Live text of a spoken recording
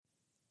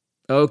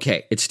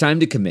Okay, it's time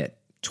to commit.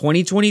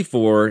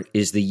 2024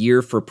 is the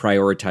year for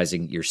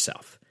prioritizing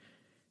yourself.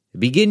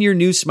 Begin your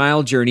new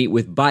smile journey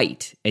with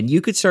Byte, and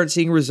you could start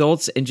seeing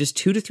results in just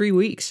 2 to 3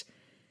 weeks.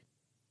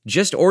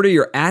 Just order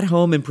your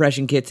at-home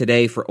impression kit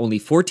today for only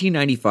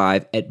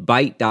 $14.95 at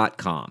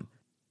Byte.com.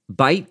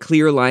 Byte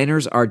clear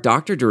liners are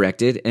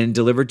doctor-directed and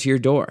delivered to your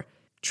door.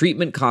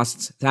 Treatment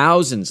costs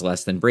thousands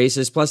less than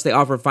braces, plus they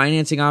offer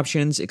financing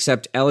options,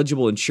 accept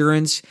eligible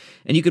insurance,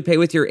 and you could pay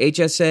with your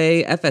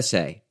HSA,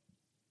 FSA.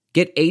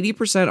 Get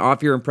 80%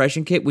 off your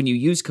impression kit when you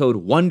use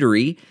code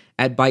WONDERY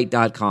at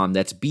Byte.com.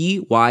 That's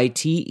BYTE.com.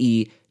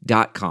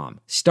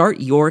 Start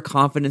your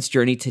confidence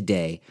journey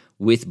today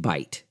with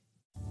Byte.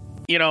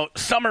 You know,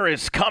 summer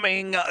is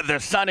coming, the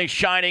sun is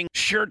shining,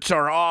 shirts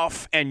are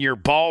off, and your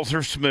balls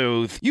are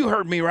smooth. You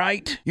heard me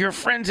right. Your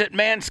friends at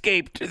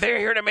Manscaped, they're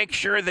here to make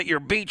sure that your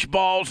beach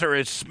balls are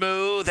as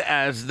smooth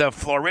as the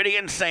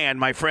Floridian sand,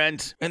 my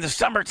friends. In the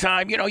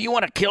summertime, you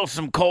want to kill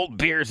some cold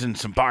beers and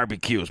some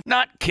barbecues,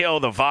 not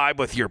kill the vibe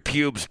with your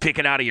pubes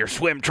picking out of your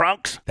swim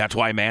trunks. That's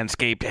why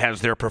Manscaped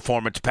has their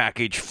Performance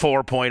Package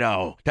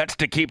 4.0. That's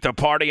to keep the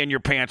party in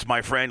your pants,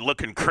 my friend,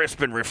 looking crisp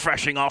and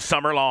refreshing all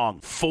summer long.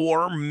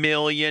 4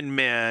 million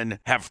men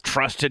have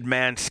trusted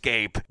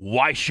Manscaped.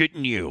 Why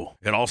shouldn't you?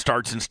 It all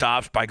starts and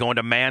stops by going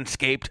to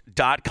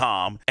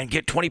manscaped.com and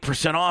get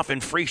 20% off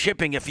and free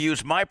shipping if you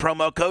use my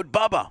promo code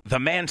BUBBA. The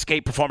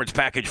Manscaped Performance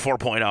Package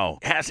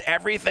 4.0 has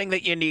everything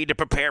that you need to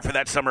prepare for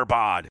that summer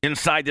bod.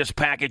 Inside this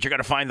package, you're going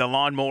to find the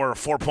Lawnmower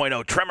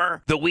 4.0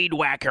 trimmer, the Weed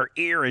Whacker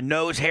ear and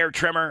nose hair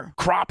trimmer,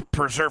 Crop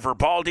Preserver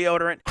ball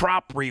deodorant,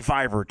 Crop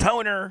Reviver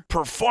toner,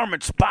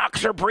 performance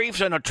boxer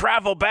briefs, and a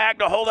travel bag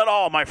to hold it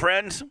all, my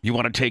friends. You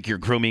want to take your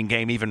grooming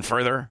game even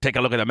further? Take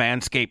a look at the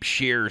Manscaped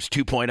Shears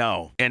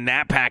 2.0. In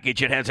that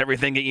package, it has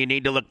everything that you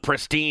need to look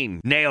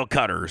pristine. Nail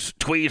cutters,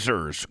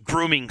 tweezers,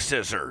 grooming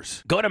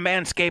scissors. Go to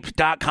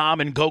manscaped.com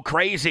and go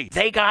crazy.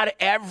 They got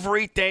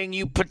everything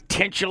you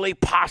potentially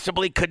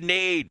possibly could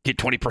need. Get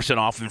 20%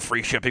 off and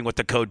free shipping with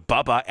the code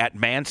BUBBA at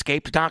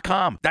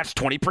manscaped.com. That's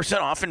 20%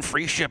 off and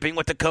free shipping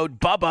with the code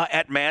BUBBA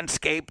at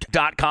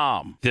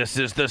manscaped.com. This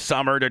is the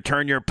summer to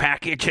turn your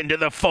package into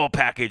the full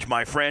package,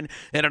 my friend,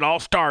 and it all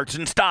starts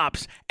and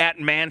stops at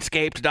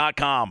manscaped.com.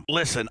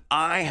 Listen,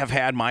 I have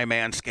had my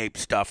Manscaped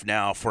stuff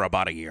now for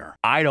about a year.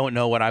 I don't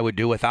know what I would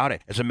do without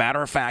it. As a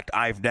matter of fact,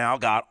 I've now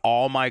got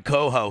all my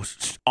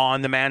co-hosts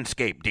on the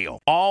Manscaped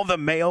deal. All the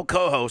male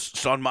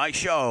co-hosts on my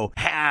show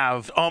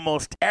have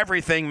almost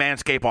everything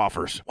Manscaped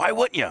offers. Why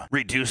wouldn't you?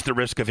 Reduce the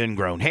risk of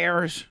ingrown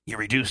hairs. You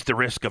reduce the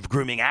risk of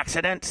grooming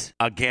accidents.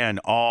 Again,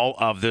 all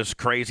of this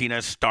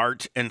craziness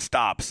starts and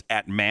stops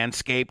at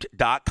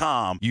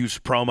manscaped.com. Use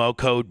promo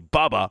code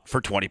BUBBA for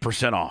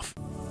 20% off.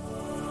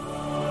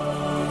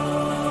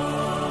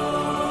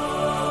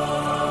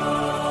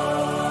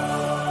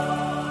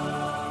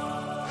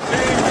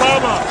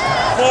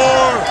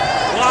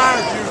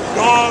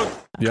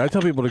 Yeah, I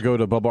tell people to go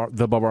to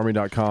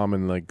thebubbarmy.com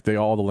and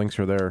all the links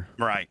are there.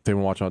 Right. They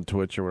can watch on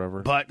Twitch or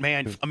whatever. But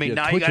man, I mean,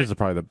 now Twitch is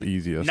probably the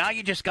easiest. Now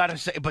you just got to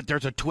say, but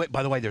there's a Twitch.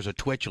 By the way, there's a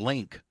Twitch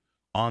link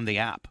on the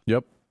app.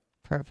 Yep.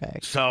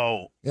 Perfect.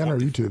 So and our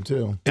YouTube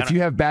too. If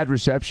you have bad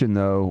reception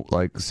though,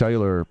 like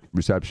cellular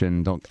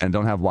reception, don't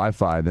have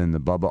Wi-Fi, then the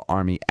Bubba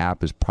Army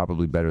app is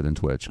probably better than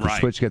Twitch. Because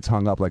Twitch gets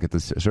hung up like at the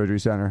surgery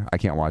center. I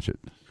can't watch it.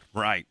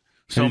 Right.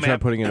 So you try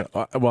putting in.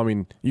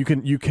 You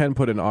can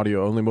put in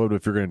audio only mode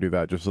if you're going to do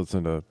that. Just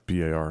listen to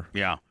BAR.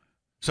 Yeah.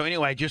 So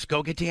anyway, just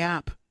go get the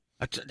app.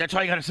 That's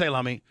all you got to say,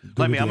 Lummy.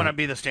 Lummy, I'm going to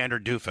be the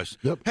standard doofus.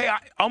 Yep. Hey,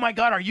 oh my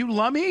God, are you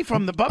Lummy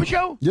from the Bubba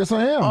Show? Yes,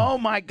 I am. Oh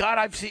my God,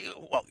 I've seen.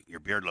 Well,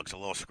 your beard looks a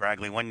little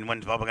scraggly.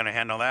 When's Bubba going to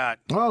handle that?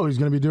 Oh, he's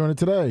going to be doing it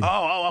today.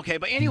 Oh, okay.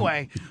 But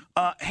anyway,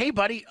 hey,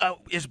 buddy,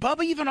 is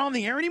Bubba even on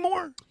the air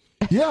anymore?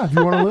 Yeah, if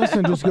you want to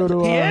listen, just go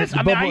to. He is.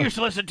 I mean, I used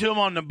to listen to him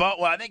on the boat.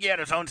 Well, I think he had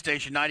his own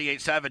station,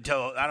 98.7.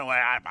 Till I don't know.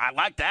 I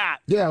like that.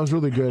 Yeah, it was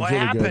really good. What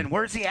happened?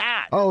 Where's he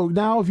at? Oh,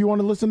 now if you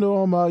want to listen to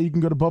him, you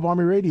can go to Bubba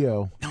Army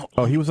Radio. No,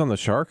 oh, he was on the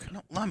Shark.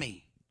 No,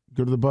 Lummy.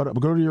 Go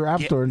to your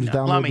app store and just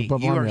download Lummy, the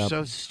Bubba you Army are app.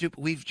 so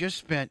stupid. We've just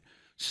spent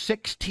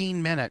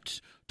 16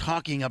 minutes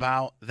talking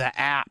about the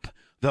app,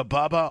 the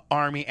Bubba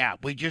Army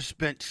app. We just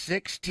spent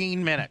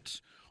 16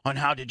 minutes on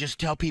how to just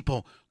tell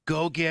people,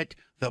 go get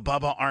the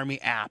Bubba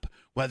Army app,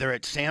 whether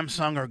it's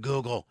Samsung or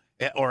Google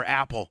or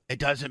Apple. It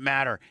doesn't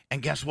matter.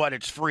 And guess what?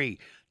 It's free.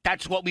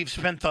 That's what we've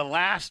spent the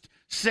last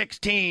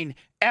 16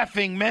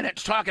 effing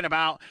minutes talking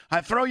about. I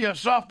throw you a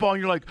softball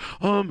and you're like,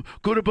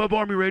 go to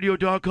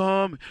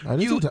BubbaArmyRadio.com.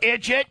 You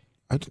idiot.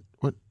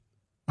 What?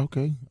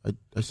 Okay.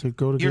 I said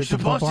go to You're get the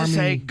supposed Bubba to Army.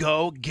 say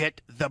go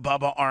get the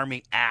Bubba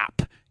Army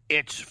app.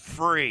 It's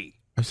free.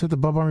 I said the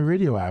Bubba Army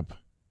Radio app.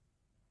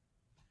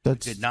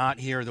 That's... Did not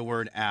hear the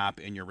word app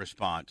in your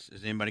response.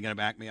 Is anybody going to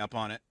back me up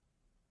on it?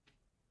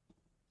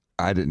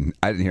 I didn't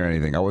hear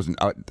anything. I wasn't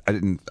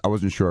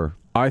sure.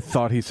 I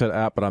thought he said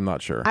app, but I'm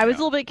not sure. I was a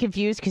little bit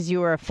confused because you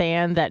were a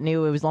fan that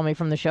knew it was Lummy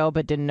from the show,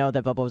 but didn't know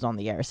that Bubba was on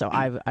the air. So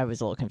I was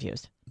a little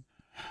confused.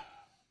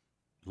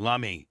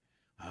 Lummy.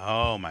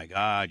 Oh, my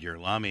God, you're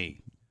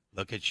Lummy.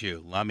 Look at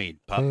you. Lummy.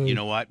 You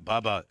know what?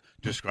 Bubba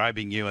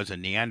describing you as a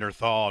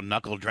Neanderthal,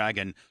 knuckle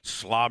dragon,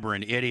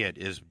 slobbering idiot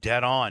is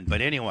dead on.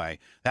 But anyway,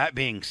 that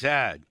being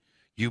said,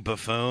 you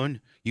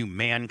buffoon, you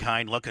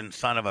mankind-looking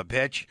son of a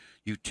bitch,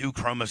 you 2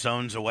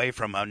 chromosomes away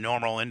from a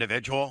normal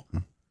individual.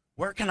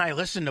 Where can I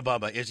listen to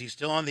Bubba? Is he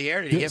still on the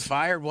air? Did he get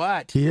fired?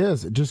 What? He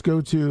is. Just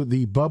go to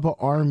the Bubba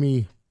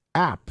Army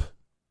app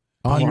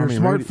on your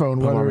smartphone,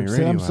 whether it's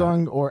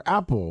Samsung or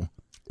Apple.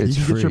 It's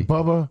you can free. get your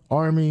Bubba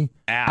Army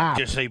app.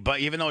 Just say,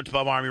 but even though it's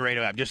Bubba Army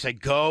Radio app, just say,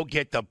 go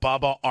get the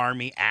Bubba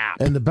Army app.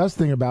 And the best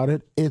thing about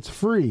it, it's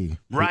free.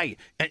 Right.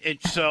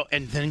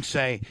 And then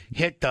say,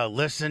 hit the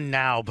listen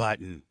now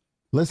button.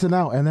 Listen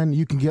out, and then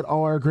you can get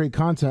all our great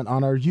content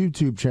on our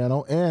YouTube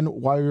channel. And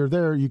while you're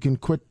there, you can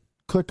click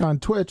on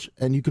Twitch,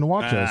 and you can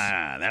watch us.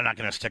 They're not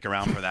going to stick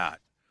around for that.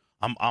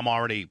 I'm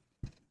already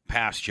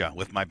past you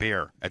with my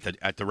beer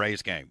at the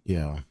Rays game.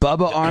 Yeah.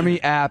 Bubba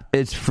Army app.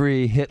 It's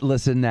free. Hit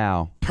listen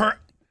now.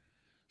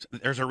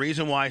 There's a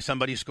reason why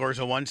somebody scores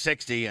a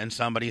 160 and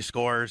somebody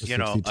scores,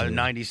 a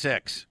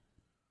 96.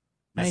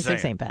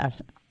 96 ain't bad.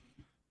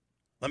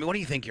 Let me. What do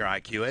you think your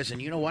IQ is?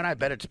 And you know what? I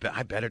bet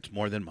it's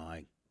more than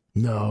mine.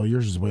 No,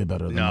 yours is way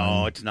better than mine.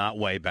 No, it's not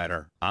way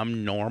better.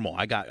 I'm normal.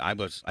 I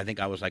think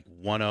I was like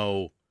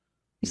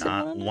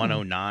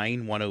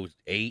 109,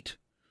 108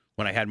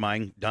 when I had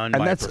mine done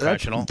by a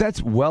professional.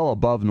 That's well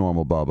above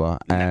normal, Bubba.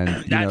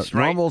 And That's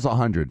right. Normal's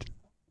 100.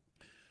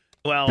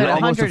 Well, But You're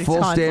almost 100 a is full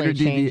constantly standard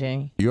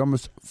changing. You're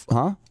almost,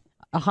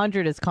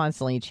 100 is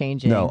constantly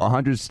changing. No,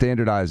 100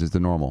 standardized is the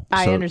normal.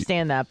 I So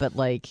understand that, but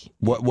like,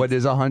 what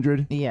is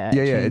 100? Yeah,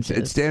 yeah. it It's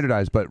changes.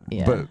 standardized, but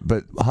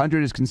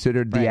 100 is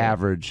considered the Right.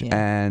 average, Yeah.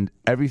 and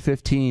every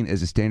 15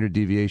 is a standard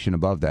deviation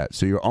above that.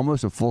 So you're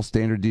almost a full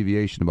standard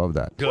deviation above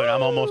that. good.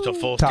 I'm almost a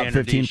full Top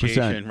standard 15%.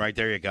 deviation. Right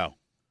there you go.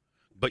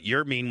 But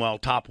you're meanwhile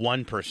top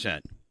 1%.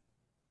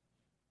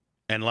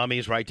 And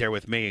Lummy's right there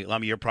with me.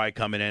 Lummy, you're probably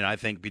coming in, I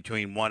think,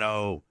 between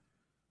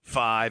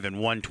 105 and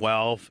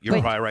 112. You're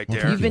Wait, probably right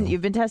there.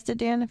 you've been tested,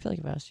 Dan? I feel like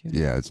I've asked you.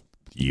 Yeah, it's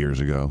years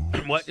ago.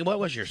 What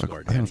was your score,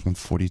 I think it Dan? was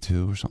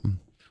 142 or something.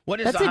 What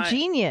is That's the a high-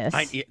 genius.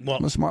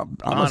 I'm a smart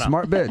Anna.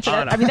 bitch.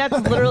 Anna. I mean, that's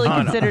literally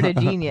Anna. considered a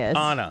genius.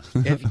 Anna,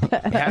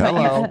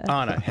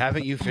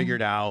 haven't you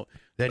figured out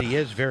that he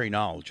is very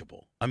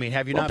knowledgeable? I mean,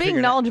 have you Well, not being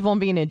figured out? knowledgeable and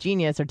being a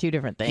genius are two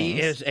different things.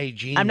 He is a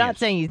genius. I'm not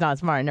saying he's not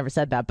smart. I never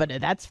said that, but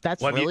that's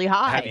Well, really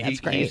high. That's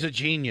great. He's a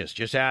genius.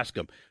 Just ask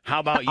him. How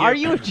about you? Are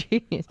you a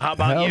genius? How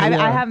about you?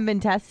 I haven't been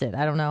tested.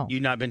 I don't know.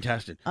 You've not been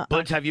tested.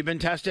 Blitz, have you been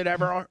tested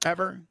ever?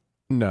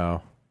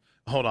 No.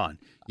 Hold on.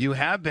 You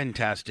have been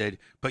tested,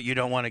 but you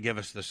don't want to give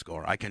us the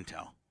score. I can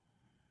tell.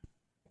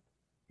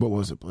 What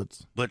was it,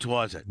 Blitz? Blitz,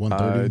 was it?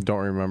 130? I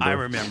don't remember. I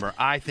remember.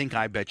 I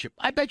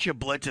bet you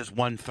Blitz is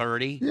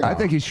 130. Yeah. I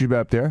think he should be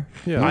up there.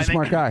 Yeah. He's a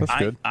smart guy. That's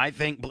good. I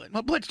think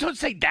Blitz, don't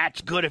say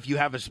that's good if you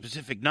have a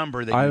specific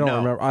number that I you don't know.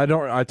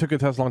 remember. I took a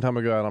test a long time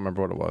ago. I don't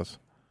remember what it was.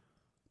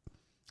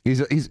 He's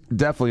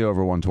definitely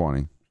over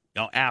 120.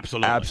 No,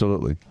 absolutely.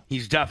 Absolutely.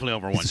 He's definitely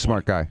over 120. He's a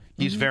smart guy.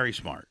 He's very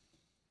smart.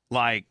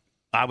 Like,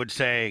 I would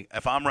say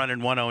if I'm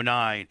running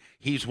 109,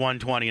 he's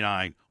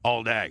 129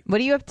 all day. What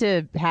do you have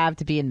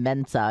to be in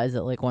Mensa? Is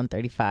it like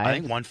 135? I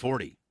think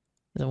 140. Is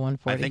it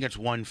 140? I think it's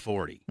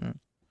 140.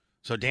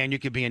 So Dan, you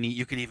could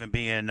even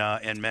be in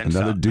Mensa.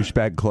 Another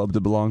douchebag club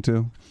to belong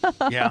to.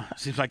 Yeah,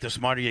 seems like the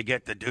smarter you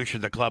get, the douchier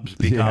the clubs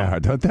become. Yeah,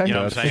 don't they? You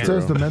know what I'm It saying?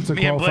 says the Mensa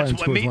Me and qualifying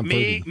Blitz, score is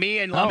 130. me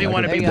and Lummy Oh,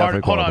 want to there be you part go.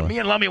 of. Hold on, Qualify. me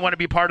and Lummy want to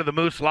be part of the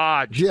Moose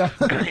Lodge. Yeah.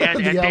 and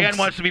The Dan Elks.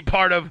 wants to be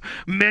part of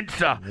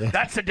Mensa.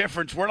 That's the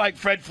difference. We're like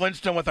Fred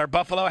Flintstone with our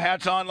buffalo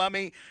hats on,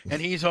 Lummy,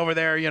 and he's over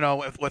there,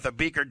 with a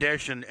beaker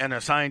dish and a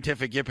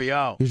scientific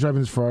yippee-o. He's driving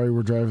his Ferrari.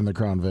 We're driving the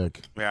Crown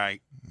Vic.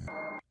 Right.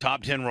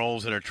 Top 10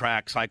 roles that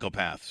attract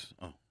psychopaths.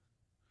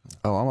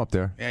 Oh, I'm up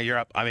there. Yeah, you're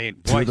up. I mean,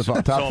 Two boy, of the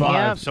so top am five. I.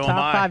 Yeah, So top am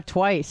I. 5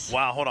 twice.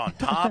 Wow, hold on.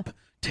 Top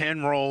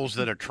 10 roles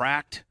that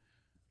attract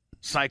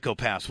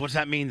psychopaths. What does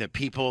that mean? That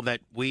people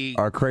that we...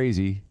 Are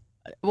crazy.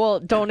 Well,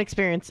 don't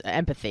experience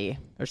empathy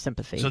or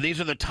sympathy. So these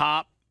are the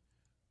top...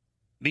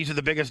 These are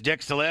the biggest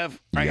dicks to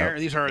live right Yep. here?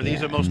 These are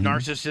the most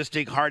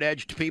narcissistic,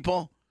 hard-edged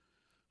people?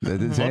 They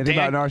didn't say anything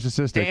Dan- about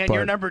narcissistic, Dan, but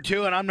you're number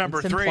 2 and I'm number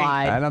It's 3.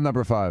 implied. and I'm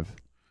number 5.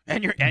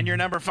 And you're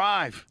number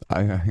 5.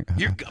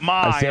 You're, I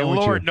my stand with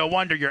Lord, you.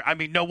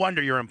 no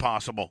wonder you're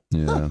impossible.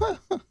 Yeah.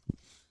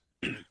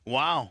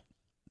 Wow.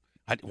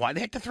 Why they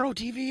have to throw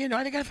TV in?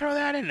 Why they got to throw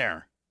that in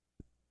there?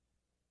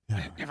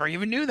 I never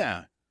even knew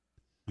that.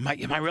 Am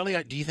I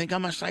really? Do you think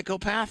I'm a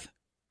psychopath?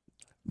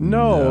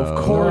 No,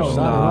 of course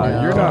No, not.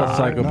 no, You're not a no,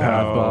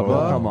 psychopath, no.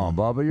 Bubba. Come on,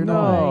 Bubba. You're No.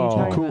 What are you not.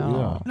 talking Cool.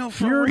 about? Yeah. No,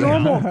 for You're real.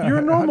 normal. You're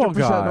a normal 100%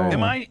 guy.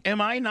 normal.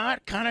 Am I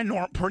not kind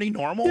of pretty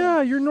normal?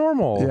 Yeah, you're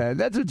normal. Yeah,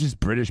 that's just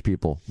British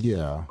people.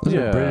 Yeah. Those Yeah.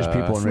 are British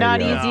people in It's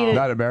not radio. easy to-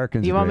 Not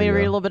Americans. You in want me to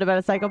radio. read a little bit about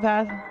a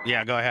psychopath?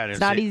 Yeah, go ahead. It's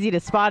not easy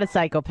to spot a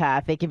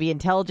psychopath. They can be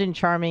intelligent,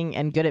 charming,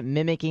 and good at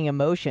mimicking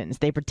emotions.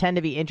 They pretend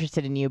to be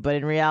interested in you, but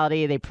in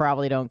reality, they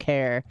probably don't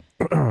care.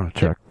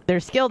 Check. They're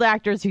skilled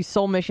actors whose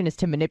sole mission is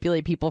to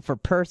manipulate people for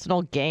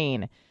personal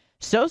gain.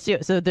 So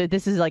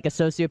this is like a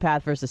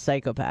sociopath versus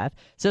psychopath.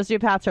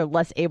 Sociopaths are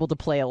less able to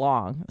play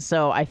along.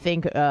 So I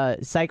think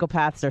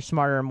psychopaths are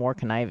smarter and more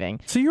conniving.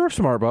 So you're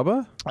smart,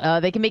 Bubba.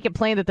 They can make it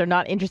plain that they're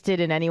not interested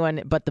in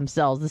anyone but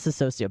themselves. This is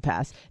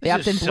sociopaths. They This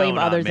often is so blame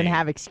not others me. and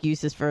have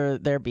excuses for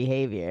their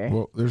behavior.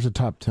 Well, there's a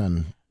top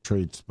 10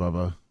 traits,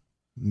 Bubba.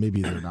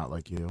 Maybe they're not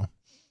like you.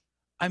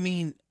 I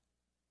mean,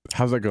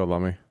 How's that go,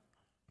 Lummy?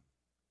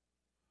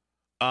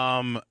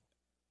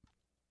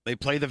 they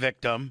play the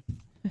victim.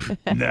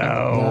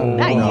 No.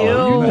 Not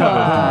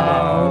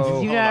No,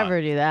 you. you never You Hold never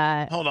on. do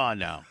that. Hold on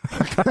now.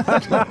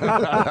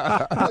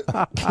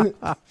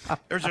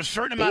 There's a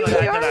certain amount of You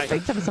that are that a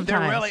victim they're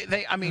sometimes.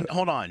 really. I mean,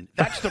 hold on.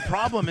 That's the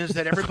problem is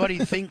that everybody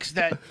thinks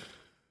that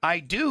I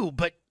do,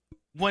 but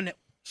when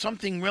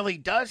something really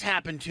does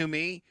happen to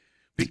me,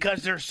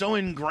 because they're so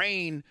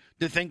ingrained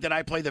to think that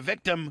I play the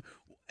victim,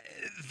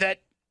 that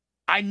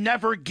I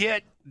never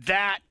get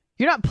that.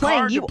 You're not playing.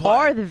 Hard to You play.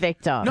 are the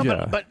victim. No,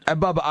 Yeah. but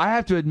And Bubba, I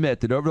have to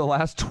admit that over the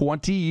last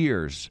 20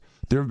 years,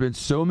 there have been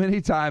so many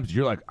times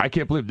you're like, I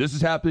can't believe this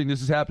is happening,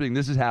 this is happening,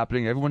 this is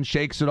happening. Everyone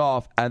shakes it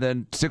off. And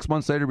then 6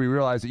 months later, we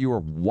realize that you were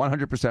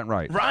 100%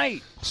 right.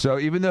 right. So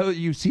even though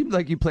you seem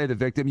like you play the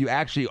victim, you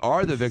actually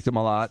are the victim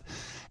a lot.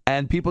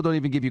 And people don't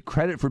even give you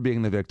credit for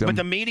being the victim. But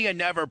the media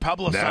never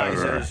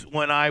publicizes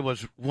when I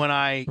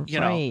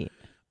Right.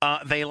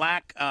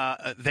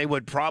 they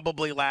would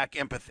probably lack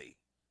empathy.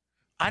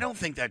 I don't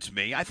think that's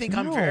me. I think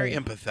I'm very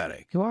No.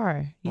 empathetic. You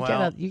are. You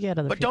get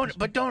other But people's-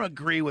 don't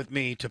agree with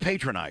me to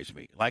patronize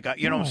me. Like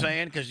you know what I'm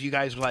saying? Because you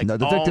guys were like, no,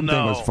 the oh, victim no.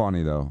 thing was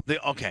funny, though.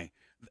 Okay,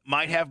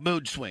 might have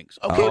mood swings.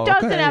 Okay, Who Oh,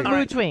 doesn't okay. have All mood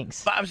right.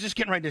 swings? but I was just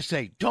getting ready to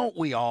say, don't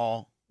we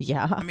all?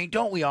 Yeah. I mean,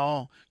 don't we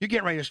all? You're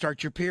getting ready to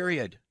start your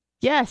period.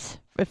 Yes.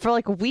 For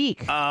like a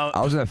week.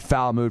 I was in a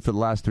foul mood for the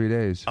last 3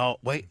 days. Oh,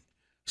 wait.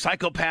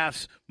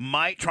 Psychopaths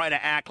might try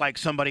to act like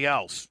somebody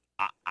else.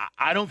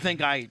 I don't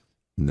think I.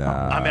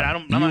 Nah. I mean, I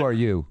don't- You I'm not- are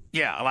you.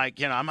 Yeah,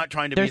 like, I'm not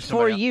trying to There's be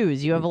 4 somebody else.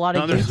 U's. You have a lot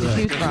of No, U's there's,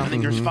 to choose I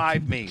think from. there's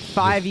 5 me.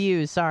 5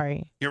 U's.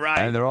 Sorry. You're right.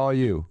 And they're all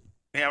you.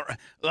 Yeah,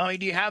 Lummy,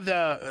 do you have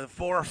the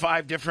 4 or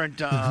 5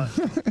 different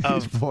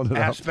of pulled it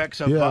up.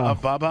 aspects of, Yeah.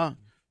 of Bubba?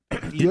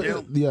 You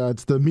do? Yeah,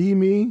 it's the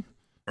me,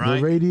 Right.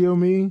 the radio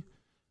me,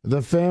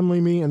 the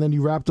family me, and then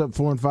you wrapped up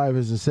 4 and 5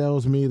 as the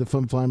sales me, the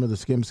fun flimmer, the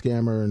skim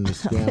scammer, and the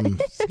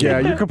scam. Yeah,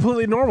 you're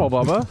completely normal,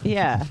 Bubba.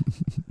 Yeah.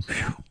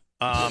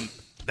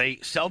 They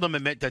seldom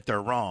admit that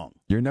they're wrong.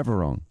 You're never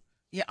wrong.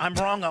 Yeah, I'm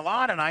wrong a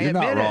lot, and I You're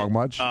admit not wrong it.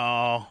 much.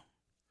 Oh,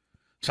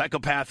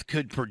 psychopaths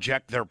could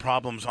project their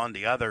problems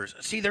onto others.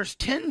 See, there's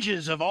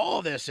tinges of all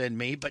of this in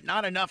me, but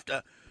not enough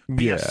to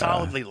be Yeah. a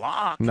solidly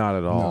locked. Not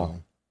at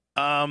all.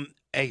 No.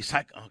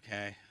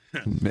 Okay.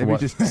 Maybe What?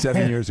 just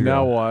 7 years ago.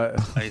 Now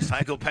what? A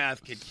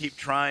psychopath could keep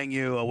trying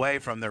you away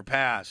from their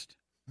past,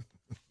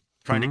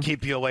 trying to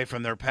keep you away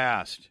from their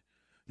past.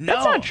 No,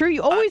 That's not true.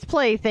 You always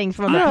play things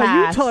from the No, you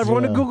past. tell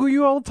everyone to Yeah. Google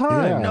you all the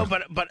time. Yeah. No,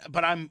 but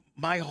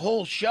my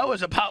whole show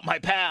is about my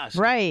past.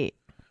 Right.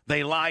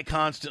 They lie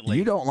constantly.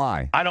 You don't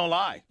lie. I don't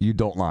lie. You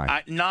don't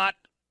lie.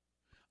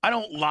 I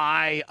don't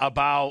lie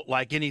about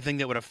like anything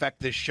that would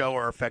affect this show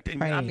or affect. I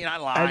Right. mean, I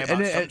lie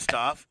about some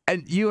stuff.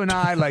 And you and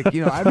I, like,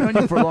 I've known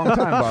you for a long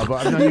time, Bob.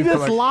 I've known You you for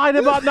just like, lied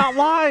about not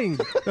lying.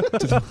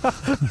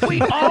 We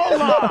all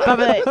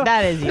lie. But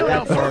that is you. No,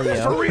 That's all you.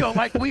 for real.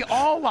 Like we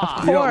all lie.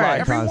 you don't lie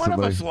Every one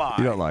constantly. of us lie.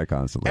 You don't lie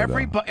constantly.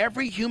 though.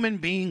 Every human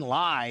being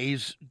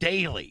lies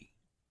daily.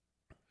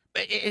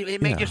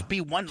 It may Yeah. just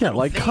be one Yeah, little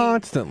like thing.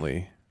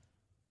 constantly.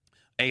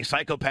 A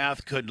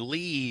psychopath could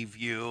leave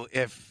you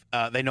if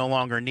they no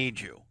longer need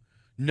you.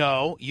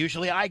 No,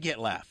 usually I get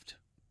left.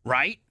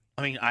 Right?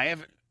 I mean, I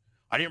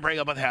didn't break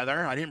up with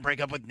Heather. I didn't break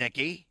up with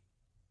Nikki.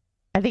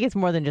 I think it's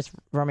more than just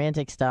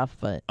romantic stuff,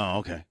 but Oh,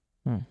 okay.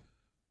 Hmm.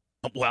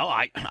 Well,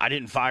 I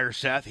didn't fire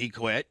Seth. He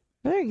quit.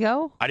 there you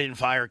go. I didn't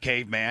fire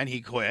Caveman.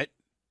 He quit.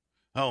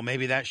 Oh,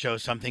 maybe that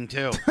shows something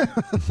too.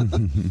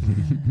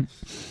 Hey,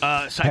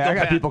 I got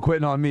Psychopath. people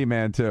quitting on me,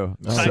 man, too.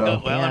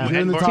 Psycho, well, Yeah. and,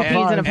 You're in the we're- top and-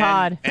 five. In a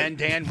pod. And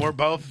Dan, we're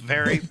both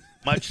very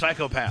much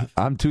psychopath.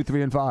 I'm 2,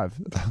 3, and 5.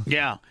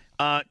 Yeah.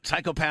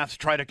 Psychopaths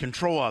try to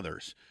control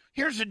others.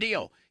 Here's the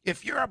deal.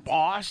 If you're a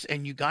boss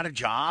and you got a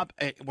job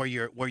where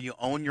you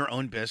own your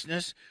own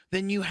business,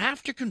 then you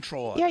have to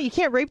control it. Yeah, you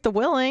can't rape the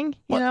willing.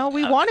 Well,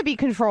 We want to be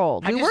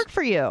controlled. I We just- work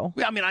for you.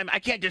 I mean, I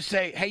can't just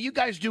say, hey, you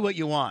guys do what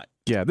you want.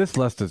 Yeah, this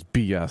list is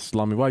BS.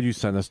 Lummy, why'd you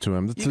send this to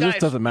him? This guys-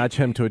 doesn't match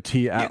him to a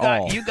T at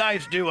all. You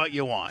guys do what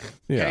you want.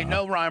 Okay, Yeah.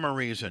 no rhyme or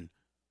reason.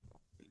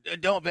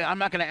 I'm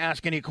not going to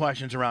ask any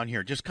questions around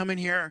here. Just come in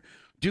here,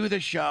 do the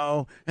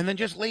show, and then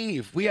just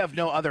leave. We have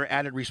no other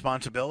added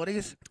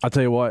responsibilities. I'll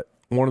tell you what,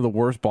 one of the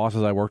worst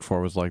bosses I worked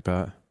for was like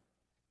that.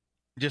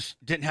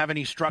 Just didn't have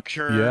any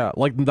structure. Yeah,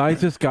 like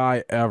nicest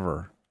guy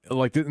ever.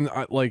 Like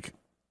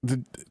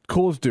the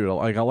coolest dude.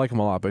 Like I like him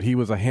a lot, but he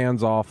was a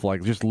hands off.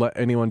 Like just let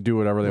anyone do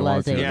whatever they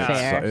want to.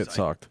 Laissez-faire. It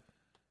sucked.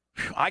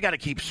 I got to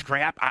keep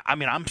scrap. I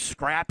mean, I'm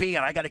scrappy,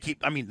 and I got to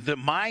keep. I mean,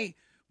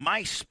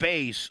 my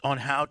space on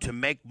how to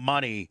make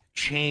money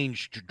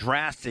changed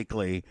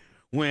drastically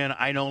when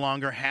I no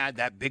longer had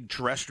that big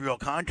terrestrial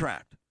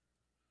contract.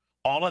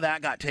 all of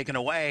that got taken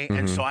away,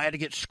 and so I had to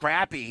get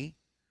scrappy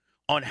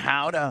on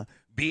how to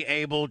be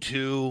able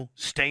to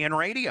stay in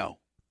radio.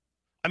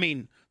 I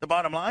mean, the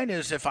bottom line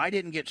is if I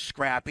didn't get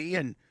scrappy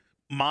and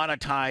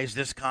monetize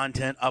this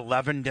content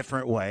 11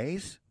 different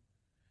ways,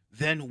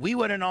 then we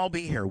wouldn't all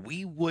be here.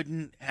 We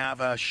wouldn't have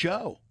a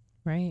show.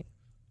 Right.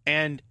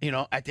 And,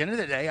 at the end of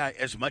the day,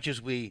 as much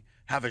as we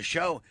have a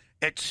show,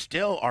 it's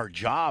still our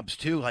jobs,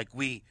 too. Like,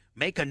 we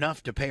make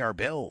enough to pay our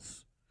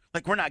bills.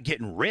 Like, we're not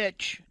getting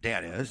rich.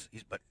 Dad is,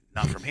 but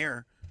not from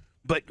here.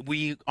 But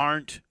we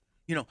aren't,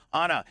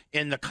 Anna,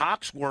 in the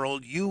Cox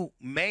world, you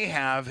may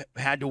have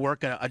had to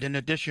work an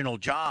additional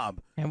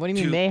job. And what do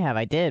you mean may have?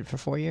 I did for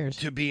 4 years.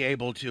 To be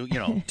able to,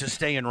 to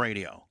stay in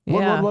radio.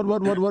 Yeah.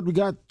 What? We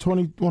got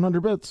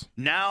 2,100 bits.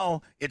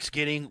 Now it's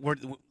getting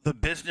the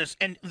business,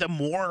 and the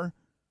more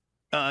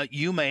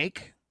you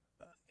make,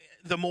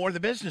 the more the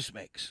business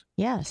makes.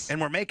 Yes.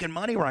 And we're making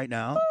money right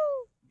now.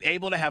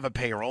 Able to have a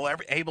payroll,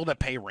 able to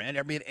pay rent,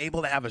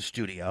 able to have a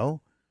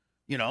studio.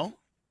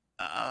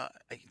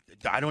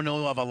 I don't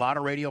know of a lot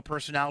of radio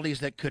personalities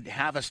that could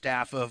have a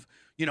staff of,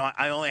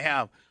 I only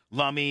have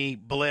Lummy,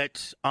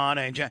 Blitz,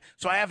 Anna, and Jen.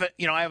 So I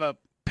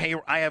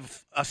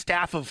have a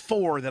staff of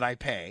 4 that I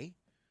pay,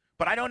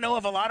 but I don't know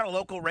of a lot of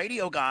local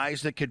radio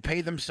guys that could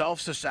pay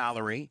themselves a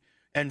salary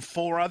and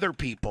 4 other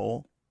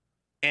people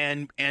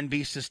and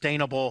be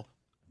sustainable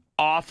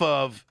off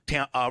of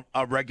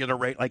a regular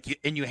rate.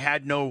 And you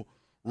had no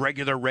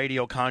regular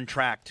radio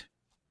contract,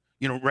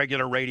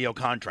 regular radio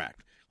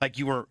contract. Like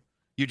you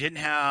didn't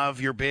have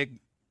your big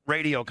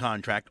radio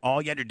contract.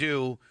 All you had to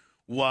do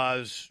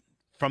was,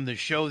 from the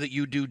show that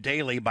you do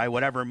daily by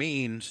whatever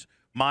means,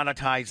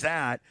 monetize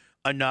that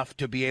enough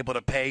to be able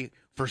to pay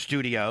for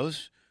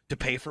studios, to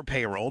pay for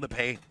payroll, to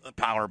pay the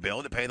power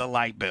bill, to pay the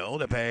light bill,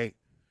 to pay,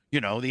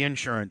 the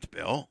insurance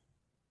bill.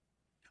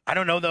 I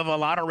don't know of a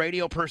lot of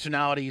radio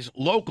personalities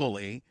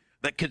locally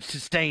that could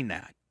sustain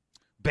that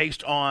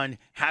based on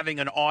having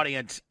an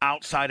audience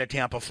outside of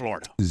Tampa,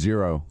 Florida.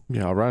 0.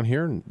 Yeah, around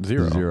here,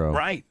 0.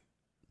 Right.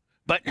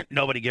 But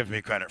nobody gives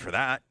me credit for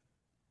that,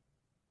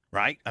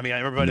 right? I mean,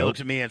 everybody looks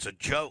at me and it's a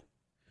joke.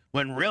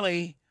 When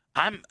really,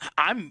 I'm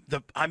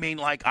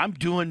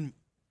doing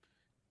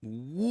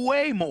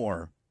way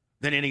more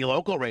than any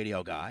local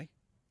radio guy,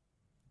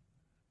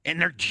 and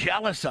they're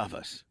jealous of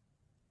us.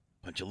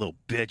 Bunch of little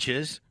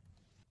bitches.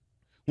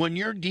 When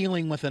you're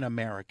dealing with an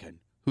American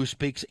who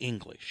speaks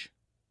English,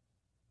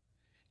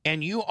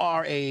 and you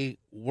are a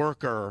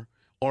worker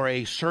or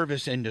a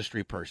service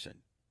industry person,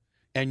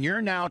 and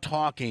you're now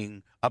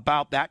talking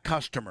about that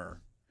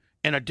customer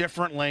in a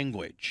different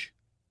language,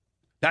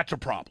 that's a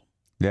problem.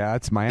 Yeah,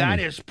 that's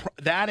Miami.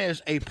 That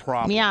is a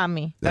problem.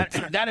 Miami.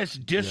 That is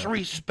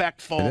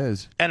disrespectful. It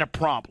is. And a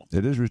problem.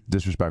 It is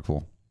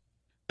disrespectful.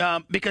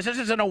 Because this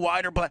isn't a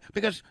wider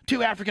because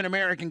 2 African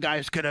American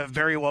guys could have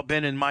very well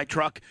been in my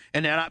truck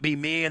and that not be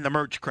me and the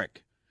Merch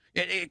Creek.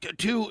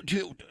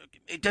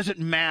 It doesn't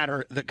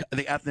matter the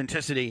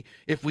ethnicity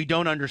if we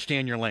don't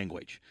understand your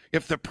language.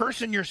 If the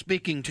person you're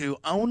speaking to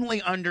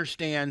only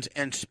understands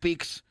and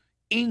speaks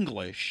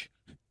English,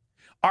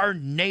 our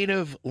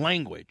native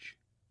language,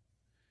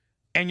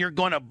 and you're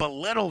going to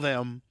belittle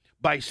them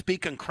by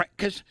speaking,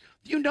 because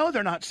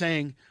they're not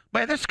saying,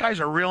 "Man, this guy's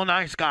a real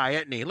nice guy,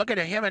 isn't he? Look at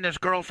him and his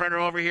girlfriend are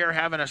over here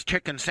having a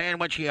chicken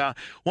sandwich. He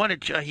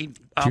wanted Did you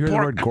hear the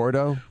word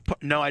Gordo?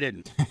 No, I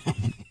didn't.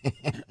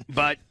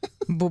 But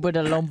Booba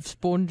the lump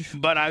sponge.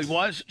 But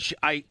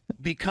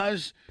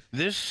because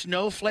this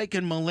snowflake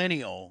and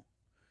millennial,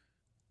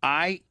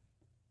 I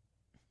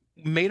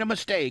made a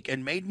mistake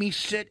and made me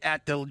sit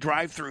at the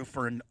drive-thru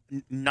for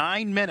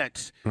 9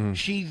 minutes.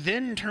 She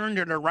then turned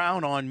it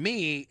around on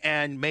me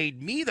and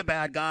made me the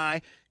bad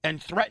guy and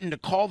threatened to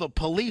call the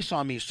police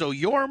on me. So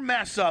your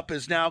mess up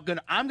is now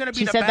I'm going to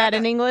be the bad guy. She said that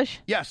in English?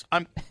 Yes,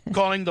 I'm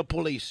calling the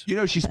police.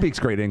 She speaks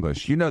great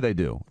English. They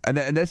do. And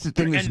that's the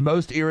thing that's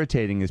most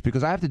irritating is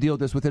because I have to deal with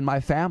this within my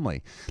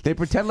family. They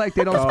pretend like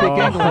they don't speak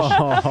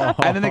English,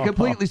 and then they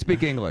completely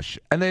speak English.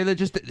 And they're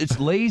just, it's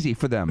lazy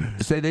for them.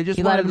 So they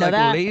just want to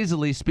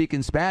lazily speak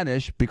in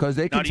Spanish because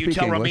they can speak English.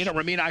 Now, do you tell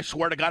Ramina, I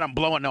swear to God, I'm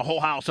blowing the whole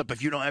house up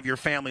if you don't have your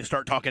family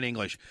start talking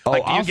English. Oh,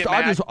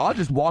 I'll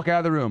just walk out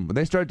of the room. When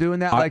they start doing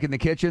that, like in the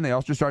kitchen, they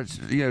also start,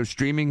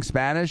 streaming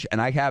Spanish,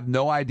 and I have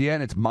no idea,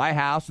 and it's my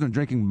house, and I'm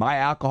drinking my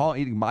alcohol,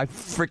 eating my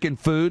freaking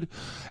food,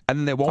 and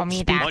then they won't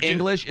speak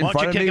English in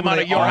front of me when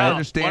they all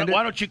understand it.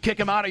 Why don't you kick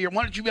him out of your?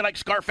 Why don't you be like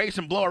Scarface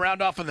and blow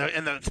around off in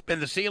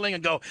the ceiling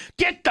and go,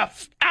 "Get the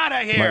out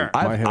of here"?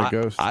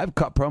 I've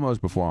cut promos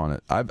before on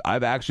it.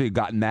 I've actually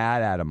gotten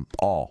mad at them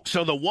all.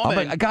 So the woman,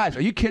 I'm like, guys,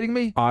 are you kidding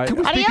me? Can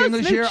we speak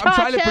English here? I'm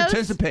trying to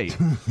participate.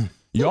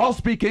 You all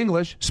speak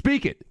English.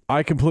 Speak it.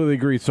 I completely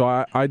agree. So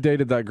I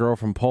dated that girl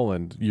from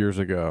Poland years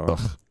ago.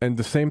 Ugh. And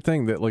the same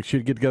thing that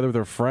she'd get together with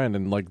her friend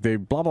and they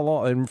blah, blah,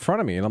 blah in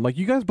front of me. And I'm like,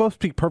 you guys both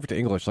speak perfect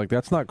English.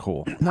 That's not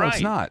cool. No,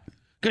 it's not.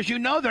 Because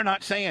they're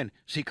not saying,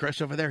 see Chris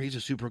over there, he's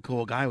a super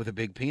cool guy with a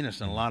big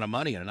penis and a lot of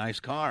money and a nice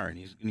car, and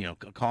he's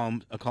a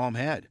calm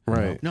head.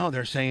 Right. No,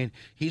 they're saying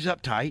he's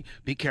uptight.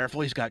 Be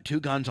careful. He's got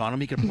 2 guns on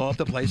him. He could blow up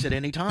the place at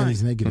any time. And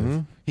he's negative. Mm-hmm.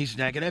 He's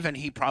negative, and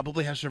he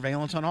probably has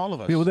surveillance on all of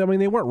us. Yeah, well, I mean,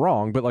 they weren't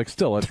wrong, but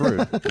still, it's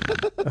rude.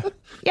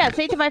 Yeah,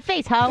 say it to my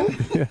face, ho.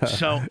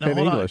 So now, in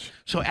hold on. English.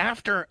 So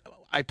after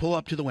I pull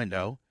up to the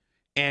window,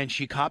 and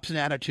she cops an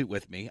attitude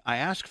with me, I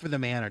ask for the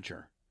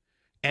manager.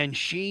 And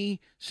she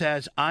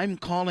says, I'm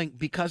calling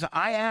because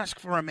I ask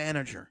for a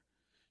manager.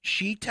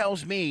 She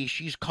tells me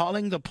she's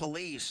calling the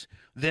police,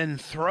 then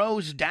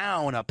throws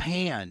down a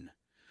pan,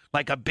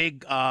 like a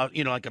big,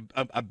 like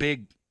a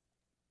big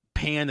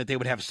pan that they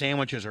would have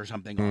sandwiches or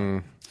something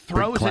on.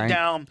 Throws it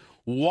down,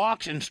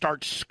 walks and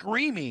starts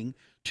screaming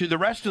to the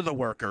rest of the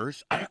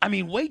workers. I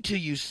mean, wait till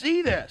you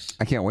see this.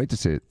 I can't wait to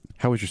see it.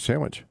 How was your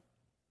sandwich?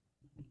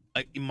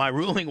 My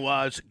ruling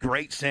was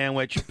great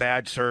sandwich,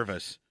 bad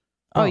service.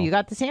 Oh, you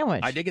got the sandwich.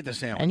 I did get the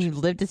sandwich. And you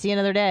lived to see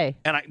another day.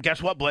 And guess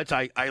what, Blitz?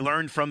 I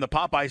learned from the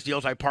Popeyes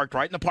deals. I parked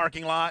right in the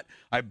parking lot.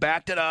 I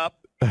backed it up.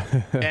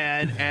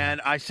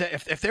 and I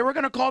said, if they were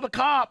going to call the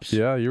cops,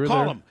 Yeah, you were call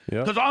there. them. Yeah.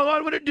 Because all I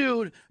would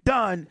have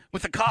done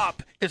with the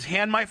cop is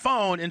hand my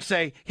phone and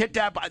say, hit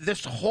that.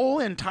 This whole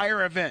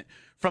entire event,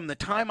 from the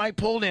time I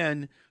pulled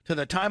in to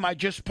the time I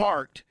just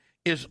parked,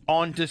 is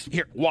on this.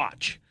 Here,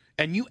 watch.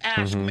 And you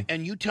ask me,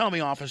 and you tell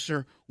me,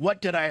 officer,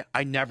 what did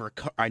I never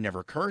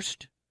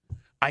cursed.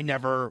 I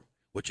never,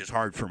 which is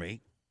hard for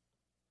me.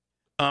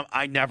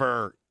 I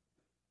never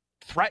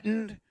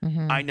threatened.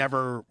 I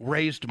never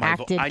raised my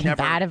voice.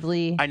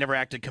 Combatively. I never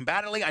acted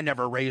combatively. I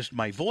never raised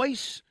my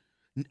voice.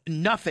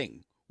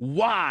 Nothing.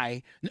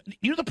 Why?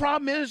 You know the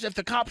problem is, if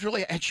the cops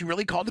had she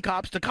really called the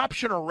cops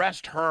should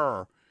arrest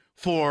her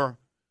for,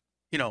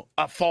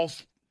 a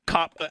false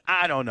cop.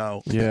 I don't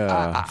know.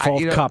 Yeah,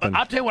 false copping.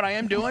 I'll tell you what I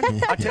am doing.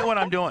 I'll tell you what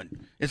I'm doing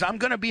is I'm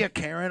going to be a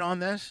Karen on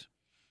this.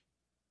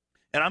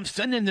 And I'm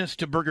sending this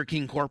to Burger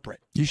King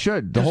corporate. You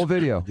should. The whole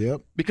video.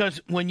 Yep.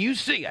 Because when you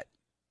see it,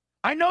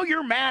 I know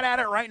you're mad at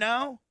it right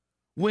now.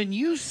 When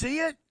you see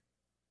it,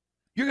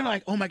 you're going to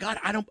like, oh, my God,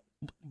 I don't,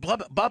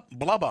 blubba,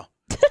 blubba.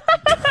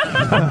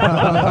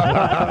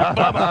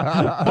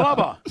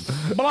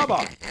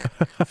 Blubba.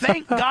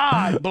 Thank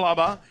God,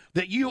 Blubba,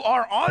 that you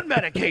are on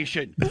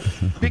medication.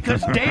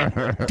 Because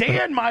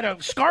Dan might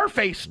have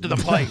Scarfaced the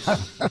place.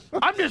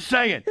 I'm just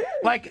saying.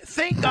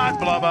 Thank God,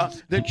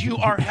 Blubba, that you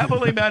are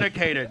heavily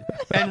medicated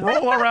and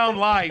roll around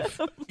life,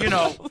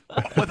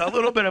 with a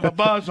little bit of a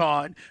buzz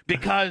on.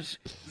 Because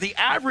the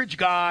average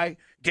guy,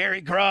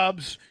 Gary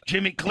Grubbs,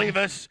 Jimmy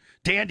Clevis,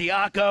 Dan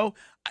Diaco,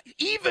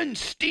 even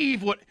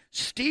Steve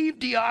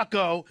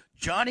Diaco,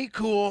 Johnny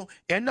Cool,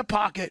 In the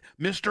Pocket,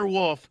 Mr.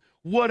 Wolf,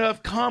 would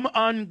have come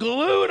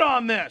unglued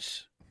on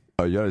this.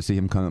 Oh, you ought to see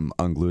him come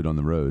unglued on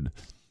the road.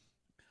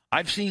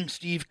 I've seen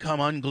Steve come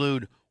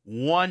unglued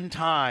one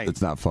time.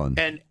 It's not fun.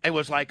 And it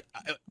was like...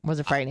 Was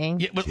it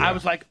frightening? I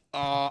was like,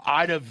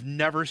 I'd have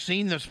never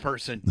seen this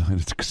person.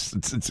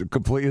 It's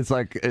complete. It's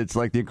like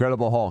the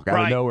Incredible Hulk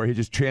out of nowhere. He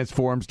just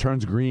transforms,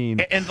 turns green,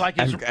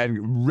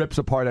 and rips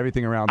apart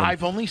everything around him.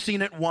 I've only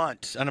seen it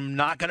once, and I'm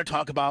not going to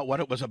talk about what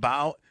it was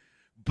about.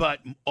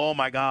 But oh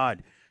my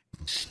God,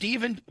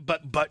 Steven.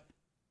 But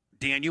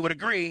Dan, you would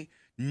agree,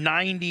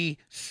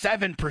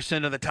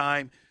 97% of the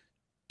time.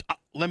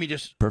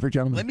 Perfect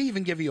gentleman. Let me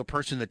even give you a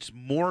person that's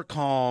more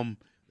calm.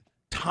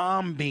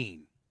 Tom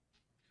Bean.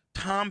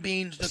 Tom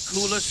Bean's the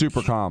coolest.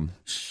 Super calm.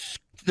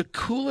 The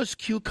coolest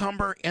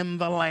cucumber in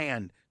the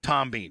land.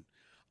 Tom Bean.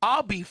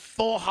 I'll be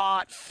full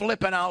hot,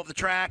 flipping out the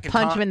track. And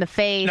punch him in the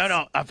face.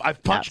 No.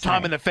 I've punched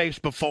Tom in the face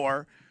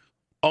before,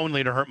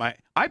 only to hurt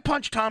I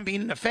punched Tom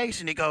Bean in the face,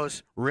 and he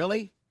goes,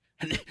 "Really?"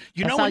 And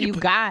That's all you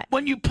got.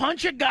 When you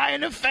punch a guy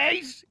in the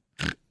face,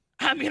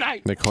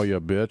 They call you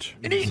a bitch.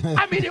 And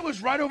it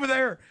was right over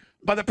there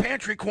by the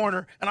pantry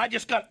corner, and I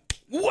just got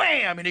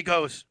wham, and he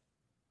goes,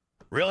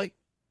 "Really?"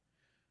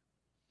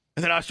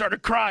 And then I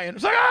started crying. I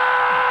was like,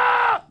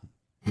 "Ah!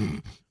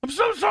 I'm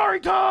so sorry,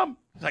 Tom."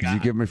 Like, Did you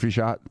give him a free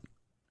shot?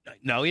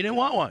 No, he didn't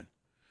want one.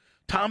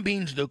 Tom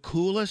Bean's the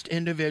coolest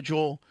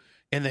individual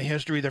in the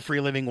history of the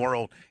free living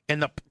world.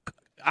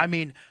 I've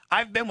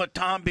been with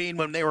Tom Bean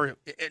when they were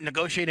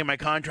negotiating my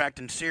contract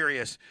in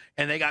Sirius,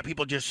 and they got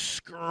people just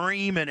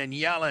screaming and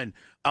yelling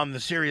on the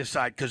Sirius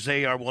side because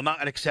they will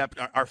not accept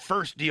our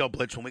first deal,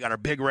 Blitz, when we got our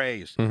big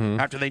raise.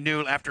 After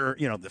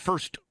the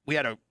first, we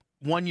had a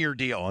 1-year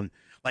deal, and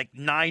like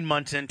 9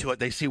 months into it,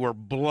 they see we're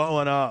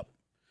blowing up.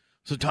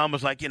 So Tom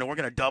was like, we're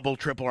going to double,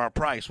 triple our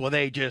price. Well,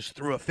 they just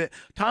threw a fit.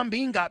 Tom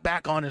Bean got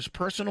back on his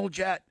personal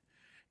jet,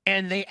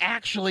 and they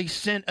actually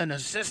sent an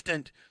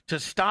assistant to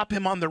stop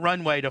him on the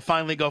runway to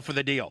finally go for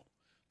the deal.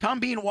 Tom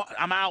Bean,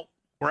 I'm out.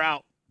 We're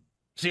out.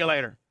 See you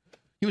later.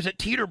 He was at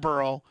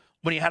Teterboro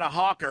when he had a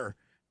hawker,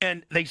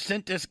 and they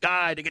sent this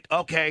guy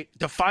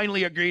to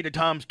finally agree to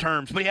Tom's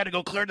terms. But he had to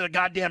go clear to the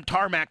goddamn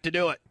tarmac to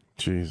do it.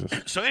 Jesus.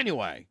 So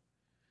anyway,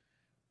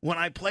 when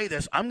I play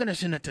this, I'm going to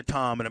send it to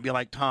Tom, and I'll be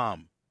like,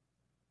 "Tom,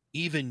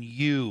 even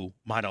you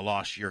might have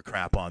lost your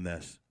crap on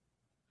this.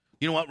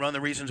 You know what? One of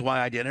the reasons why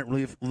I didn't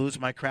lose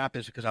my crap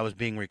is because I was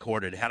being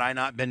recorded. Had I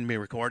not been being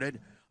recorded,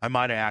 I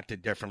might have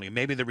acted differently.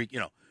 Maybe the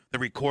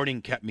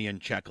recording kept me in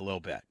check a little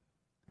bit.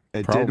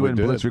 It Probably did when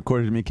did. Blitz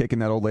recorded me kicking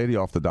that old lady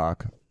off the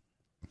dock.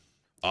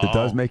 It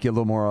does make you a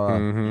little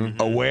more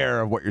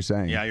aware of what you're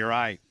saying. Yeah, you're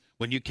right.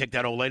 When you kicked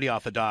that old lady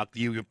off the dock,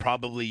 you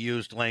probably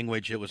used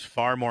language that was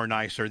far more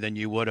nicer than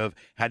you would have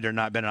had there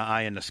not been an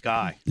eye in the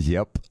sky.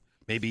 Yep.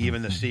 Maybe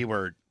even the C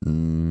word.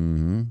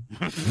 Mm-hmm.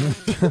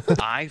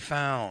 I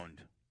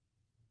found,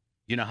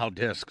 you know how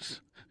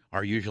discs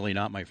are usually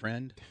not my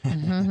friend?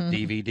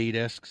 DVD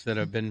discs that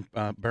have been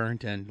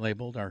burnt and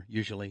labeled are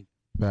usually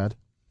Bad.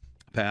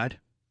 bad.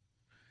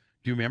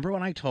 Do you remember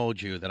when I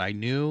told you that I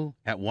knew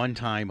at one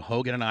time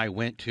Hogan and I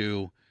went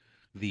to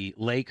the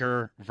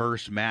Laker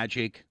versus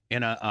Magic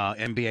in a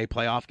NBA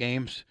playoff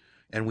games,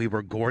 and we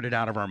were gored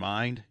out of our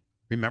mind?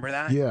 Remember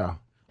that? Yeah.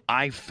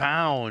 I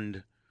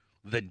found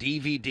the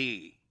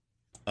DVD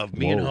of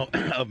me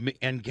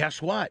and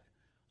guess what?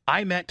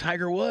 I met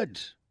Tiger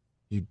Woods.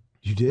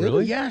 You did?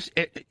 Really? Yes.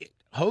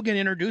 Hogan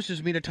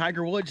introduces me to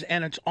Tiger Woods,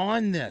 and it's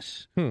on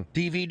this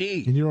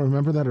DVD. And you don't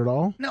remember that at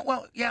all? No,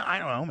 well, yeah, I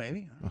don't know,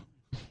 maybe.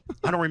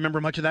 I don't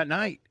remember much of that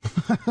night.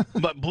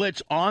 But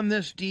Blitz, on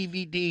this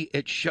DVD,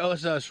 it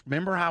shows us,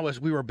 remember how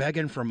we were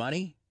begging for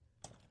money?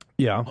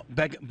 Yeah.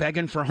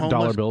 Begging for homeless?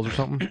 Dollar bills or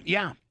something?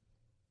 Yeah.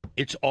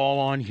 It's all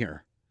on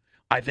here.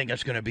 I think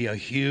it's going to be a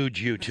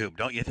huge YouTube,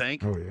 don't you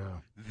think? Oh, yeah.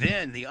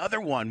 Then the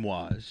other one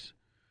was,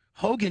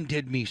 Hogan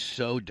did me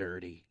so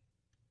dirty.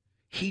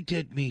 He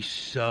did me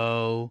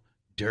so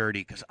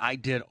dirty because I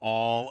did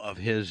all of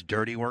his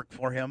dirty work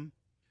for him.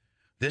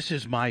 This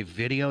is my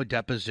video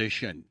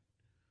deposition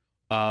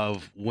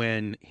of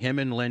when him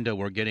and Linda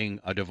were getting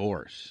a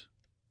divorce.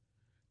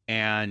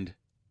 And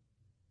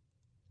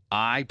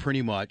I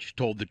pretty much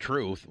told the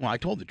truth. Well, I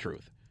told the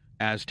truth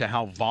as to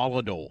how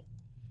volatile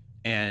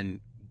and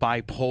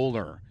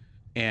bipolar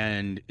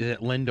and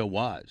that Linda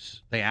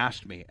was. They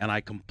asked me, and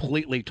I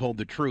completely told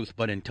the truth.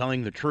 But in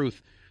telling the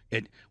truth,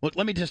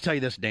 let me just tell you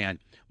this, Dan.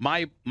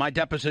 My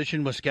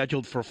deposition was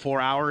scheduled for 4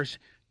 hours,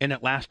 and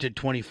it lasted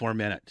 24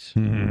 minutes.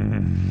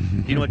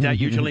 You know what that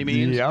usually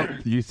means?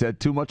 Yep. You said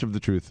too much of the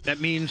truth. That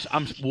means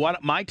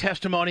my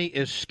testimony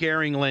is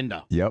scaring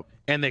Linda. Yep.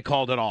 And they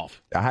called it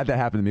off. I had that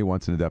happen to me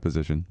once in a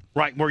deposition.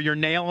 Right, where you're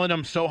nailing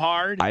them so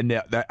hard. I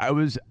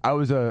was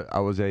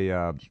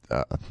a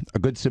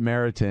good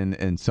Samaritan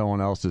in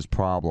someone else's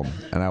problem,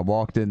 and I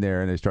walked in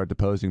there and they started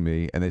deposing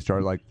me, and they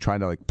started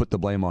trying to put the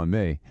blame on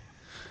me,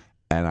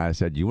 and I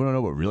said, "You want to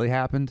know what really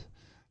happened?"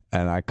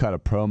 And I cut a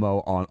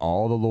promo on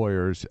all the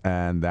lawyers,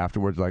 and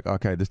afterwards,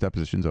 okay, this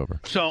deposition's over.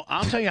 So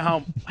I'll tell you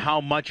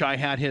how much I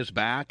had his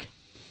back.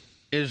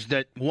 Is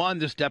that one,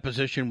 this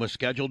deposition was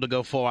scheduled to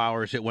go 4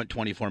 hours. It went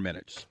 24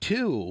 minutes.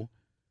 Two,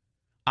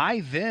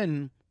 I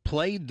then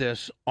played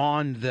this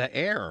on the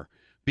air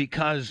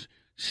because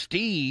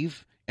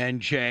Steve and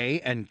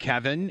Jay and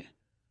Kevin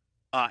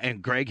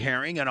and Greg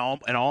Herring and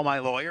all my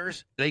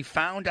lawyers, they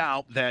found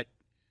out that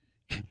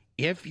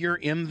if you're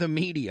in the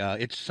media,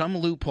 it's some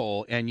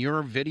loophole and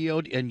you're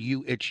videoed and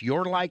it's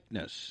your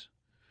likeness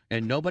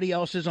and nobody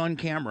else is on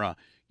camera,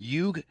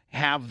 you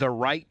have the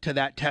right to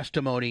that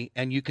testimony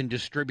and you can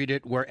distribute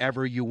it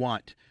wherever you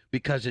want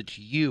because it's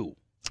you.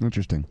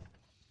 Interesting.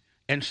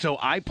 And so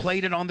I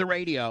played it on the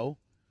radio,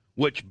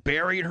 which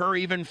buried her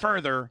even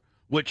further,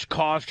 which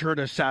caused her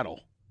to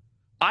settle.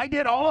 I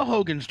did all of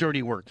Hogan's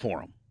dirty work for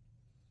him.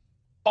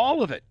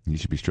 All of it. He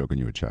should be stroking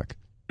you a check.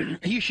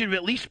 He should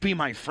at least be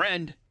my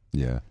friend.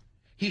 Yeah.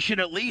 He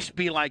should at least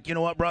be like, you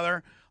know what,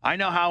 brother? I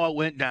know how it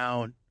went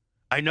down.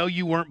 I know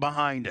you weren't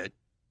behind it.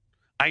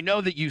 I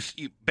know that you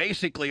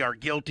basically are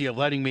guilty of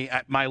letting me,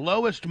 at my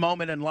lowest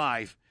moment in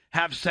life,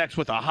 have sex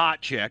with a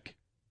hot chick,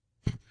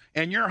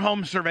 and your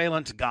home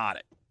surveillance got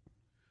it.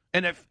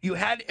 And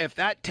if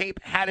that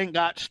tape hadn't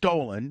got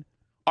stolen,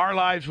 our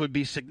lives would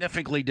be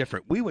significantly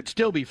different. We would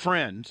still be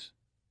friends.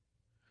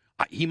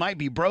 He might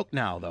be broke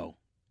now, though.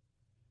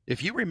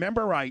 If you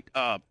remember right,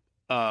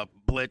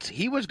 Blitz,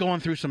 he was going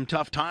through some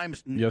tough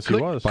times. Yes, he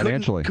was.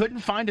 Financially. Couldn't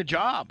find a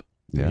job.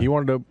 Yeah. He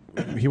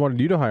wanted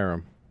you to hire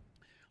him.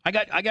 I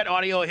got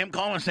audio of him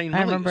calling saying,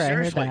 I remember,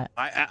 seriously, I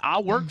heard that.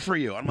 I'll work for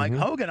you. I'm like,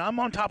 Hogan, I'm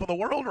on top of the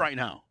world right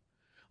now.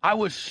 I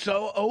was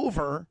so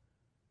over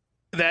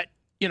that,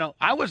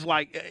 I was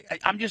like,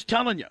 I'm just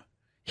telling you,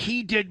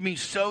 he did me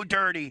so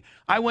dirty.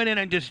 I went in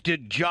and just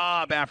did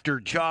job after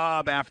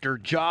job after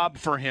job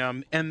for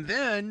him. And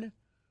then,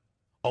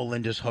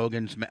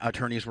 Hogan's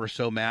attorneys were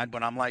so mad,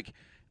 but I'm like,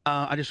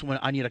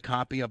 I need a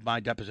copy of my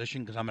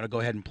deposition because I'm going to go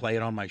ahead and play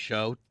it on my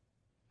show.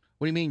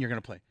 What do you mean you're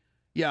going to play?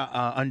 Yeah,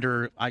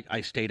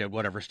 I stated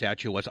whatever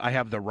statute was. I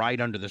have the right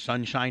under the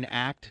Sunshine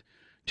Act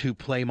to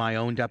play my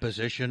own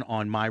deposition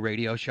on my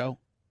radio show.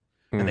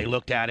 And they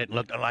looked at it and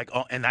looked like,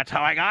 and that's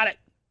how I got it.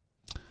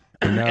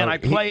 And I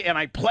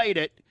played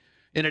it,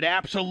 and it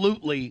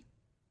absolutely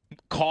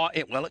it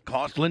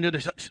cost Linda.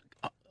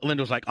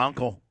 Linda was like,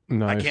 Uncle,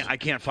 nice. I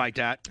can't fight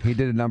that. He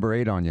did a number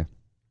 8 on you.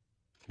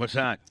 What's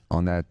that?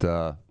 On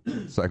that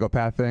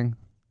psychopath thing.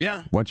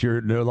 Yeah. Once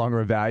you're no longer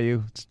a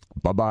value,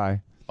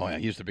 bye-bye. Oh, yeah,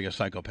 he's the biggest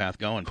psychopath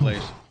going,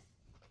 please.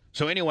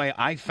 So anyway,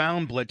 I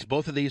found Blitz.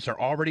 Both of these are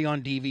already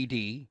on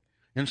DVD,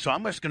 and so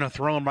I'm just going to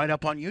throw them right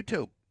up on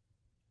YouTube.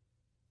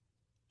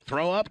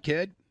 Throw up,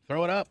 kid.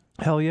 Throw it up.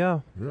 Hell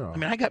yeah. Yeah. I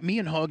mean, I got me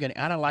and Hogan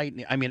at a light.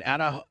 I mean,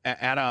 at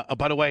a.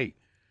 By the way,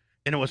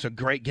 and it was a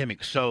great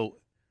gimmick. So,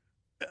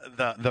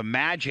 the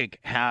Magic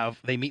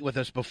they meet with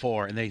us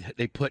before, and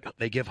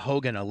they give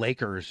Hogan a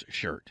Lakers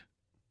shirt,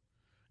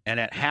 and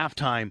at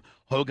halftime,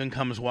 Hogan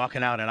comes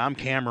walking out, and I'm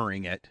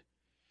cameraing it,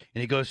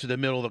 and he goes to the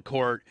middle of the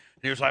court,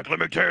 and he was like, "Let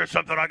me tell you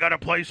something. I got a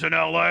place in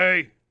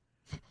L.A."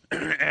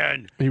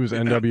 And he was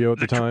NWO at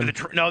the time.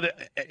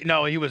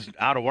 No, he was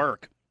out of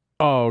work.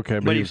 Oh, okay,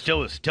 But he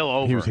still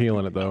over. He was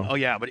healing it though. Oh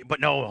yeah, but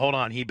no, hold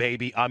on,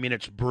 I mean,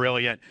 it's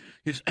brilliant.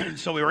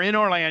 So we were in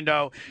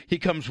Orlando. He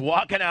comes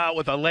walking out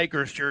with a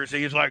Lakers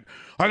jersey. He's like,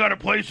 "I got a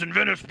place in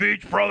Venice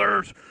Beach,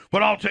 brothers."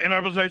 But and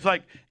it's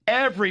like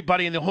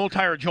everybody in the whole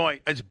entire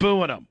joint is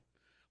booing him,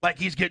 like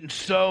he's getting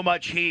so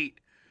much heat.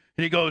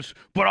 And he goes,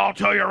 "But I'll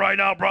tell you right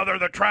now, brother,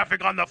 the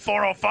traffic on the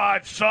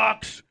 405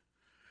 sucks."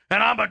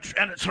 And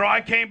so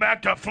I came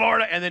back to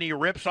Florida, and then he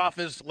rips off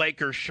his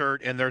Lakers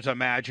shirt, and there's a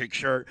Magic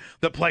shirt.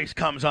 The place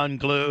comes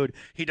unglued.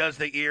 He does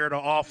the ear to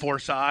all four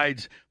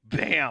sides.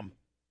 Bam.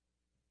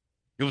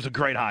 It was a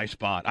great high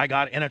spot. I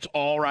got it, and it's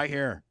all right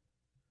here.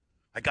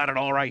 I got it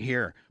all right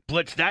here.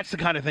 Blitz, that's the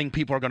kind of thing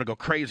people are going to go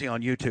crazy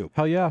on YouTube.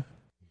 Hell yeah.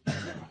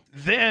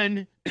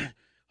 Then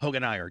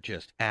Hogan and I are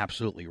just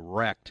absolutely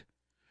wrecked,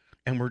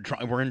 and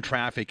we're in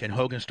traffic, and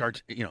Hogan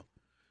starts,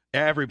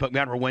 everybody, we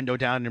got our window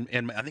down,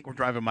 and I think we're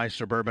driving my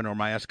Suburban or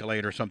my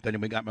Escalade or something,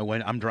 and we got my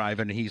window. I'm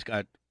driving, and he's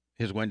got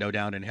his window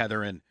down, and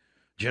Heather and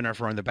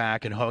Jennifer in the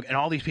back, and Hogan, and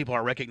all these people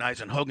are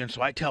recognizing Hogan.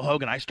 So I tell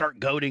Hogan, I start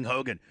goading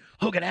Hogan.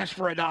 Hogan, ask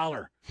for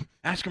 $1.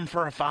 Ask him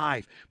for a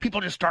 $5.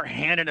 People just start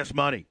handing us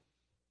money.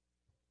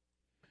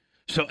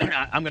 So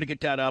I'm going to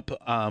get that up.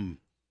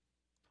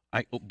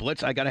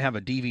 Blitz, I got to have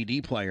a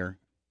DVD player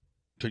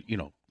to,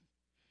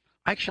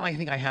 Actually, I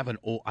think I have an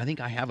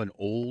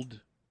old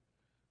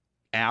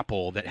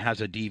Apple that has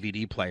a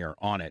DVD player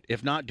on it.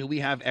 If not, do we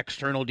have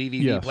external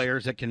DVD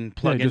players that can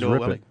plug into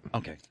rip it? it?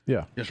 Okay.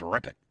 Yeah. Just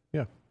rip it.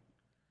 Yeah.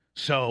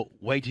 So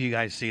wait till you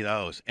guys see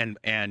those. And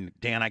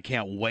Dan, I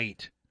can't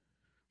wait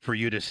for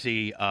you to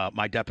see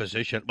my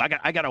deposition.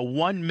 I got a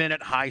 1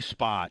 minute high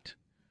spot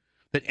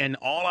and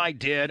all I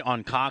did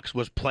on Cox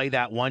was play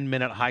that 1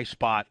 minute high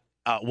spot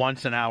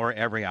once an hour,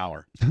 every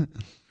hour.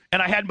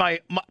 And I had my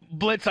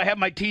Blitz, I had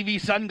my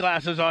TV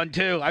sunglasses on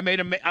too. I made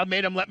him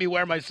let me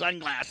wear my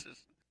sunglasses.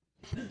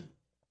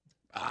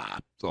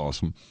 It's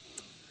awesome.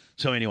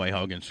 So anyway,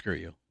 Hogan, screw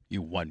you.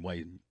 You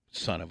one-way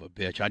son of a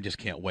bitch. I just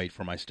can't wait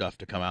for my stuff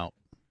to come out.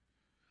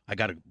 I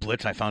got a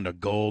Blitz. I found a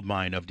gold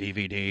mine of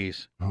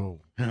DVDs. Oh.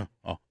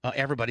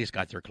 Everybody's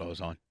got their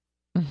clothes on.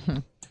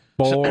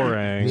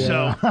 Boring.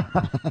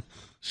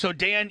 So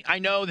Dan, I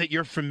know that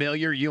you're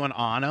familiar. You and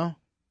Anna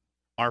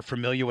are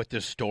familiar with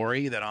this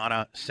story that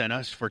Anna sent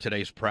us for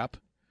today's prep.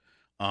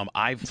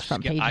 I've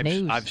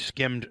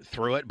skimmed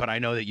through it, but I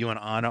know that you and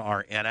Anna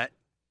are in it.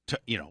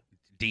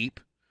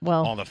 Deep,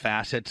 all the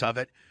facets of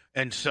it.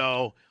 And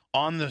so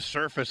on the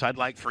surface, I'd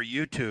like for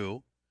you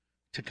two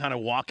to kind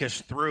of walk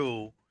us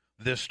through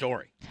this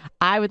story.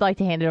 I would like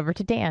to hand it over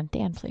to Dan.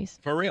 Dan, please.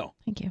 For real.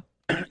 Thank you.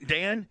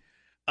 Dan,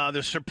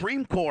 the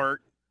Supreme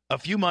Court a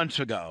few months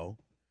ago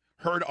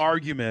heard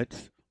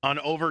arguments on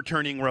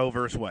overturning Roe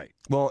v. Wade.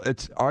 Well,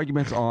 it's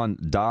arguments on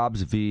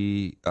Dobbs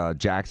v.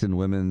 Jackson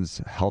Women's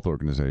Health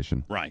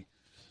Organization. Right.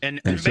 And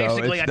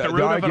basically at the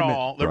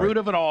root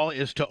of it all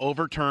is to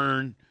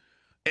overturn.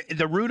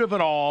 The root of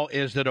it all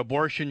is that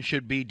abortion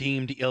should be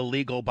deemed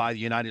illegal by the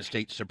United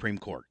States Supreme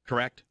Court,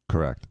 correct?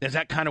 Correct. Is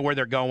that kind of where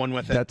they're going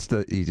with it? That's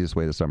the easiest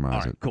way to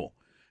summarize it. Cool.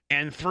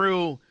 And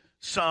through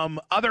some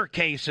other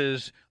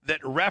cases that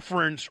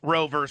reference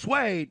Roe v.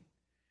 Wade,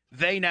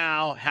 they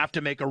now have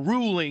to make a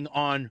ruling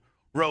on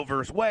Roe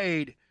v.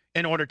 Wade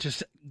in order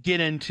to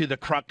get into the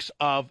crux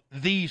of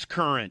these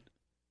current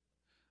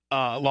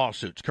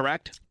lawsuits,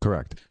 correct?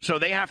 Correct. So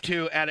they have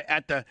to,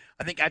 at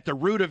the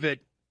root of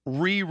it,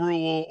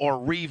 re-rule or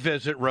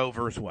revisit Roe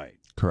v. Wade.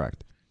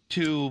 Correct.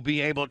 To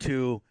be able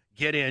to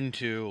get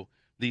into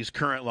these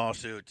current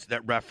lawsuits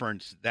that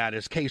reference that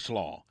as case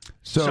law.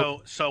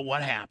 So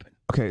what happened?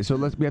 Okay, so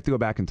we have to go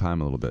back in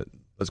time a little bit.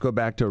 Let's go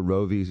back to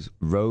Roe v.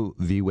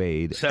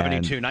 Wade.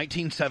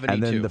 1972.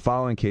 And then the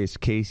following case,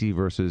 Casey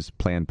versus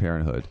Planned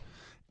Parenthood.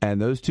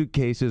 And those two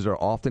cases are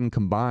often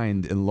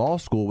combined in law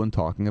school when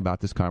talking about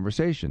this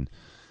conversation.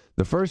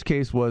 The first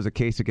case was a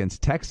case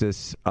against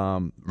Texas.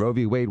 Roe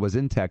v. Wade was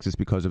in Texas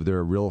because of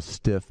their real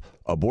stiff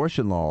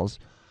abortion laws.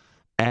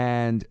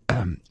 And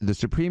the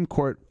Supreme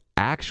Court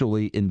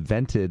actually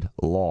invented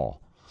law.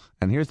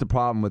 And here's the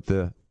problem with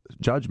the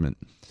judgment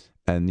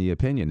and the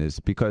opinion is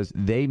because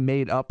they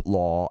made up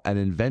law and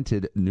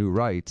invented new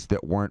rights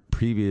that weren't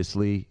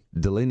previously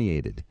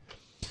delineated.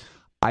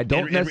 I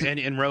don't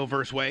necessarily in Roe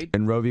v. Wade.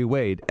 In Roe v.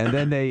 Wade, and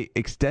then they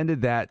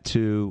extended that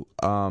to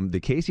the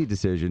Casey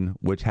decision,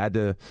 which had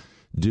to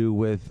do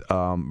with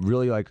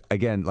really like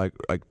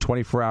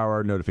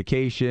 24-hour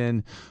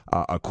notification,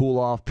 a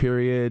cool-off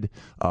period,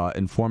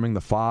 informing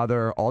the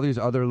father, all these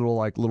other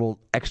little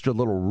extra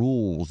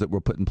rules that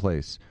were put in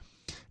place.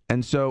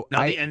 And so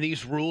and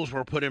these rules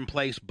were put in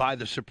place by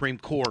the Supreme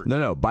Court.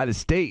 No, by the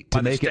state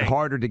to make it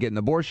harder to get an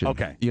abortion.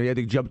 Okay. You had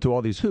to jump through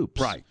all these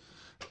hoops. Right.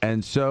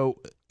 And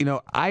so,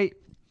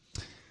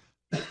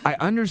 I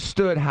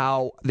understood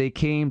how they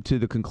came to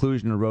the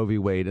conclusion of Roe v.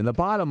 Wade. And the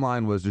bottom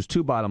line was there's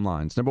two bottom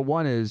lines. Number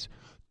one is,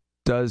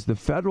 does the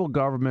federal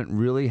government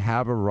really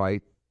have a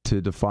right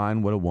to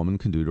define what a woman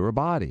can do to her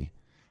body?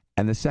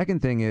 And the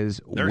second thing is,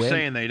 they're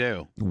saying they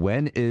do.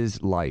 When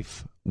is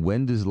life?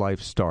 When does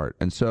life start?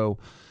 And so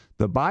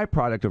the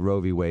byproduct of Roe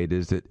v. Wade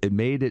is that it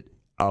made it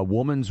a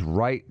woman's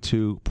right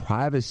to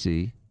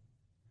privacy,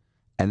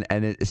 and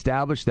it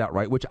established that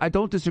right, which I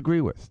don't disagree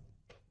with.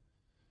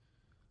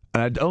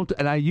 And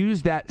I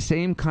use that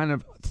same kind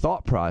of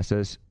thought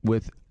process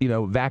with,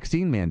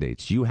 vaccine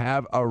mandates. You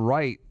have a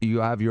right, you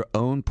have your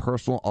own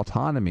personal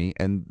autonomy,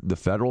 and the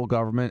federal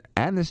government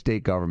and the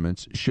state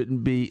governments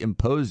shouldn't be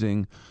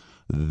imposing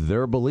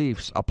their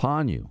beliefs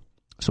upon you.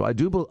 So I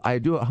do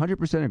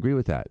 100% agree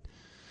with that.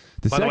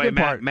 By the way,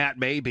 Matt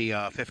Baby,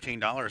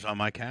 $15 on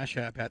my Cash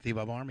App at the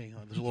Above Army.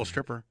 There's a little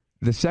stripper.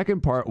 The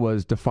second part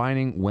was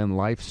defining when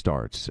life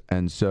starts.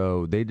 And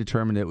so they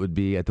determined it would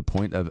be at the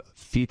point of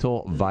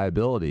fetal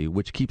viability,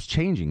 which keeps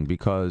changing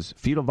because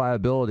fetal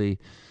viability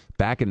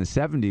back in the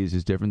 70s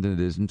is different than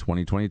it is in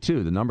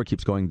 2022. The number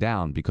keeps going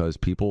down because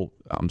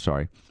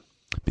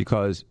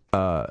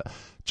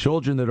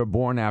children that are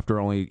born after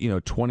only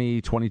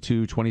 20,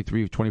 22,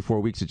 23, 24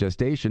 weeks of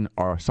gestation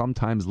are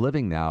sometimes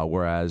living now,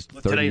 whereas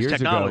 30 years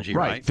ago,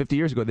 right, 50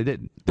 years ago, they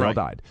didn't. They all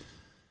died.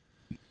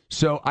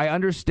 So I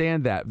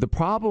understand that. The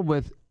problem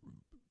with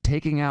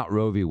taking out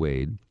Roe v.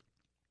 Wade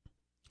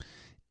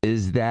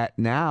is that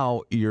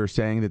now you're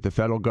saying that the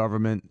federal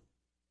government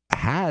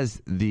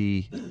has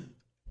the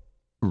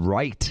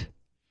right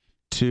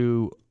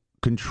to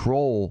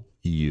control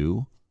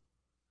you,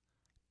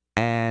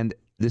 and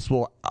this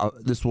will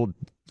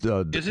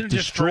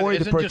destroy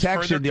the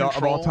protection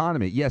of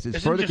autonomy. Yes,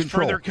 it's further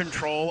control. Further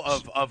control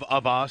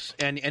of us,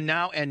 and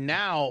now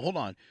hold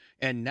on,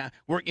 and now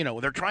we're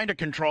they're trying to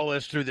control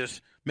us through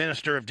this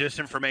minister of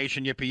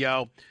disinformation,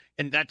 yippee-yo,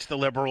 and that's the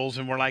liberals,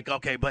 and we're like,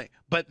 okay, but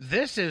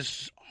this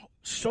is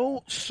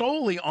so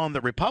solely on the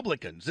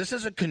Republicans. This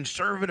is a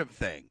conservative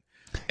thing.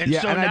 And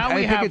so now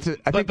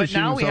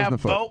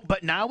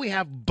we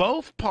have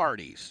both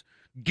parties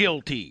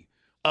guilty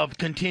of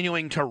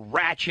continuing to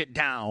ratchet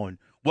down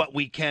what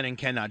we can and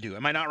cannot do.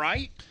 Am I not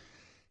right?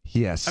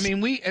 Yes. I mean,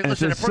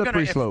 listen.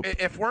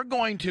 If we're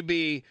going to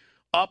be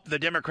up the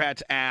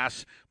Democrats'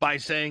 ass by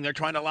saying they're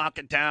trying to lock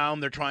it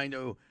down, they're trying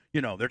to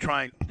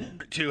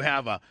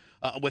have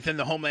within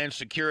the Homeland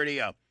Security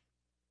a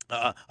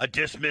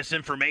dismiss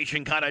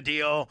information kind of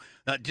deal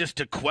just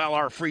to quell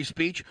our free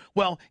speech.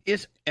 Well,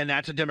 and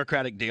that's a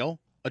Democratic deal.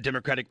 A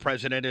Democratic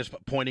president is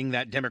appointing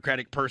that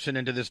Democratic person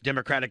into this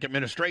Democratic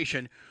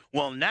administration.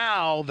 Well,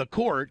 now the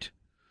court,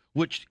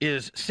 which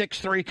is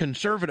 6'3"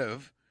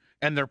 conservative,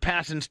 and they're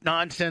passing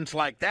nonsense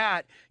like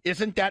that,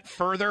 isn't that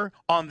further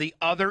on the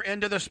other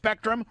end of the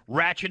spectrum,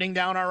 ratcheting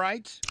down our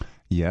rights?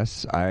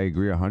 Yes, I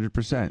agree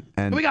 100%.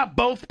 And we got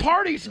both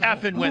parties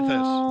effing with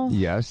us.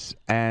 Yes,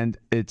 and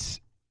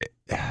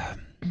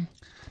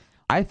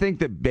I think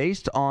that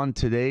based on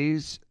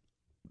today's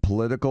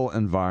political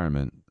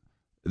environment,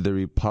 the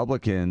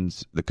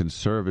Republicans, the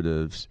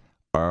conservatives,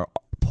 are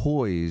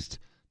poised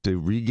to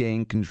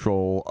regain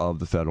control of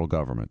the federal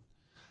government.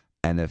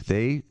 And if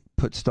they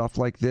put stuff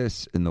like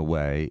this in the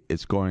way,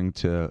 it's going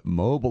to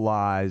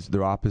mobilize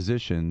their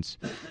oppositions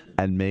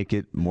and make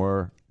it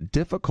more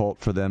difficult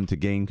for them to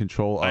gain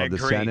control of the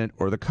Senate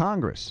or the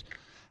Congress.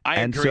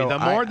 I agree. The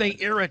more they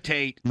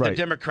irritate the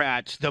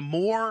Democrats, the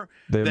more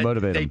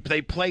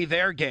they play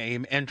their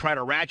game and try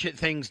to ratchet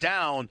things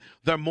down,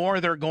 the more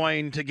they're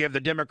going to give the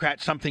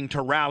Democrats something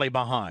to rally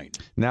behind.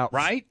 Now,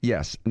 right?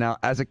 Yes. Now,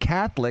 as a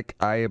Catholic,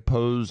 I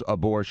oppose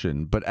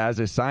abortion. But as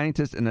a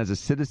scientist and as a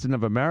citizen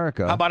of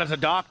America... How about as a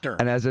doctor?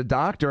 And as a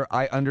doctor,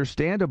 I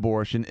understand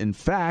abortion. In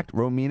fact,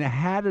 Romina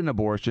had an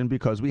abortion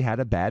because we had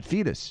a bad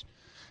fetus.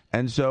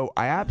 And so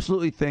I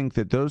absolutely think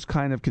that those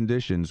kind of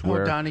conditions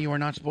where... Oh, Donnie, you were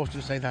not supposed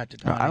to say that to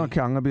Donnie. I don't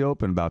care. I'm going to be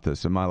open about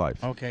this in my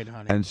life. Okay,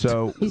 Donnie. And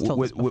so... He's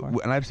told us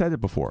before. And I've said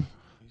it before.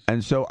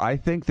 And so I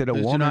think that a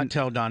woman... Do not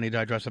tell Donnie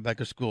to dress up like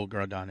a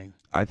schoolgirl, Donnie.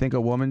 I think a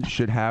woman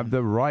should have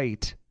the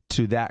right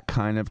to that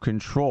kind of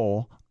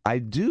control. I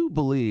do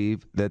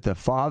believe that the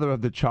father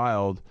of the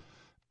child...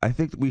 I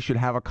think that we should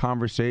have a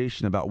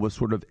conversation about what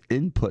sort of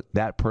input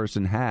that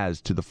person has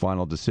to the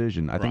final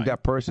decision. I think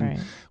that person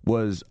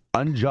was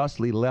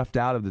unjustly left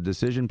out of the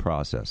decision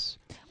process.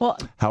 Well,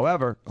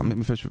 however, let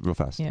me finish real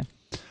fast. Yeah.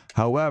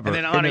 However, and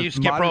then Anna, you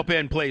skip rope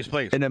in, please.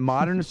 In a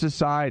modern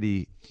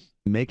society,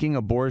 making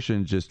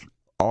abortion just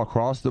all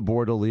across the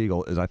board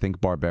illegal is, I think,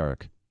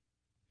 barbaric.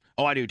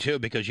 Oh, I do too,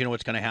 because you know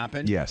what's going to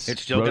happen? Yes.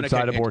 It's still going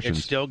Roadside to abortions.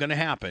 It's still going to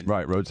happen.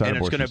 Right, roadside and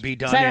abortions. And it's going to be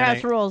done Senate in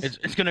House rules.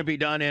 It's going to be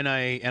done in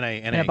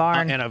a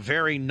barn. in a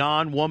very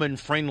non-woman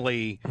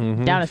friendly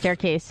Down a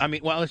staircase. I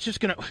mean, well, it's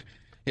going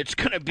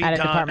to be At a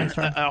done department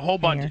store. a whole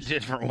bunch of Hangers.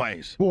 different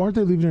ways. Well, aren't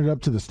they leaving it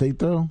up to the state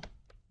though?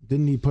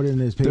 Didn't he put in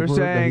his paperwork?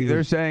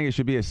 They're saying it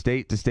should be a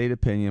state-to-state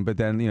opinion, but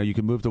then you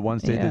can move to one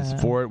state that's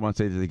Yeah. for it, one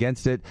state that's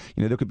against it.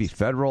 There could be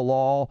federal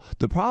law.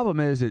 The problem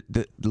is that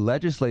the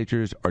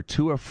legislatures are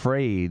too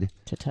afraid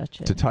to touch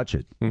it. to touch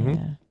it. Yeah.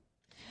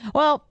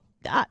 Well,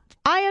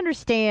 I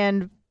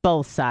understand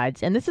both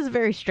sides, and this is a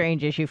very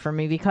strange issue for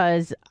me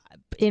because,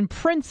 in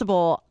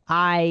principle,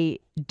 I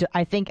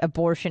think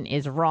abortion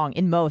is wrong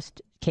in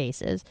most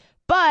cases.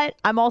 But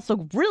I'm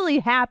also really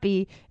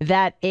happy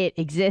that it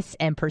exists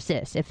and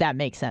persists, if that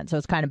makes sense. So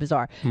it's kind of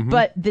bizarre.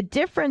 But the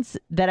difference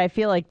that I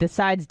feel like the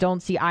sides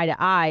don't see eye to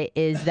eye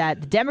is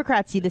that the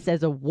Democrats see this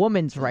as a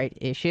woman's right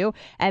issue,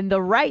 and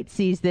the right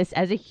sees this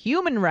as a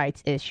human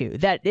rights issue.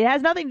 That it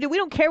has nothing to do. We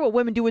don't care what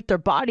women do with their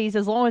bodies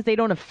as long as they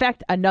don't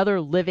affect another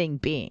living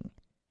being.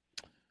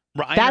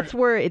 Right. That's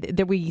where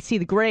that we see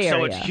the gray area.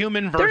 So it's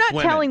human versus They're not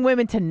women. telling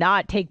women to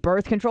not take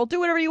birth control.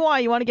 Do whatever you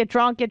want. You want to get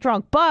drunk.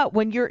 But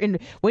when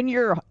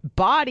your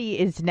body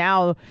is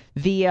now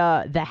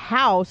the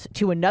house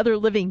to another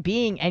living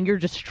being, and you're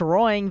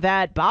destroying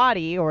that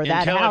body or that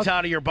until house, it's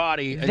out of your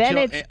body. then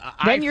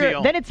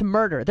Until it's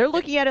murder. They're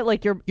looking at it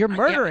like you're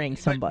murdering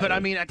somebody. But I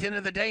mean, at the end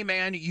of the day,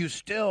 man, you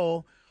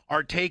still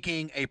are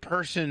taking a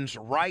person's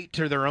right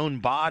to their own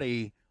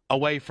body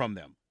away from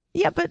them.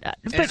 yeah, but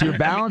So you're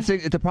balancing.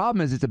 The problem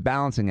is it's a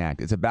balancing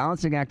act. It's a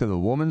balancing act of the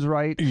woman's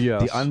right,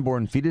 Yes. the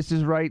unborn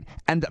fetus's right,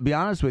 and to be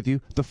honest with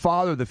you, the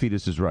father of the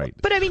fetus's right.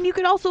 But I mean, you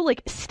could also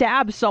like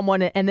stab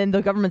someone, and then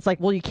the government's like,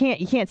 "Well, you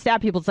can't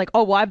stab people." It's like,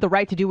 "Oh, well, I have the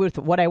right to do with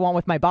what I want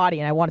with my body,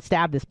 and I want to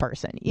stab this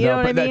person." You know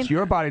what I mean? That's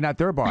your body, not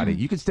their body.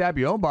 You can stab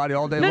your own body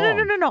all day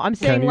long. No. I'm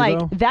saying you, like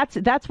though?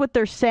 that's what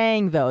they're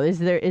saying though. Is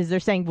they're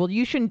saying, well,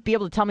 you shouldn't be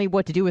able to tell me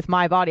what to do with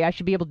my body. I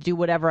should be able to do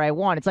whatever I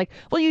want. It's like,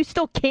 well, you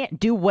still can't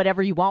do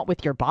whatever you want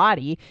with your body.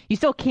 You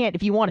still can't.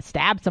 If you want to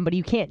stab somebody,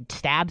 you can't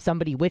stab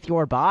somebody with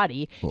your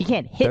body. You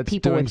can't hit that's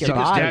people doing with your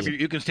something- body.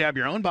 You can stab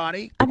your own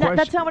body.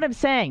 That's not what I'm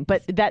saying,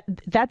 but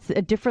that's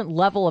a different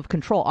level of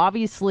control.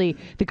 Obviously,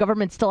 the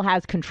government still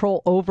has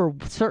control over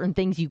certain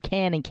things you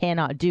can and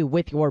cannot do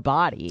with your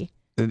body.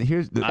 And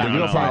here's the I don't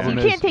real know, problem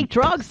man. You is can't take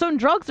drugs. Some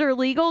drugs are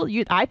illegal.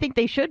 I think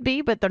they should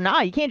be, but they're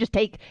not. You can't just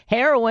take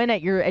heroin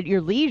at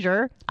your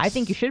leisure. I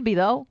think you should be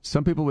though.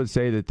 some people would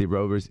say that the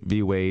Roe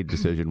v. Wade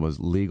decision was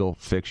legal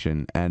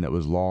fiction and it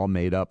was law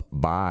made up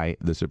by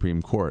the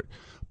Supreme Court.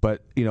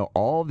 But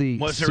all the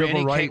Was there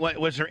civil rights.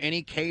 was there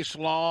any case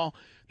law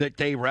that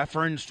they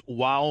referenced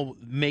while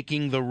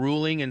making the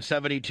ruling in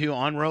 72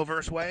 on Roe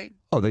versus Wade?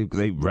 Oh, they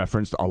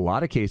referenced a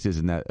lot of cases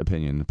in that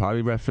opinion.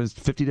 Probably referenced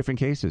 50 different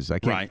cases. I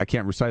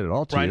can't recite it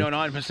all to Right. you. No.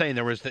 I'm just saying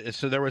there was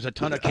a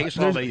ton of case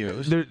law they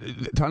used. There's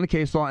a ton of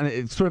case law, and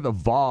it sort of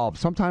evolved.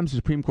 Sometimes the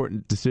Supreme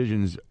Court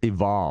decisions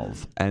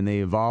evolve, and they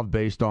evolve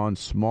based on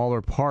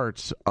smaller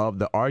parts of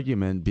the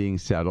argument being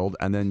settled,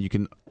 and then you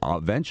can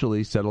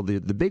eventually settle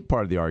the big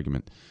part of the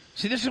argument.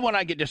 See, this is when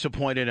I get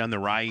disappointed on the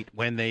right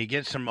when they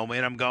get some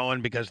momentum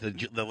going because the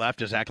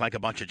leftists act like a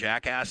bunch of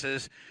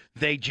jackasses.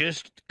 They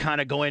just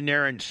kind of go in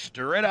there and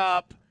stir it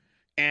up,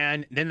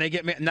 and then they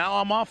get mad. Now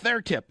I'm off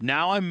their tip.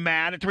 Now I'm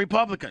mad at the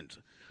Republicans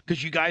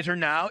because you guys,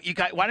 why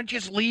don't you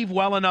just leave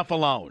well enough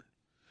alone?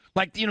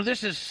 Like,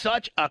 this is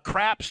such a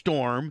crap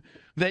storm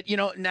that,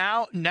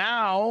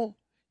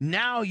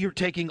 now you're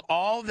taking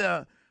all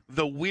the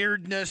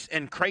weirdness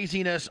and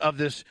craziness of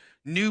this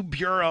new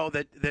bureau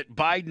that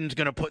Biden's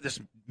going to put this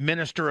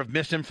minister of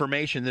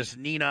misinformation, this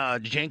Nina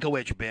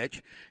Jankowicz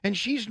bitch, and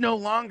she's no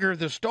longer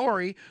the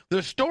story.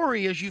 The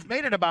story is you've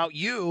made it about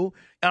you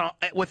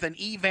with an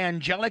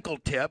evangelical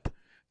tip,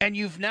 and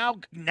you've now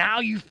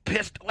you've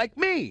pissed like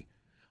me.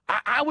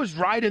 I was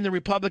riding the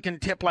Republican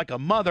tip like a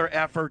mother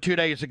effer 2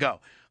 days ago.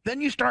 Then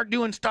you start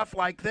doing stuff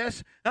like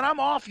this, and I'm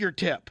off your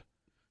tip.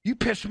 You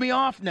pissed me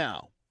off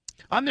now.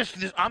 I'm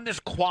this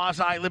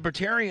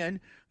quasi-libertarian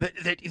that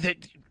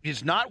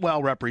is not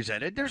well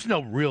represented. There's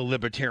no real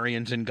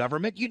libertarians in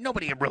government.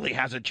 Nobody really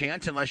has a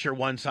chance unless you're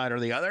one side or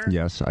the other.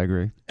 Yes, I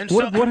agree. And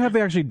What have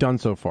they actually done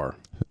so far?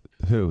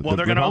 Who? Well, the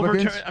they're going to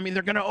Republicans? overturn. I mean,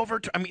 they're going to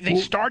overturn. I mean, they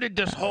started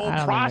this whole I don't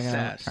think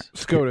process.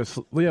 SCOTUS,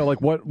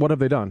 like what have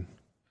they done?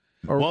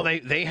 Or, Well,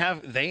 they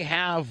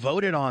have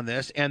voted on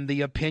this, and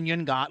the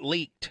opinion got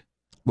leaked.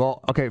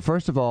 Well, okay,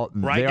 first of all,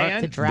 Right,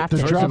 Dan? The draft The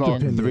First draft of all,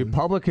 opinion. the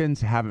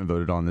Republicans haven't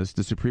voted on this.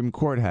 The Supreme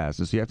Court has.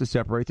 So you have to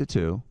separate the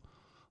two.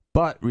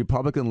 But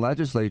Republican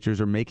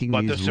legislatures are making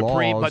But these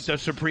the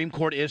Supreme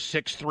Court is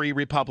 6-3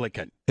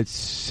 Republican. It's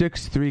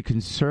 6-3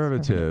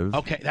 conservative.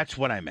 Okay, that's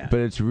what I meant.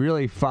 But it's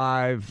really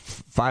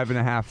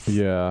 5.5.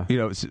 Yeah.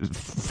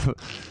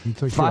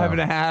 It's like,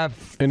 5.5.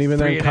 And even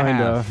then, 3.5.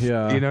 kinda,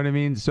 yeah. You know what I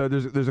mean? So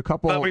there's a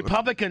couple. But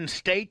Republicans,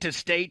 state to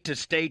state to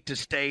state to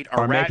state,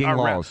 Are making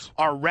laws.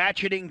 are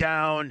ratcheting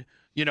down,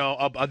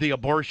 the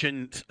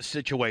abortion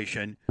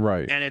situation.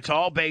 Right. And it's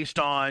all based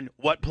on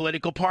what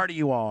political party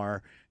you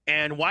are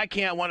And why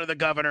can't one of the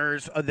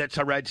governors that's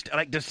a red state,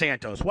 like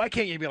DeSantis, why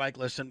can't you be like,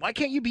 listen, why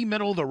can't you be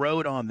middle of the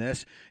road on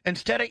this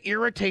instead of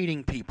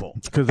irritating people?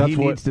 Because that's He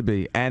what needs to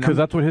be. And because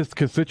that's what his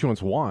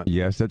constituents want.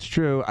 yes, that's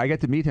true. I get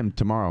to meet him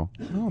tomorrow.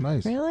 Oh,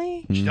 nice.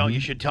 Really? You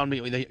should tell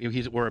me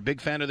we're a big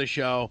fan of the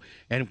show,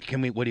 and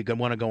what do you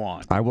want to go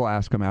on? I will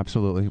ask him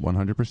absolutely,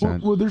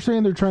 100%. Well, they're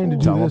saying they're trying to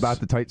It's do all this. about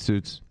the tight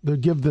suits. They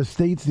give the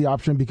states the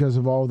option because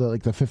of all the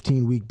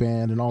 15-week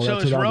ban and all So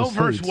that. is all the Roe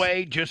versus states.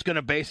 Wade just going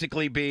to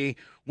basically be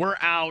we're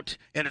out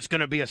and it's going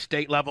to be a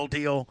state level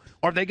deal?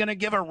 Or are they going to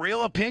give a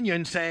real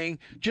opinion saying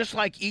just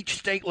like each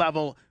state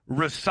level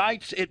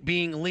recites it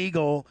being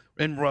legal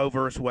in Roe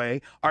versus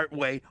Wade,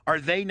 are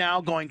they now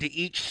going to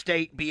each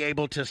state be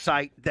able to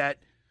cite that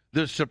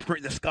the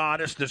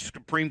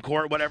Supreme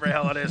Court, whatever the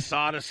hell it is,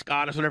 Scottish,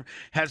 whatever,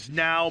 has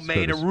now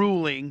made a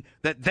ruling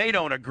that they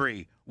don't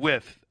agree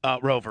with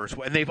Roe versus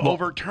Wade. And they've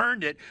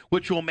overturned it,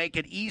 which will make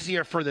it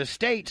easier for the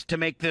states to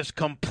make this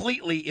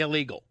completely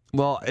illegal.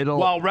 Well,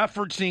 While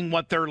referencing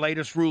what their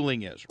latest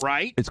ruling is,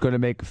 right? it's going to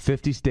make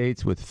 50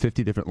 states with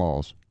 50 different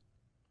laws.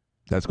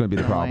 That's going to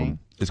be the problem.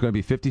 It's going to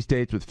be 50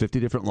 states with 50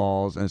 different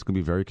laws, and it's going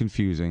to be very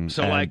confusing.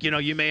 So, And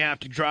you may have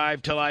to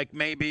drive to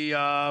maybe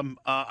I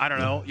don't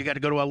know. You got to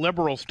go to a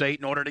liberal state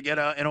in order to get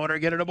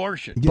an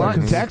abortion. Yeah,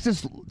 But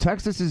 'cause-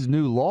 Texas's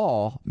new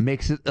law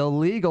makes it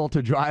illegal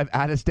to drive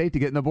out of state to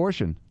get an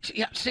abortion.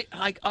 Yeah, see,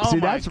 my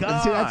that's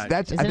God. I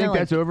Isn't think it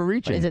that's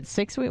overreaching. Is it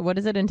 6 weeks? What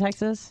is it in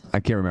Texas? I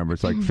can't remember.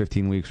 It's like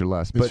 15 weeks or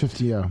less. It's But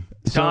 50, yeah.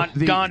 so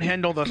Don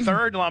Hendel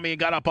III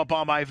got up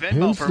on my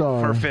Venmo for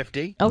Hinstar.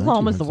 50.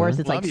 Oklahoma's the Thank you, worst.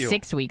 sir. It's like Love you.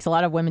 6 weeks. A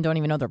lot of women don't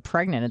even know they're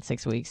pregnant at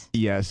 6 weeks.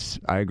 Yes,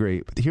 I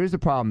agree. But here's the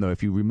problem, though.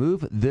 If you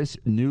remove this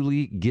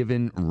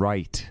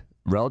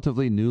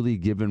relatively newly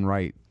given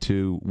right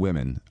to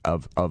women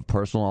of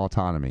personal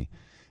autonomy,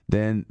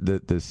 then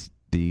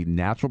the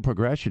natural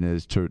progression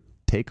is to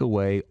take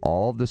away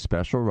all of the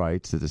special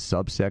rights that the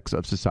subsects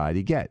of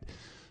society get.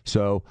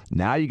 So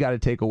now you got to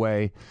take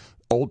away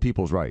old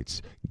people's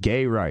rights,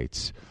 gay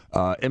rights,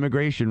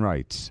 immigration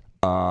rights,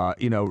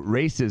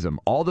 racism,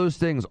 all those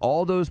things,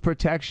 all those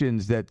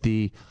protections that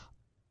the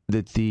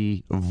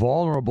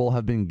vulnerable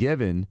have been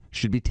given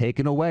should be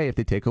taken away if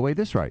they take away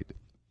this right.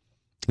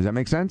 Does that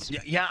make sense?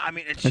 Yeah. I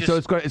mean, it's And just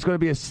so it's going to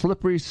be a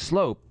slippery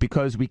slope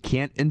because we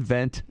can't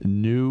invent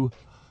new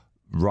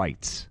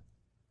rights.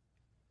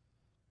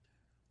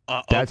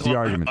 That's the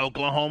argument.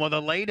 Oklahoma,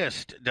 the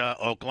latest. The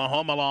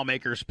Oklahoma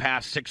lawmakers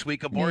passed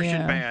 6-week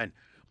abortion ban,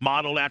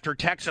 modeled after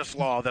Texas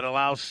law that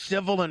allows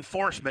civil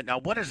enforcement. Now,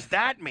 what does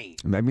that mean?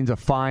 That means a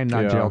fine,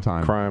 not jail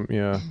time. Crime,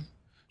 yeah.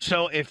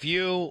 So if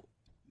you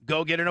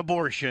go get an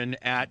abortion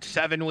at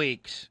 7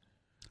 weeks,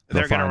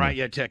 they're going to fine write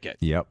you. you a ticket.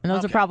 Yep. And those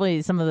are Okay.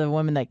 probably some of the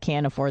women that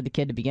can't afford the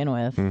kid to begin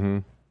with. Mm-hmm.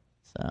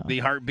 So The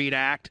Heartbeat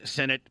Act,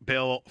 Senate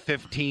Bill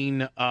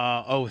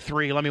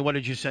 1503. What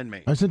did you send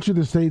me? I sent you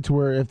the states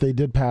where if they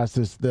did pass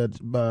this, that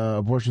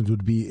abortions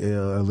would be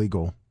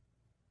illegal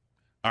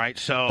All right,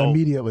 so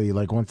immediately,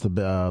 like once the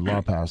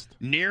law passed.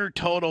 near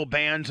total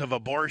bans of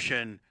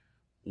abortion.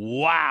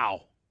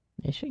 Wow.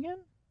 Michigan?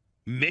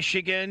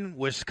 Michigan,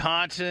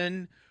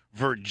 Wisconsin,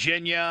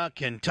 Virginia,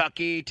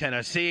 Kentucky,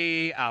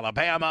 Tennessee,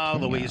 Alabama,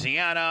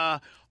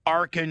 Louisiana,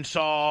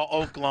 Arkansas,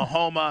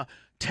 Oklahoma,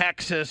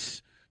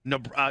 Texas,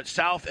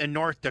 South and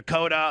North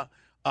Dakota,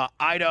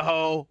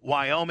 Idaho,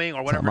 Wyoming,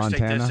 or whatever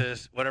state Montana? this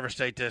is. Whatever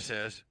state this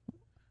is.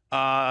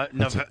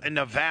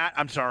 Nevada.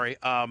 I'm sorry.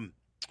 New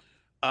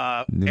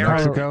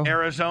Mexico?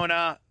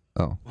 Arizona.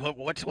 Oh.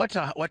 What's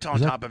on Is that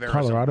top of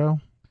Arizona? Colorado?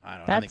 I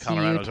don't know. I That's think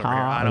Colorado's over here.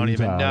 Utah. I don't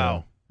even Utah.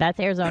 know. That's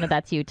Arizona,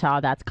 that's Utah,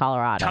 that's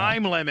Colorado.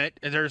 Time limit.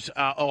 There's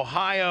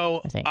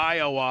Ohio, I think.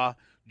 Iowa,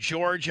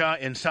 Georgia,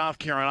 and South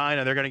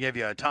Carolina. They're going to give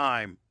you a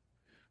time.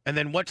 And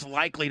then what's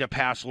likely to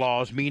pass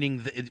laws,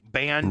 meaning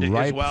banned as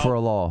Ripe well? for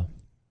a law.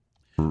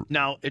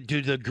 Now,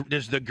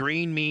 does the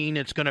green mean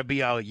it's going to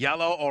be a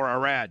yellow or a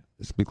red?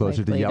 Let's be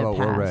closer to Likely yellow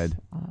or pass. red.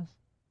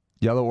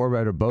 Yellow or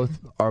red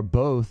are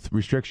both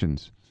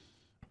restrictions.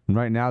 And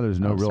right now, there's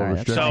no Oh, real sorry,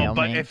 that's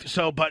restriction.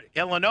 fail. But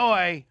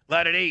Illinois,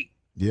 let it eat.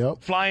 Yep.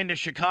 Fly into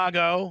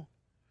Chicago,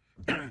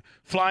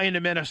 fly into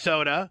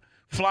Minnesota,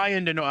 fly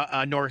into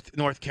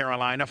North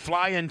Carolina,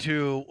 fly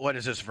into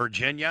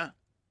Virginia.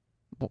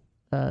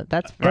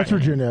 That's That's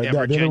Virginia. Yeah, Yeah, the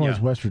other Virginia.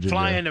 one's West Virginia.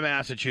 Fly into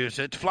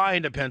Massachusetts, fly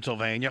into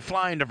Pennsylvania,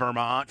 fly into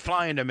Vermont,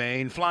 fly into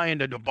Maine, fly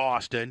into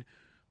Boston,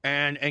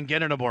 and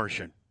get an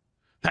abortion.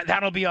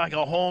 That'll be like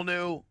a whole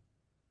new,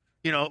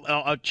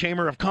 a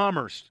Chamber of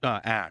Commerce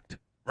Act,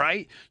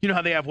 right? You know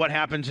how they have what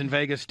happens in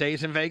Vegas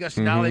stays in Vegas?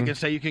 Now they can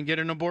say you can get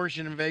an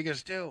abortion in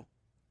Vegas too,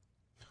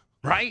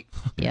 right?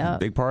 Yeah.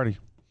 Big party.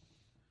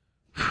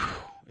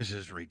 This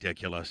is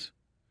ridiculous.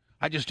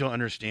 I just don't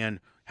understand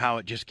how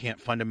it just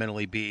can't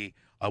fundamentally be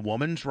a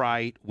woman's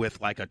right with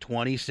like a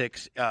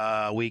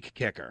 26-week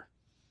kicker.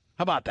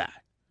 How about that?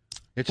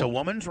 It's a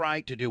woman's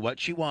right to do what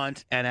she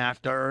wants, and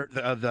after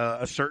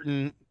a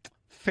certain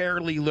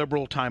fairly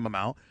liberal time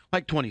amount,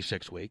 like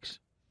 26 weeks,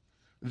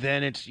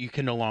 then you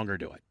can no longer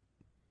do it.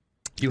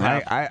 You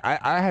have.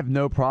 I have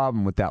no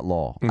problem with that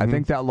law. I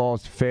think that law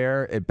is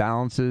fair. It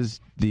balances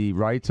the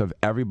rights of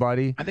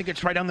everybody. I think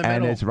it's right down the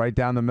middle. And it's right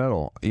down the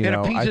middle. It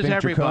appeases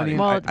everybody.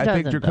 I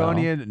think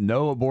draconian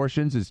no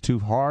abortions is too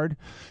hard.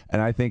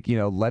 And I think,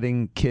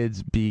 letting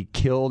kids be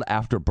killed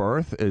after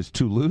birth is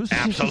too loose.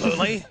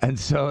 Absolutely. And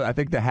so I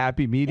think the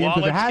happy medium,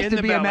 because there has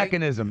to be a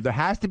mechanism. There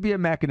has to be a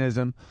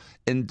mechanism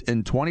in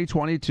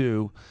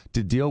 2022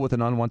 to deal with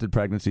an unwanted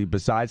pregnancy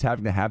besides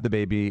having to have the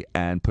baby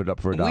and put it up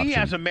for adoption. We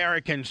as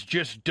Americans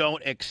just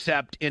don't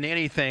accept in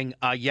anything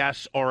a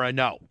yes or a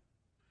no.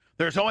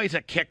 There's always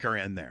a kicker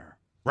in there,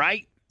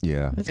 right?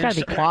 Yeah. There's got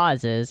to be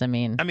clauses. I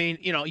mean,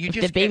 if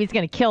the baby's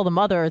going to kill the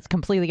mother, it's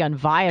completely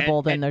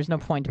unviable, then there's no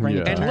point to bring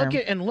it to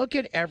term. Look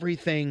at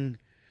everything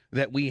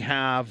that we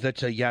have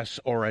that's a yes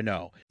or a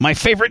no. My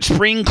favorite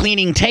spring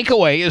cleaning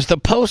takeaway is the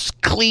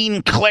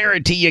post-clean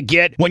clarity you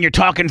get when you're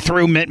talking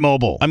through Mint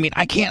Mobile. I mean,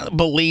 I can't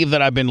believe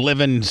that I've been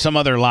living some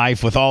other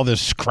life with all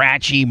this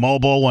scratchy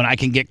mobile when I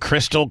can get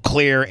crystal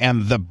clear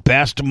and the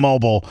best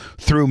mobile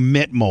through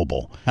Mint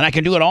Mobile. And I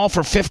can do it all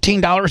for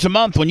 $15 a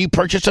month when you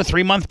purchase a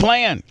 3-month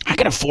plan. I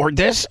can afford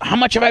this. How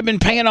much have I been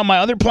paying on my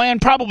other plan?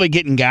 Probably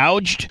getting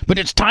gouged. But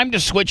it's time to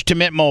switch to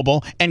Mint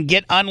Mobile and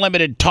get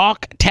unlimited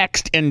talk,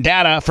 text, and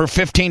data for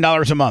 $15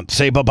 a month.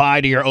 Say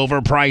bye-bye to your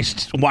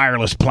overpriced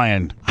wireless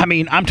plan. I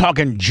mean, I'm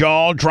talking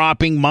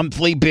jaw-dropping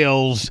monthly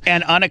bills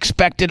and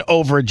unexpected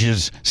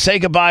overages. Say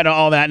goodbye to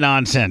all that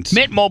nonsense.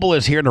 Mint Mobile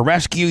is here to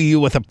rescue you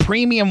with a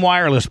premium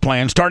wireless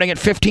plan starting at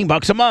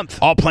 $15 a month.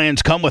 All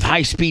plans come with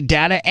high-speed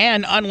data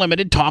and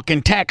unlimited talk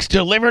and text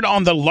delivered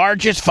on the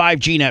largest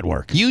 5G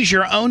network. Use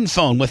your own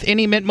phone with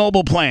any Mint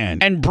Mobile plan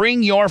and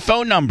bring your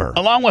phone number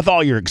along with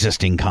all your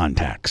existing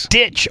contacts.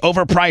 Ditch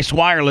overpriced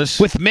wireless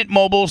with Mint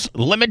Mobile's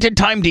limited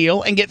time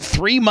deal and get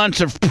 3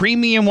 months of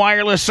premium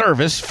wireless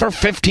service for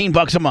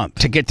 $15 a month.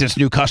 To get this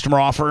new customer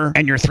offer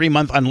and your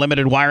 3-month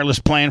unlimited wireless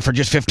plan for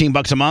just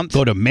 $15 a month,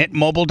 go to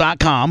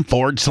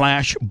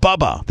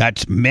mintmobile.com/Bubba.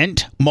 That's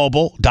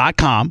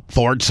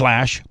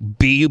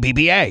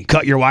mintmobile.com/BUBBA.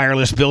 Cut your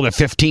wireless bill to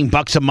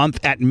 $15 a month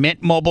at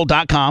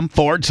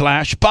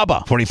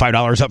mintmobile.com/Bubba.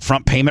 $45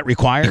 upfront payment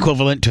required,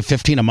 equivalent to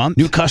 $15 a month.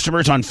 New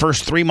customers on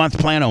first 3-month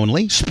plan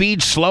only.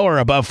 Speed slower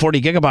above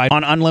 40 gigabyte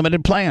on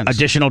unlimited plans.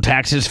 Additional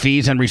taxes,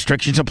 fees, and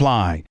restrictions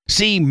apply.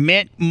 See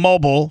Mint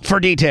Mobile for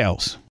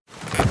details.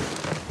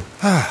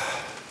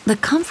 The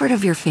comfort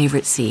of your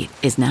favorite seat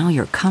is now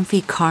your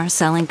comfy car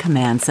selling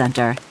command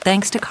center,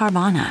 thanks to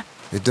Carvana.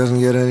 It doesn't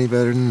get any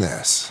better than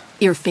this.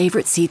 Your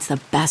favorite seat's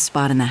the best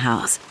spot in the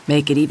house.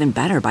 Make it even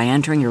better by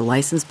entering your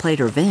license plate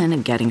or VIN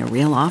and getting a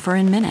real offer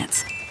in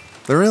minutes.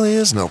 There really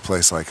is no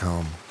place like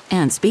home.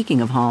 And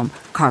speaking of home,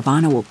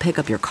 Carvana will pick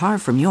up your car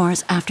from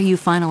yours after you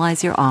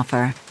finalize your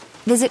offer.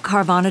 Visit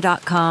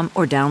Carvana.com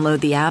or download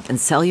the app and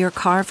sell your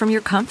car from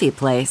your comfy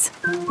place.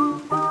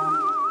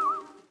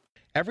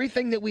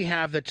 Everything that we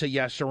have that's a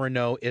yes or a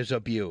no is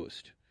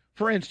abused.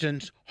 For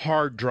instance,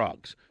 hard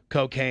drugs,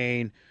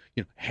 cocaine,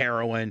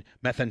 heroin,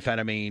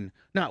 methamphetamine,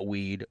 not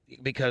weed,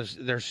 because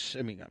there's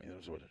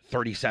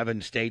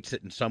 37 states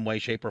that in some way,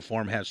 shape, or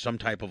form has some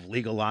type of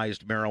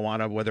legalized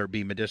marijuana, whether it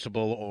be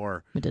medicinal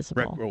or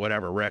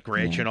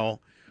recreational. Yeah.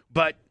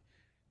 But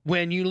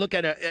when you look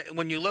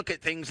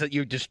at things that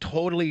you're just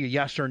totally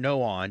yes or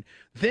no on,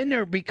 then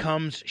there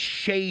becomes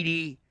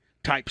shady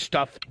type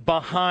stuff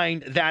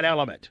behind that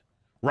element.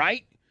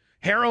 Right?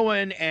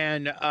 Heroin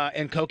and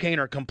cocaine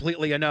are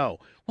completely a no.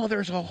 Well,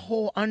 there's a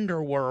whole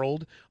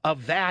underworld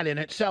of that in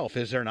itself,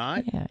 is there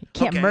not? Yeah, you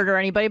can't murder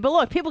anybody, but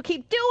look, people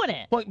keep doing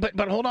it. Well,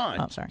 but hold on.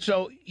 Oh, sorry.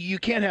 So you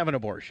can't have an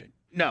abortion.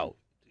 No,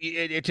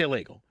 it's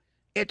illegal.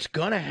 It's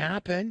going to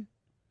happen.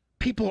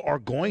 People are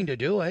going to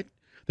do it.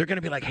 They're going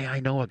to be like, hey,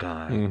 I know a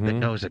guy that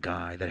knows a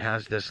guy that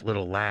has this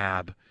little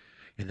lab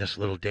in this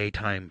little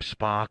daytime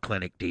spa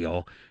clinic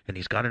deal, and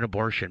he's got an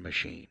abortion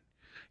machine.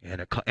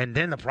 And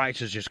then the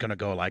price is just going to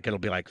go it'll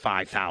be like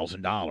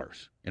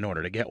 $5,000 in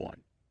order to get one.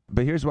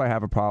 But here's why I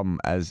have a problem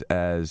as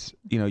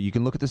you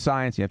can look at the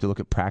science, you have to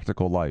look at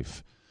practical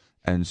life.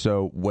 And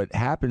so what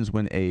happens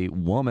when a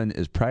woman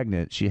is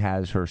pregnant, she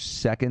has her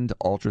second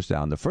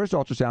ultrasound. The first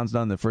ultrasound's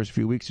done in the first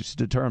few weeks just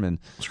to determine.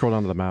 Scroll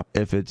down to the map.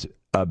 If it's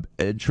an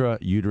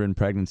intrauterine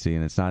pregnancy,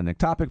 and it's not an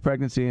ectopic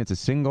pregnancy, it's a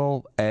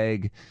single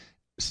egg,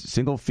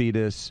 single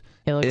fetus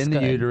in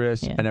the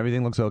uterus, and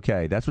everything looks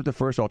okay. That's what the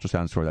first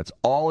ultrasound's for. That's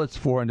all it's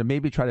for, and to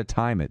maybe try to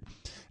time it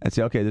and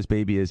say, okay, this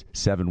baby is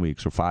 7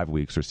 weeks or 5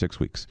 weeks or 6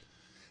 weeks.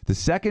 The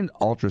second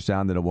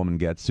ultrasound that a woman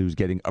gets who's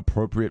getting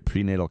appropriate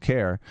prenatal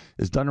care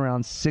is done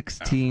around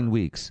 16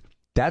 weeks.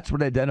 That's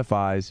what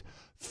identifies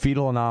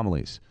fetal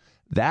anomalies.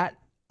 That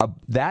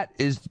that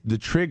is the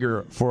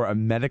trigger for a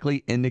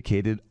medically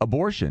indicated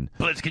abortion.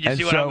 Blitz, can you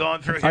see what I'm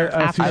going through here?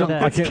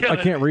 I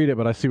can't read it,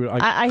 but I see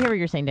what I hear what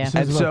you're saying, Dan.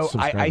 And so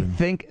I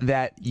think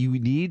that you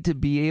need to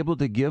be able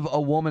to give a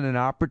woman an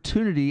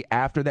opportunity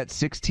after that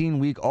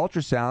 16-week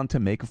ultrasound to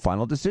make a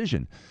final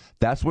decision.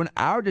 That's when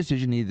our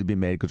decision needed to be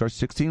made, because our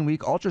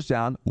 16-week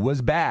ultrasound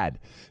was bad.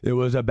 It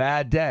was a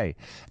bad day.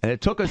 And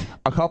it took us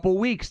a couple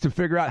weeks to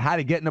figure out how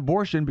to get an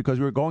abortion because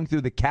we were going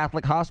through the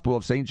Catholic Hospital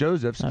of St.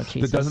 Joseph's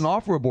that doesn't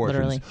offer abortions.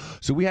 Literally.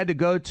 So we had to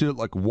go to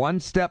like one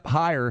step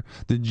higher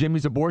than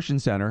Jimmy's Abortion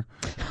Center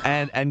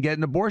and get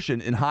an abortion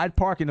in Hyde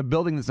Park in a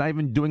building that's not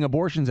even doing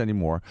abortions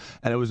anymore.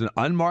 And it was an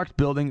unmarked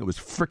building. It was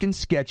freaking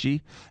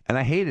sketchy. And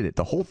I hated it.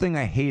 The whole thing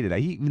I hated. I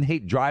even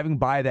hate driving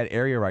by that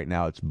area right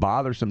now. It's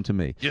bothersome to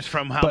me. Just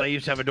from how they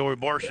used to have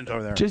abortions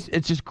over there.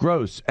 It's just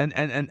gross.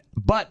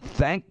 But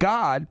thank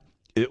God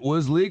it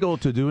was legal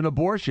to do an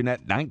abortion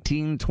at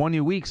 19, 20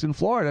 weeks in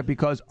Florida,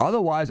 because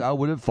otherwise I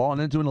would have fallen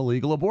into an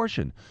illegal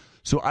abortion.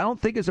 So I don't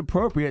think it's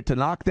appropriate to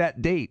knock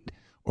that date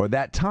or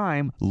that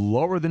time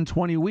lower than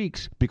 20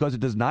 weeks because it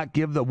does not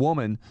give the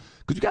woman,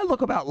 because you got to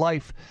look about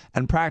life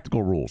and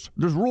practical rules.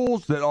 There's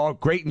rules that are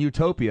great in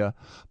utopia,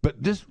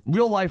 but this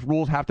real life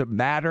rules have to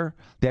matter.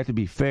 They have to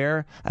be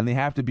fair, and they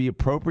have to be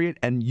appropriate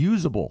and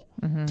usable.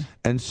 Mm-hmm.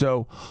 And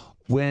so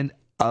when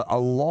a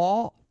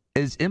law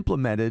is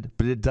implemented,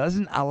 but it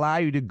doesn't allow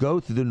you to go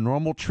through the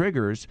normal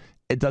triggers,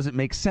 it doesn't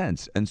make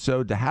sense. And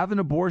so to have an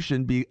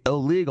abortion be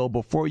illegal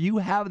before you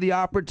have the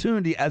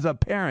opportunity as a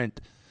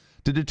parent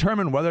to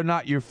determine whether or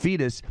not your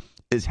fetus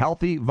is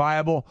healthy,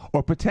 viable,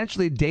 or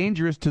potentially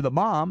dangerous to the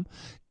mom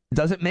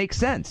doesn't make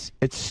sense.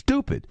 It's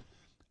stupid.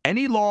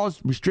 Any laws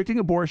restricting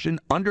abortion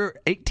under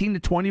 18 to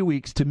 20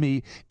 weeks, to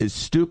me, is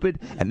stupid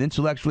and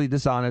intellectually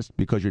dishonest,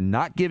 because you're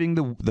not giving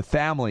the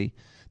family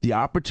the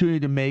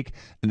opportunity to make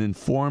an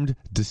informed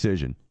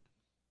decision.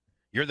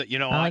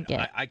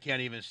 I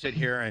can't even sit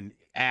here and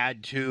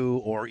add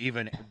to or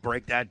even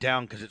break that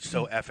down because it's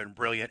so effing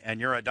brilliant. And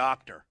you're a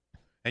doctor,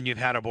 and you've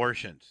had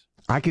abortions.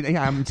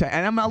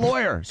 I'm a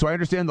lawyer, so I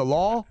understand the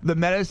law, the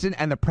medicine,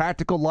 and the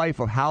practical life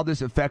of how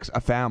this affects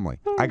a family.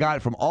 I got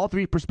it from all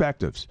three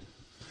perspectives.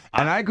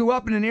 And I grew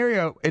up in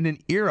an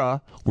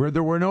era where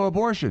there were no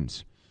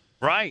abortions.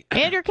 Right.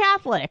 And you're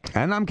Catholic.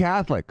 And I'm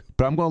Catholic.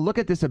 But I'm going to look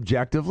at this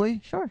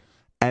objectively. Sure.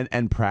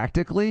 And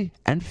practically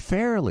and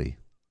fairly.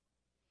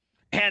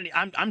 And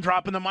I'm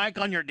dropping the mic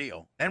on your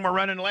deal. And we're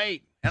running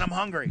late. And I'm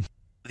hungry.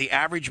 The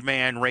average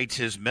man rates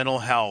his mental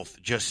health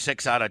just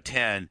 6 out of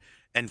 10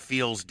 and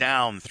feels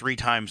down 3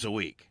 times a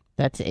week.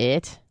 That's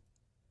it?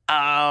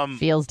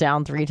 Feels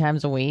down 3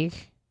 times a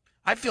week?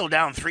 I feel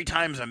down 3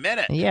 times a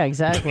minute. Yeah,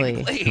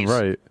 exactly. Please.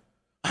 Right.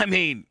 I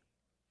mean,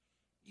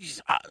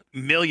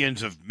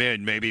 millions of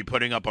men may be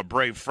putting up a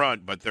brave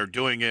front, but they're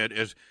doing it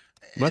as...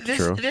 That's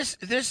true.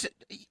 This,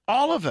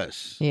 all of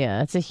us.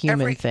 Yeah, it's a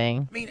human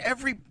thing. I mean,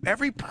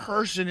 every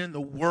person in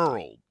the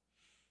world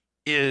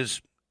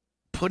is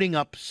putting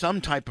up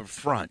some type of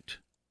front,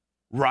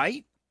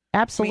 right?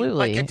 Absolutely. I mean,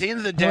 like at the end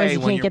of the day, otherwise you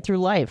can't get through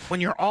life.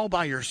 When you're all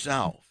by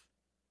yourself,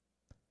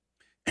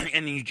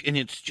 and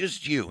it's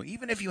just you,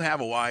 even if you have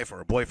a wife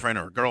or a boyfriend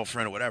or a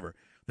girlfriend or whatever,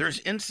 there's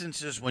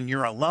instances when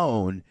you're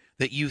alone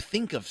that you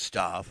think of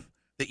stuff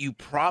that you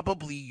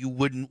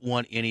wouldn't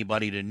want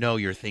anybody to know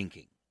you're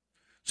thinking.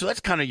 So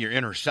that's kind of your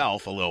inner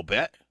self a little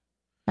bit.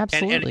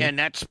 Absolutely. And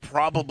that's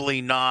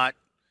probably not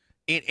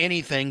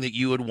anything that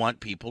you would want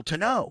people to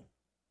know.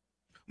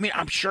 I mean,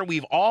 I'm sure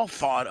we've all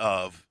thought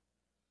of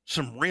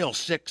some real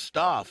sick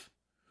stuff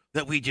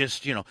that we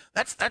just,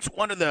 that's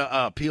one of the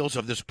appeals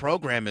of this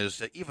program, is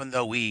that even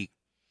though we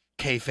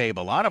kayfabe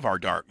a lot of our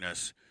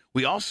darkness,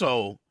 we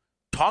also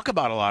talk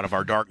about a lot of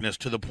our darkness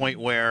to the point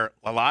where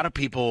a lot of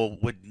people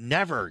would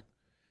never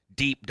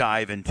deep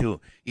dive into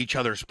each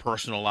other's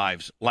personal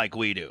lives like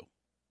we do.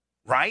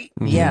 Right?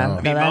 Yeah.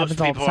 I mean, most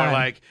people are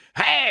like,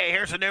 hey,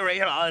 here's a new,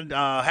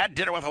 had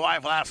dinner with a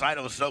wife last night.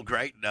 It was so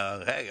great.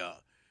 Hey,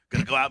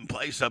 going to go out and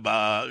play some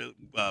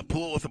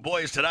pool with the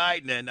boys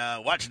tonight and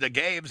then watch the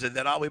games, and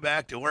then I'll be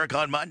back to work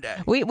on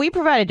Monday. We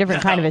provide a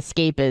different kind of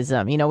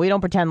escapism. We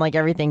don't pretend like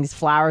everything's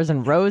flowers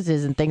and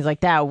roses and things like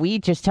that. We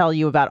just tell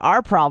you about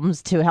our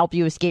problems to help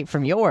you escape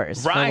from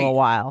yours for a little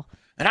while.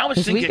 And I was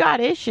thinking, we got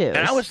issues.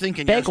 And I was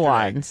thinking big yesterday,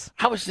 ones.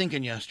 I was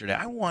thinking yesterday,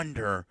 I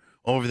wonder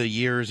over the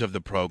years of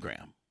the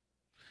program,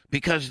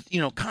 because,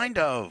 kind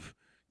of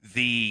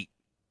the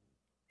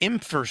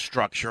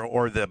infrastructure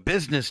or the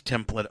business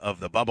template of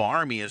the Bubba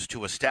Army is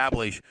to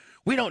establish,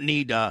 we don't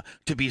need to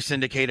be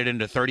syndicated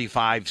into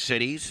 35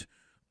 cities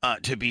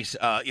to be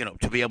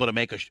able to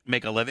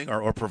make a living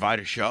or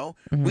provide a show.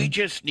 Mm-hmm. We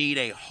just need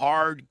a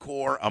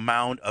hardcore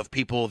amount of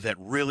people that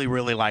really,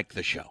 really like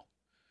the show.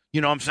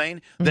 You know what I'm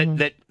saying?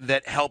 Mm-hmm.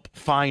 That help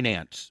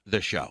finance the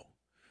show.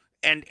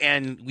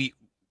 And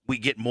we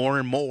get more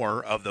and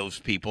more of those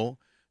people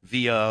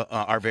via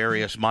our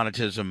various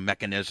monetism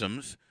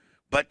mechanisms.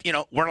 But,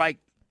 we're like,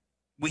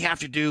 we have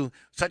to do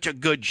such a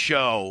good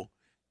show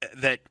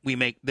that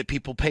that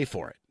people pay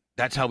for it.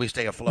 That's how we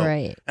stay afloat.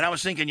 Right. And I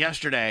was thinking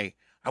yesterday,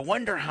 I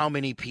wonder how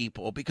many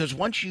people, because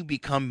once you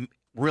become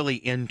really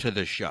into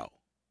the show,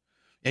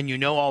 and you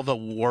know all the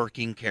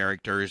working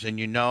characters, and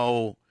you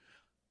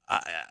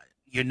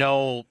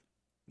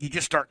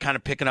just start kind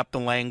of picking up the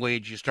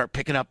language. You start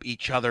picking up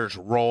each other's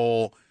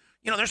role.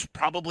 There's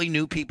probably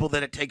new people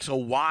that it takes a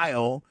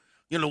while.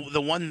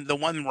 The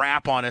one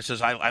rap on us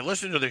is I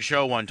listened to the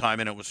show one time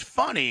and it was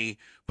funny,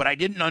 but I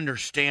didn't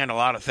understand a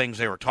lot of things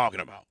they were talking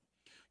about.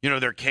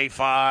 Their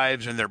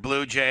K5s and their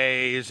Blue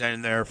Jays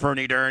and their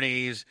Fernie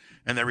Durnies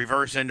and their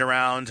reverse end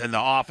arounds and the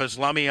Office.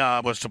 Lummy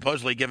was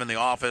supposedly given the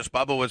Office.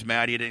 Bubba was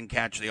mad he didn't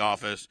catch the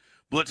Office.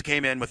 Blitz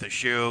came in with a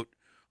shoot.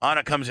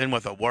 Anna comes in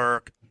with a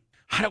work.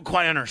 I don't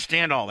quite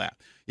understand all that.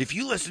 If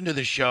you listen to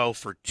the show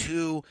for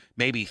 2,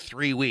 maybe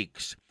 3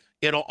 weeks,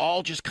 it'll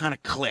all just kind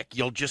of click.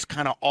 You'll just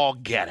kind of all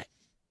get it.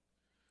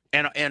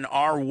 And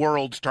our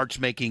world starts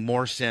making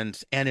more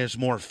sense and is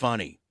more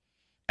funny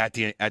at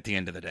the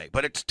end of the day.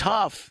 But it's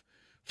tough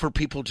for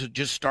people to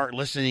just start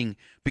listening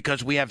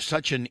because we have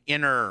such an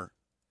inner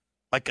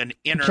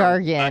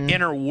jargon,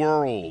 inner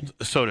world,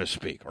 so to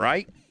speak,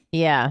 right?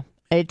 Yeah.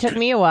 It took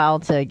me a while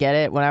to get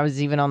it when I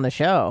was even on the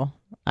show.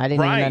 I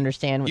didn't even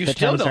understand what the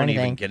terms or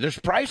anything. Even get it. There's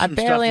price. I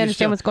barely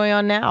understand what's going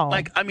on now.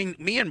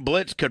 Me and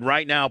Blitz could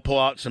right now pull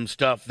out some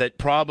stuff that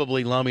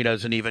probably Lummy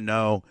doesn't even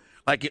know.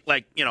 A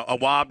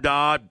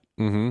wobdod,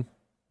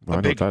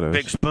 a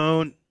big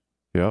spoon.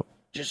 Yep.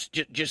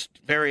 Just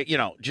very,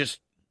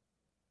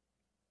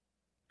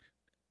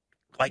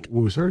 like.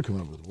 Well, we started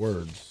coming up with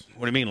words.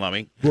 What do you mean,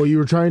 Lummy? Well, you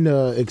were trying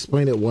to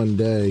explain it one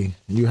day.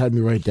 You had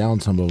me write down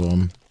some of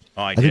them.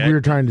 Oh, I think we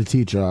were trying to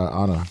teach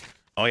Anna.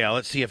 Oh yeah,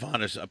 let's see if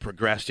Anna's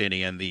progressed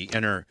any in the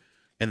inner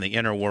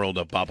world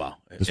of Bubba.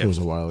 This was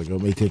a while ago.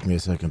 It may take me a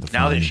second to find.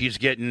 Now that she's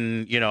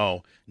getting,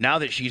 now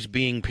that she's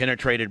being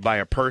penetrated by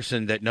a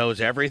person that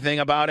knows everything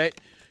about it,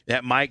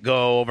 that might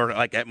go over,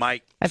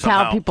 That's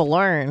somehow, how people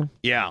learn.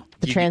 Yeah.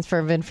 The transfer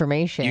of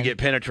information. You get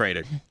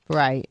penetrated.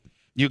 Right.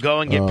 You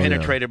go and get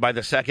penetrated by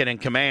the second in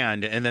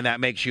command, and then that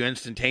makes you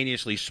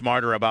instantaneously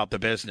smarter about the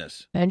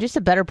business. And just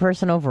a better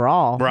person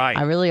overall. Right.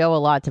 I really owe a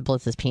lot to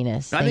Blitz's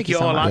penis. I think you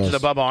owe a lot to the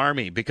Bubba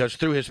Army, because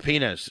through his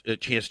penis,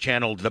 he has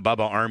channeled the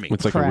Bubba Army.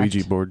 It's like a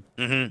Ouija board.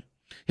 Mm-hmm.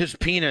 His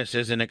penis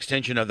is an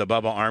extension of the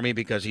Bubba Army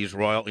because he's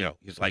royal,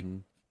 he's like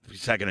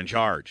second in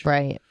charge.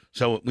 Right.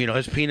 So,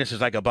 his penis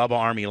is like a Bubba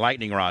Army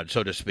lightning rod,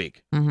 so to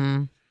speak. Mm-hmm.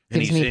 And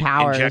Gives he's me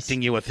powers.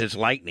 injecting you with his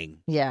lightning.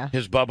 Yeah.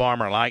 His Bubba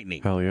Armor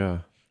lightning. Hell yeah.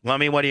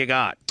 Lummy, what do you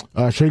got?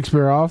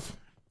 Shakespeare off.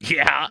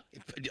 Yeah.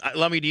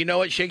 Lummy, do you know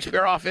what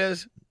Shakespeare off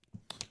is?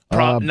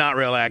 Not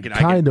real accurate.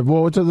 Kind of.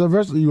 Well, what's the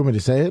rest? You want me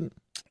to say it?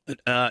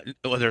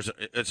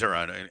 Is there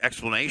an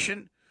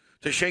explanation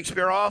to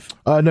Shakespeare off?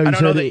 No, I don't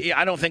know that.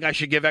 I don't think I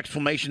should give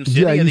explanations to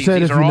yeah, any of you these.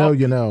 said These if are you all, know,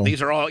 you know.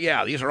 These are all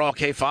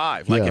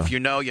K5. Like if you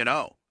know, you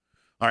know.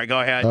 All right, go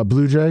ahead.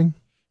 Blue Jay.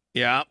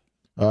 Yeah.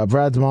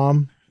 Brad's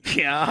mom.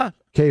 Yeah.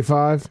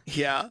 K5.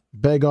 Yeah.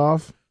 Beg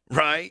off.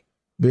 Right.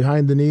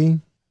 Behind the knee.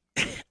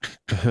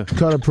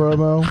 Cut a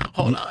promo.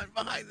 Hold on,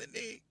 behind the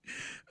knee.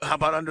 How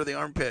about under the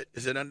armpit?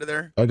 Is it under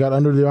there? I got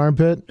under the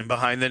armpit. And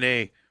behind the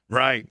knee.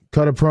 Right.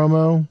 Cut a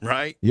promo.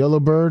 Right. Yellow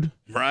Bird.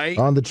 Right.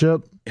 On the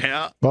chip.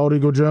 Yeah. Bald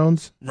Eagle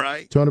Jones.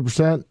 Right.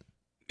 200%.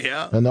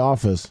 Yeah. And The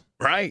Office.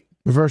 Right.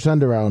 Reverse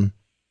end around.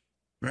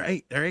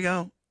 Right. There you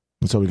go.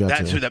 That's what we got.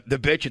 That's who the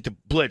bitch at the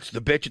Blitz,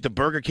 the bitch at the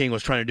Burger King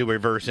was trying to do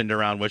reverse end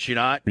around, was she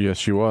not? Yes,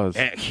 she was.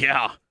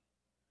 Yeah.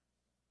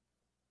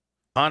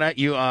 Anna,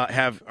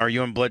 are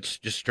you and Blitz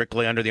just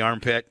strictly under the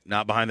armpit,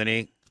 not behind the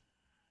knee?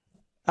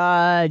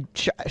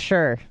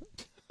 Sure.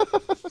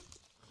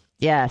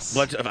 Yes.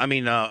 Blitz,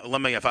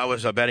 if I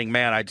was a betting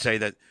man, I'd say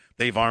that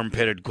they've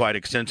armpitted quite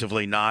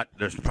extensively.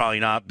 There's probably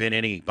not been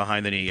any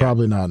behind the knee yet.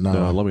 Probably not.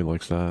 No, Lummy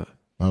likes that.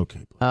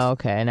 Okay. Oh,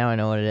 okay. Now I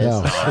know what it is.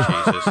 Yeah.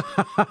 Oh, Jesus.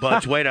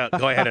 Blitz, way to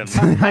go ahead and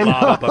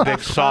lob up a big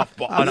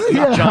softball.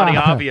 Johnny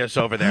Obvious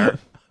over there.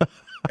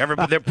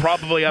 They're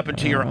probably up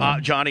into your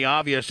Johnny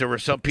Obvious. There were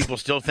some people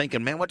still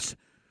thinking, man, what's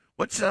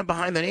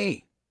behind the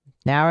knee?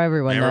 Now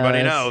everybody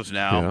knows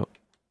now. Yeah.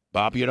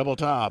 Bob, you double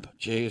top.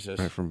 Jesus.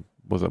 Right from,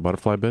 was that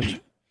Butterfly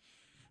Bitch?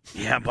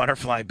 Yeah,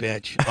 Butterfly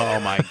Bitch. Oh,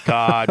 my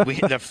God.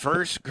 The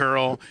first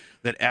girl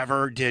that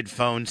ever did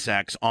phone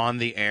sex on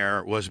the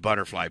air was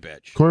Butterfly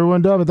Bitch. Corey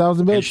 1Dub,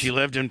 1,000 bits. And she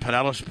lived in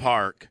Pinellas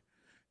Park,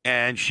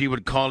 and she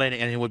would call in,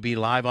 and it would be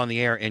live on the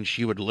air, and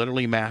she would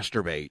literally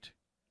masturbate.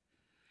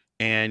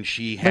 And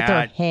she had... With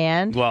her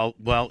hand? Well,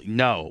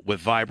 no,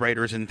 with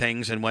vibrators and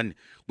things. And when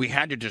we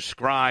had to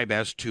describe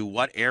as to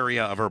what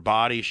area of her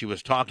body she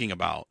was talking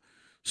about,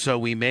 so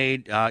we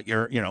made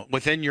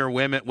within your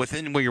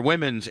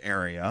women's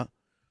area,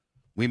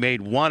 we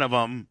made one of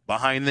them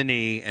behind the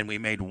knee, and we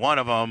made one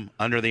of them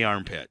under the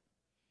armpit.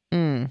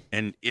 Mm.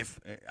 And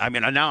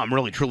now I'm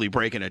really truly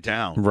breaking it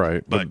down,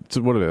 Right? But it's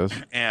what it is.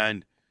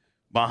 And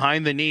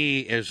behind the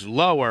knee is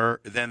lower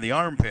than the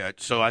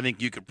armpit, so I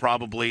think you could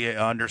probably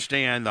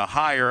understand the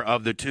higher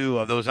of the two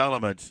of those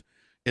elements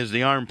is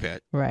the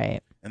armpit,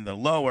 right? And the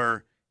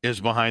lower is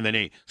behind the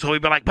knee. So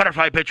we'd be like,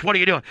 Butterfly Bitch, what are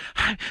you doing?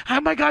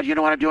 Oh my God, you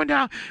know what I'm doing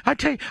now? I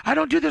tell you, I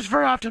don't do this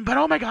very often, but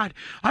oh my God,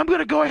 I'm going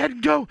to go ahead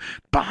and go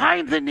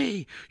behind the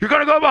knee. You're going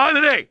to go behind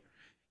the knee.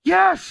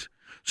 Yes.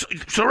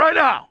 So right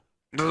now.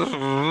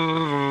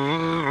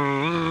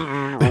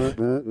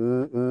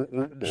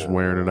 Just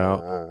wearing it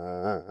out.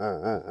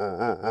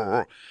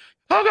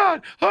 Oh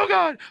God! Oh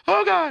God!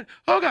 Oh God!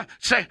 Oh God!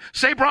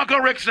 Say Bronco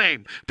Rick's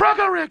name.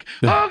 Bronco Rick.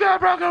 Oh God,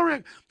 Bronco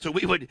Rick. So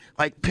we would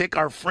like pick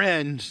our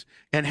friends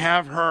and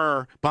have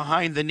her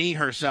behind the knee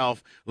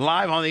herself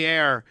live on the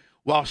air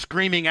while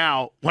screaming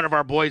out one of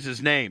our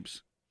boys'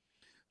 names.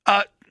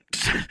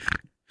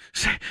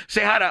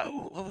 Say hi to,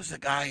 what was the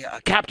guy?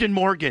 Captain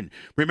Morgan.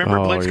 Remember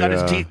Blitz got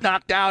his teeth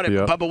knocked out at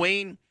Bubba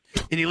Ween,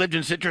 and he lived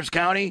in Citrus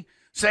County?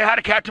 Say hi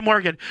to Captain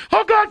Morgan.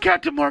 Oh, God,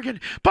 Captain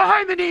Morgan.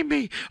 Behind the knee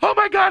me. Oh,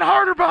 my God,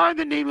 harder behind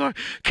the knee.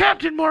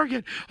 Captain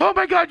Morgan. Oh,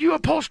 my God, you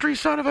upholstery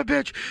son of a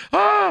bitch.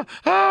 Oh,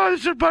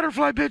 this is a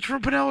butterfly bitch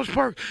from Pinellas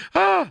Park.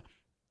 Oh.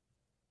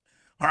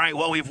 All right,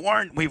 well, we've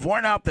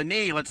worn out the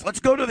knee.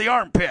 Let's go to the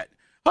armpit.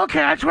 Okay,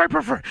 that's what I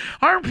prefer.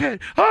 Armpit.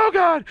 Oh,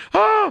 God.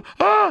 Oh.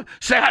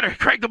 Say hi to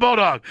Craig the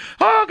Bulldog.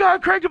 Oh,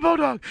 God, Craig the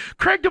Bulldog.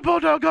 Craig the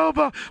Bulldog.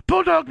 Oh,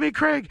 Bulldog me,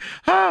 Craig.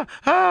 That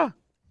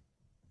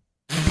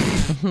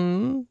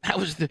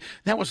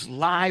was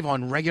live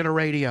on regular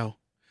radio.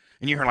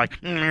 And you heard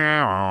like, I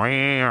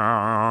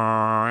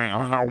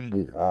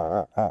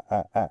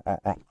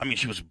mean,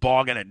 she was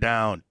bogging it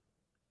down.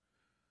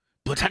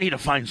 But I need to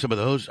find some of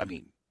those. I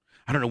mean,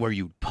 I don't know where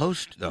you'd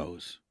post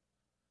those.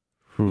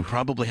 You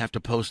probably have to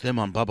post them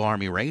on Bubba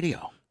Army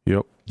Radio.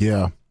 Yep.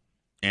 Yeah.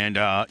 And,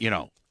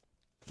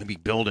 maybe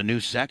build a new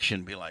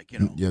section, be like,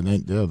 Yeah,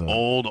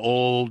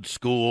 old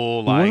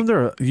school. Like, Wasn't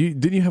there?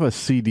 Didn't you have a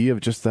CD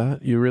of just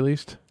that you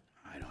released?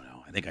 I don't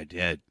know. I think I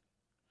did.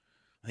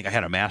 I think I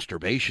had a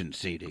masturbation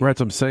CD. Right, that's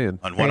what I'm saying.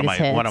 On one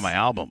of my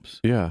albums.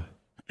 Yeah.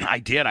 I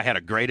did. I had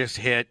a greatest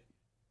hit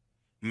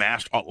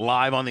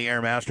live on the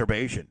air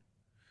masturbation.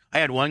 I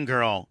had one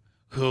girl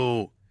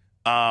who,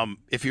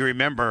 if you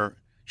remember,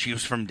 she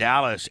was from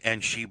Dallas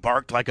and she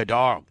barked like a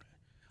dog.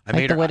 I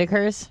made the her,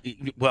 Whitakers?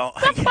 Well,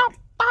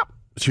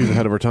 she was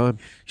ahead of her time.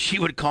 She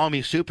would call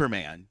me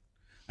Superman.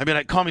 I'd be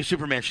like, call me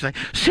Superman. She's like,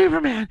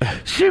 Superman,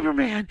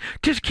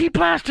 just keep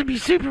blasting me,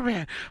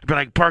 Superman. I'd be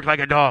like, bark like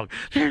a dog.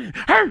 Oh,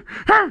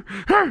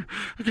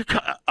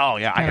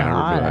 yeah,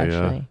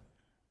 I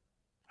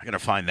gotta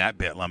find that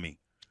bit. Let me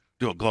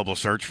do a global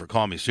search for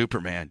Call Me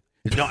Superman.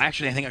 No,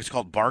 actually, I think it's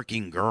called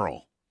Barking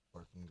Girl.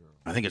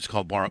 I think it's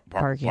called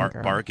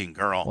Barking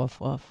Girl. Woof,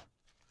 woof.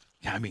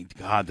 Yeah, I mean,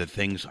 God, the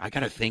things. I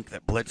got to think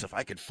that, Blitz, if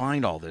I could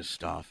find all this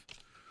stuff,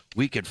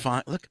 we could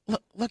find. Look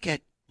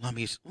at. Let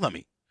me.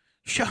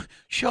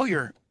 Show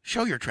your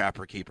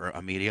Trapper Keeper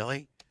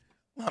immediately.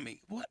 Let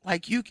me. What?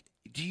 Like,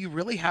 do you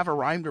really have a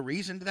rhyme to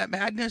reason to that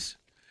madness?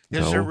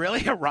 Is there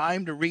really a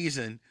rhyme to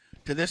reason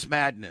to this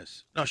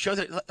madness? No, show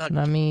that.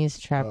 Mummy's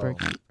Trapper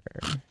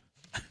Keeper.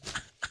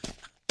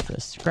 The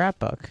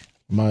scrapbook.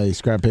 My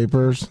scrap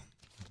papers.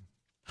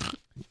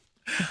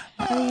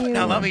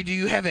 Now, Lummy, do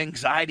you have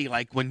anxiety?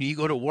 Like when you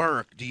go to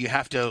work, do you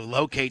have to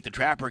locate the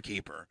Trapper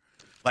Keeper?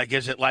 Like,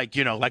 is it like,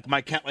 like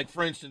my cat? Like,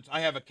 for instance, I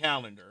have a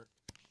calendar.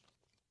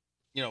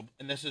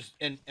 And this is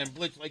and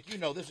Blitz, like,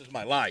 this is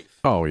my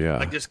life. Oh yeah.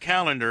 Like, this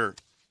calendar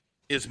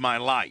is my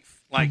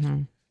life. Like,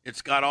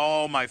 it's got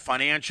all my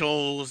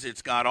financials.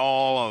 It's got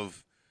all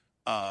of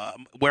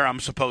where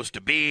I'm supposed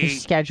to be.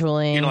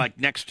 Scheduling. Like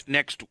next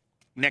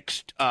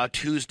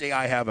Tuesday,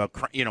 I have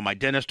my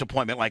dentist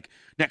appointment. Like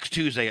next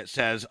Tuesday, it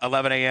says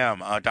 11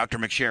 a.m. Dr.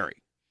 McSherry,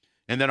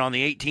 and then on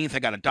the 18th, I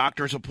got a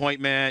doctor's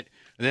appointment.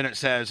 And then it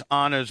says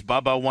Anna's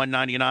Bubba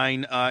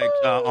 199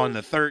 on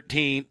the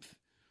 13th.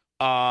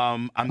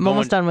 I'm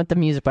almost done with the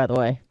music, by the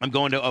way. I'm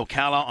going to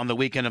Ocala on the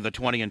weekend of the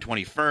 20th and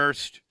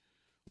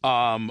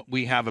 21st.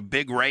 We have a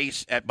big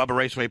race at Bubba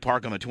Raceway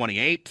Park on the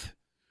 28th,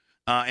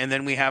 and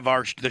then we have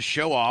the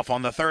show off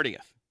on the 30th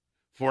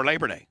for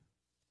Labor Day.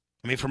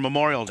 For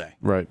Memorial Day.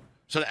 Right.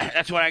 So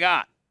that's what I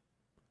got.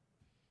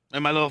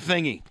 And my little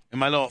thingy.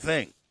 And my little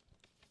thing.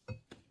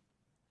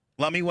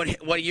 Let me, what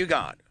do you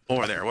got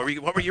over there?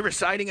 What were you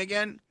reciting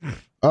again?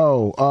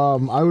 Oh,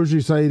 I was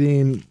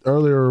reciting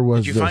earlier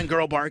was. Did you find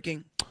girl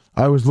barking?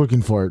 I was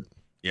looking for it.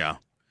 Yeah.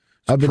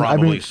 It's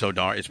probably so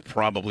dark. It's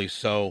probably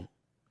so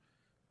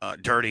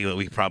dirty that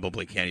we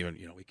probably can't even,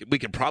 we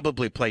could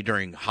probably play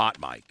during hot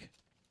mic.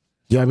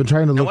 Yeah, I've been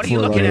trying to look for it. What are you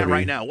looking at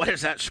right now? What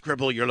is that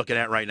scribble you're looking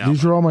at right now?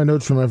 These are all my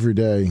notes from every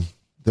day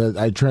that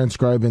I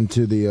transcribe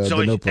into the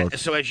notebook.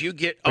 So as you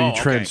get... you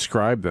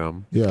transcribe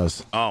them?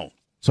 Yes. Oh.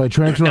 So I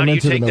transfer them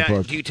into the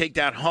notebook. Do you take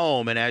that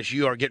home, and as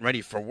you are getting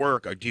ready for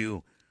work, or do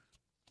you...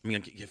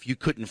 if you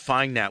couldn't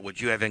find that, would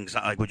you have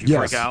anxiety? Would you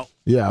freak out?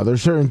 Yeah,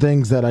 there's certain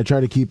things that I try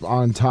to keep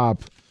on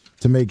top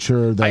to make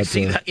sure that... I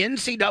see the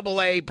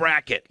NCAA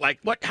bracket. Like,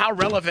 how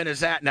relevant is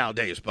that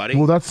nowadays, buddy?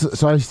 Well,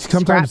 so I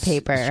sometimes...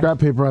 Scrap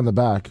paper on the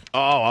back.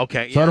 Oh,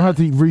 okay. So I don't have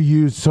to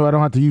reuse, so I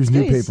don't have to use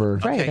new paper.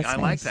 Okay, I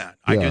like that.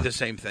 I do the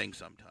same thing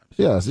sometimes.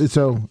 Yes,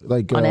 so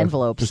like... on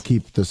envelopes. Just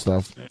keep the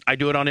stuff. I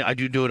do it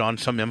on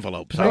some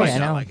envelopes. I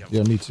like it.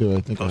 Yeah, me too.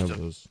 I think I have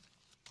those.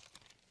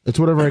 It's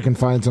whatever I can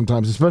find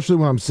sometimes, especially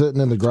when I'm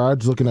sitting in the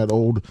garage looking at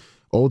old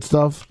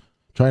stuff,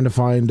 trying to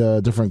find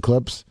different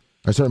clips.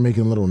 I start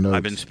making little notes.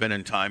 I've been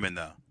spending time in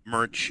the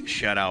merch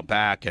shed out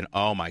back, and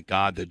oh my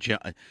God,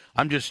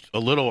 I'm just a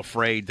little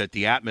afraid that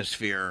the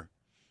atmosphere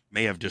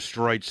may have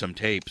destroyed some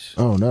tapes.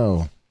 Oh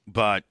no!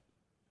 But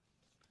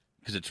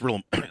because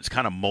it's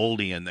kind of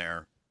moldy in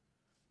there,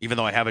 even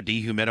though I have a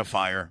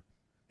dehumidifier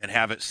and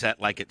have it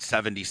set like at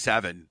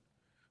 77.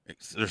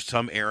 There's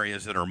some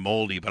areas that are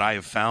moldy, but I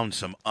have found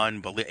some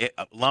unbelievable.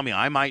 Lummy,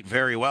 I might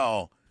very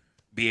well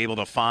be able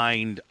to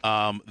find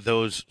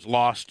those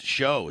lost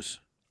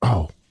shows.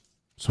 Oh,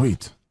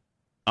 sweet.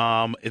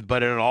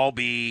 But it'll all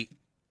be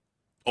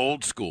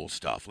old school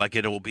stuff. Like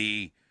it'll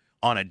be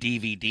on a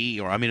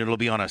DVD, or it'll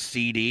be on a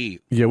CD.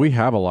 Yeah, we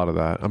have a lot of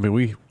that. I mean,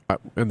 we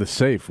in the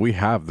safe we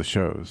have the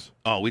shows.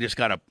 Oh, we just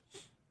gotta.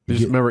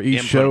 Just remember,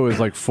 each show is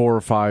like 4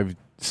 or 5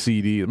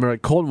 CDs. Remember,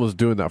 like, Colton was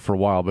doing that for a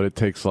while, but it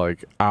takes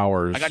like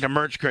hours. I got the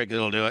merch crick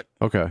that'll do it.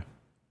 Okay,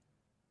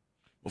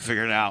 we'll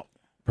figure it out.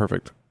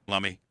 Perfect.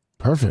 Lummy.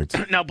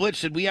 Perfect. Now,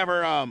 Blitz, did we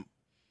ever?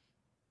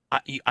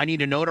 I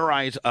need to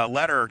notarize a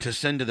letter to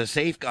send to the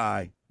safe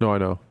guy. No, I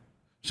know.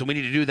 So we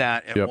need to do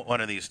that at one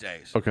of these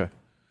days. Okay.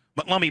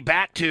 But Lummy,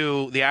 back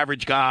to the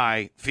average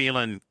guy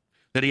feeling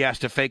that he has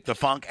to fake the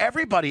funk.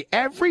 Everybody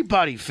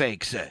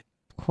fakes it.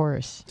 Of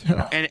course.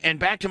 And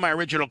back to my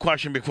original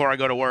question before I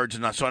go to words,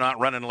 and so I'm not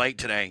running late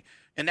today.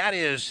 And that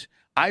is,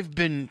 I've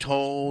been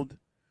told,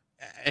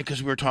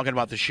 because we were talking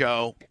about the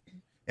show,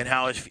 and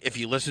how if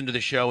you listen to the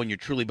show and you're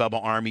truly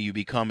Bubba Army, you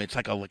become it's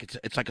like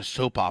a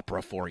soap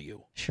opera for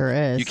you. Sure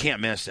is. You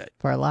can't miss it.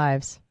 For our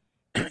lives.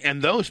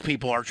 And those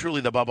people are truly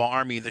the Bubba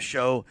Army. The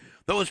show.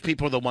 Those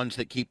people are the ones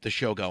that keep the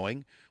show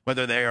going.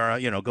 Whether they are,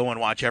 go and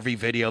watch every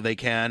video they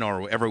can,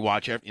 or they're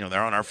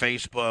on our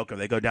Facebook, or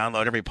they go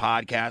download every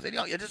podcast.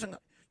 It doesn't.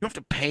 You don't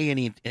have to pay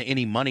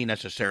any money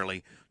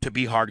necessarily to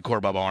be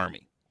hardcore Bubba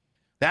Army.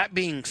 That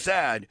being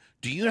said,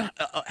 do you know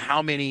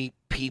how many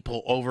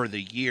people over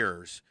the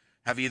years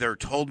have either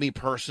told me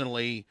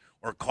personally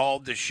or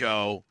called the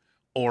show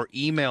or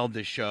emailed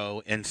the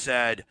show and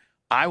said,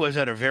 I was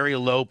at a very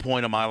low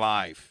point of my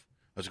life.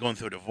 I was going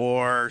through a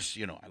divorce.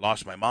 I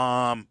lost my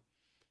mom.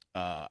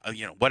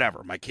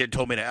 Whatever. My kid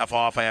told me to F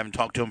off. I haven't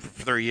talked to him for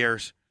 3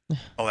 years.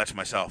 Oh, that's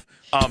myself.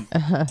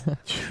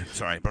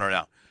 Sorry, blur it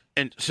out.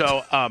 And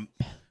so,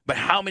 but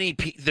how many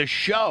the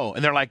show,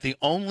 and they're like, the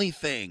only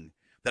thing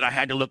that I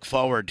had to look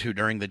forward to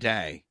during the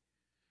day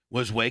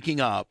was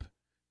waking up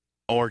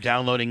or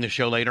downloading the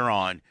show later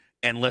on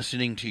and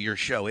listening to your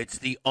show. It's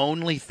the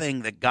only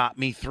thing that got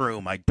me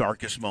through my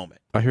darkest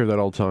moment. I hear that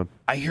all the time.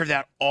 I hear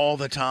that all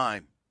the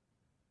time.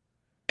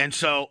 And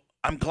so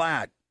I'm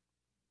glad.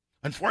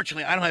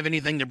 Unfortunately, I don't have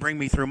anything to bring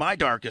me through my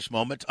darkest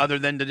moments other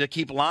than to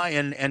keep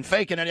lying and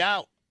faking it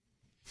out.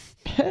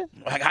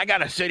 Like, I got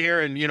to sit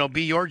here and,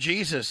 be your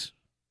Jesus.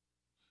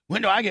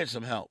 When do I get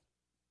some help?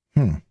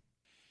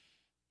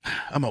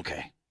 I'm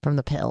okay. From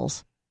the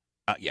pills.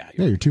 Yeah,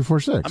 you're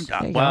 246. I'm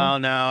done. Well,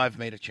 no, I've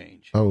made a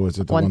change. Oh, is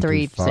it the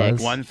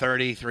 136?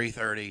 130,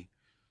 330.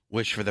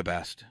 Wish for the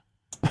best.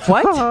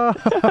 What?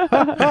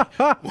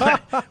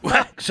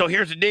 So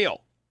here's the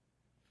deal.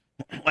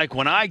 Like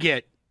when I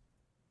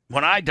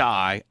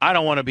die, I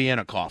don't want to be in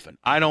a coffin.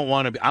 I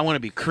want to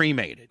be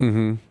cremated.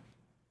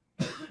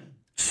 Mm-hmm.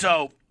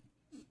 So,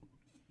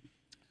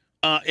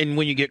 and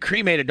when you get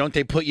cremated, don't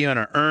they put you in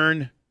an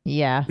urn?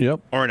 Yeah.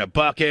 Yep. Or in a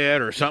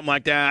bucket or something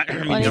like that?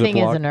 Anything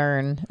is an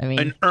urn.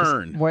 An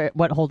urn.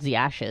 What holds the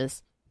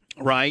ashes.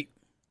 Right.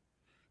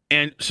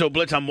 And so,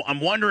 Blitz, I'm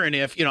wondering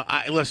if,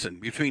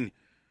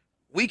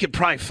 we could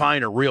probably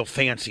find a real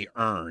fancy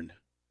urn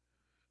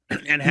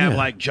and have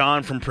like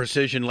John from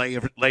Precision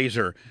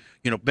Laser,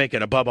 make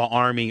it a Bubba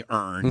Army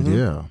urn. Mm-hmm.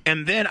 Yeah.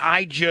 And then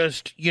I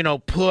just,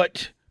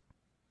 put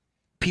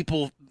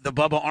people, the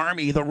Bubba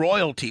Army, the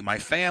royalty, my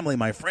family,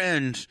 my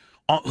friends,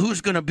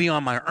 who's going to be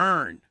on my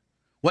urn?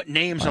 What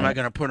names am I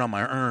going to put on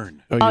my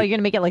urn? Oh, you're going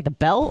to make it like the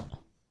belt?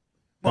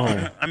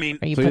 Well, I mean,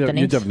 or you so put the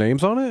names? you'd have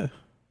names on it?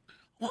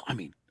 Well, I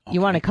mean, okay.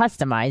 You want to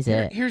customize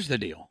it. Here's the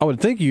deal. I would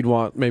think you'd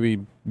want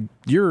maybe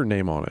your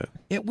name on it.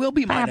 It will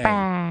be my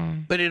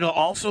name, but it'll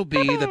also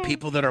be the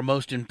people that are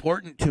most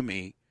important to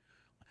me.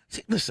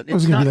 See, listen,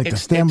 it's not like the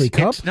Stanley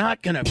Cup. It's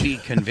not going to be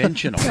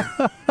conventional.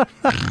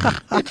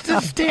 It's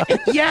the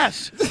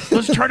yes.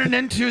 Let's turn it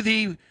into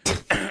the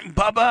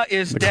Bubba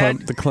is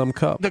dead. The Clem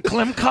Cup. The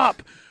Clem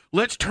Cup.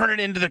 Let's turn it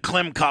into the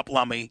Clem Cup,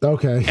 Lummy.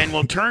 Okay. And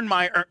we'll turn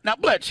my now,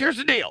 Blitz. Here's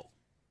the deal.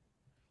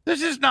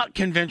 This is not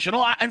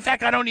conventional. In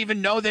fact, I don't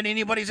even know that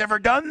anybody's ever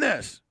done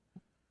this.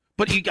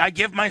 But I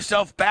give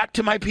myself back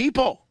to my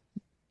people.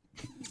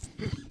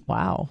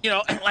 Wow.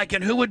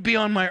 And who would be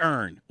on my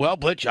urn? Well,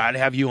 Blitz, I'd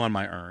have you on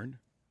my urn.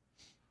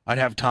 I'd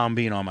have Tom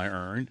Bean on my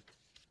urn.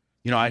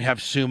 I'd have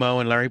Sumo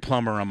and Larry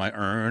Plummer on my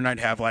urn. I'd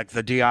have like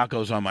the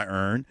Diacos on my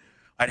urn.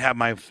 I'd have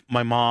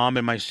my mom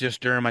and my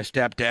sister and my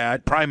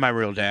stepdad, probably my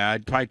real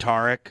dad, probably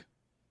Tarek.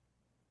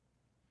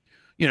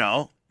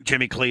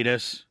 Jimmy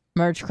Cletus.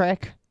 Merge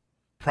Crick.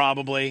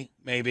 Probably,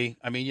 maybe.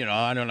 I mean,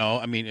 I don't know.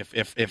 I mean,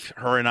 if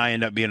her and I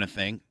end up being a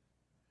thing,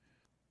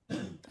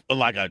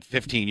 like a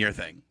 15-year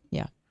thing.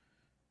 Yeah.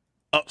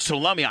 Oh, so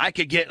Lummy, I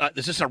could get.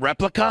 Is this a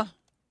replica?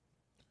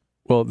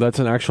 Well, that's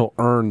an actual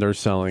urn they're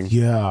selling.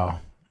 Yeah.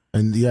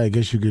 And yeah, I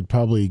guess you could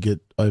probably get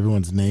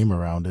everyone's name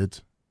around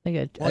it.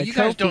 Like Well, a you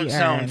guys don't trophy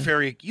sound urn.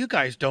 very. You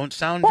guys don't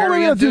sound Well, very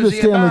maybe not through the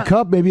enthusiastic. Stanley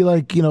Cup. Maybe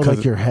like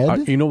like your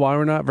head. You know why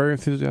we're not very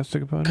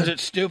enthusiastic about Because it?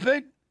 it's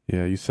stupid.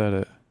 Yeah, you said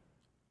it.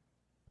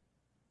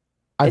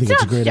 I think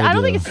it's a not great stu- idea. I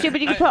don't think it's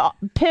stupid. You can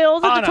put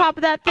pills at the top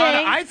of that thing.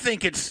 I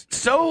think it's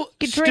so You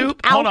can drink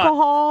stupid. Hold on.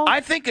 alcohol.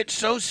 I think it's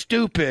so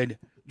stupid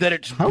that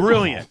it's Alcohol.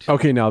 brilliant.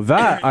 Okay, now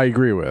that I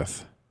agree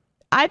with.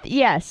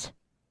 Yes.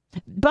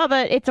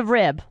 Bubba, it's a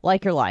rib,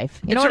 like your life.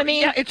 You know what I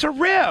mean? Yeah, it's a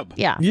rib.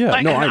 Yeah. Yeah,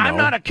 Like, no, I know. I'm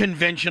not a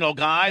conventional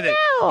guy that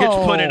No. gets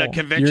put in a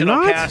conventional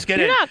You're not? casket.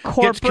 You're and not gets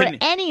corporate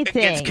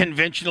anything. Gets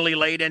conventionally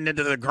laid into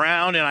the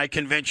ground, and I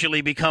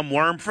conventionally become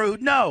worm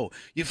food. No,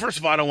 first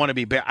of all, I don't want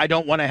to be. I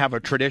don't want to have a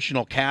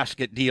traditional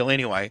casket deal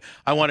anyway.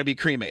 I want to be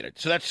cremated.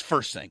 So that's the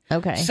first thing.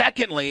 Okay.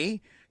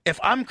 Secondly, if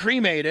I'm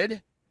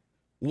cremated,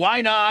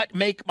 why not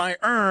make my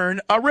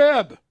urn a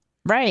rib?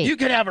 Right. You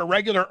could have a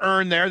regular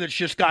urn there that's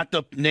just got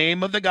the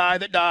name of the guy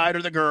that died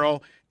or the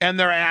girl and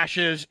their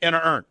ashes in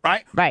an urn,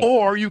 right? Right.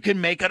 Or you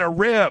can make it a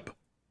rib.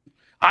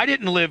 I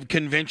didn't live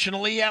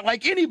conventionally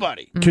like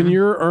anybody. Can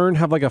your urn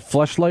have like a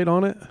fleshlight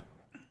on it?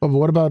 But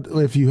what about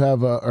if you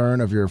have a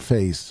urn of your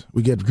face?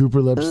 We get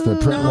Grouper Lips to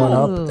print one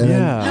up, and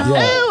Yeah.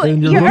 then, Ooh,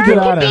 and you're your urn looking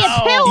can at be us.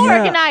 a pill Yeah,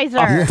 organizer.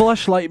 A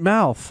fleshlight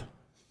mouth.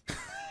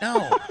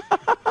 No.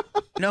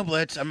 No,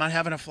 Blitz, I'm not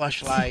having a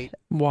fleshlight.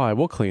 Why?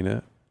 We'll clean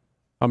it.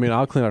 I mean,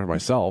 I'll clean it for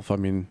myself. I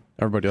mean,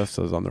 everybody else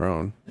does on their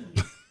own.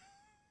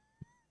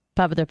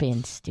 Bubba, they're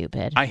being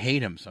stupid. I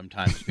hate him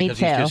sometimes Me because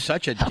he's too. just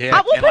such a dick.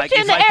 I will and put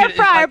you in the air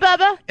fryer,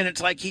 Bubba. And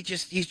it's like he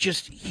just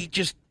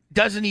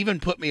doesn't even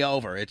put me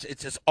over. It's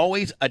just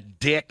always a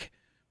dick.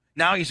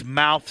 Now he's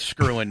mouth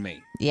screwing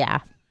me. Yeah.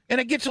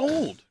 And it gets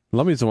old.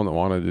 Lummy's the one that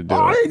wanted to do Oh,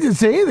 I it. didn't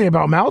say anything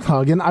about mouth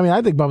hugging. I mean,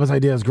 I think Bubba's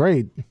idea is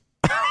great.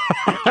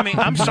 I mean,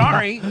 I'm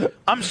sorry.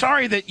 I'm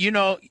sorry that,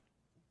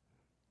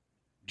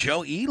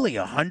 Joe Ely,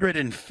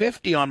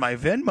 150 on my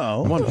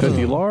Venmo.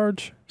 150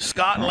 large.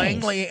 Scott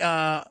Langley,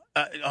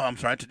 I'm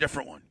sorry, it's a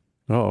different one.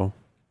 Oh.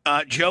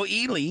 Joe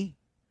Ely,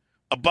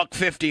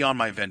 $1.50 on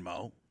my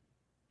Venmo.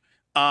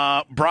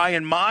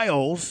 Brian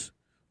Miles,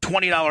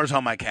 $20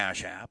 on my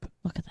Cash App.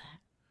 Look at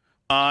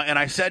that. And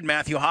I said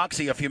Matthew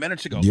Hoxie a few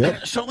minutes ago.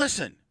 Yep. So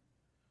listen,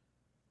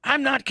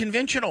 I'm not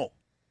conventional.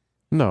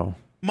 No.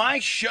 My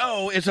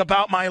show is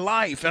about my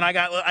life, and I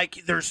got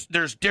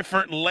there's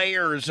different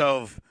layers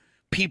of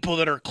people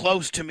that are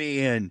close to me,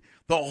 and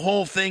the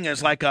whole thing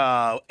is like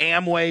a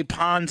Amway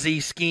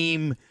Ponzi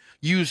scheme,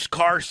 used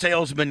car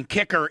salesman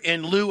kicker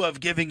in lieu of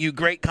giving you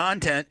great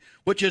content,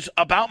 which is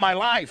about my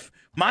life.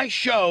 My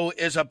show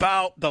is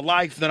about the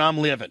life that I'm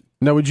living.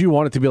 Now, would you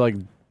want it to be like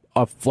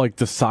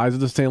the size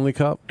of the Stanley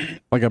Cup,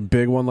 like a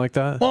big one like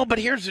that? Well, but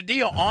here's the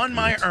deal: on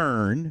my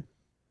urn,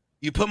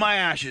 you put my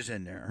ashes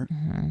in there,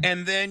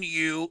 and then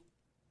you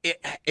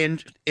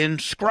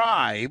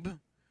inscribe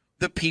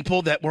the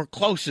people that were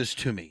closest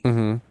to me.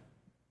 Mm-hmm.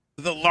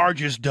 The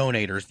largest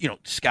donators,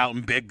 Scout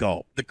and Big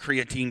Gulp, the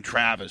Creatine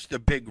Travis, the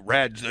Big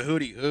Reds, the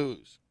Hootie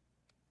Hoos.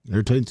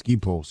 Airtight ski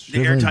post. The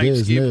airtight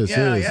business.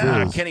 Yeah.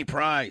 Yes. Kenny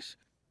Price.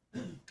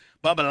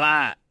 Bubba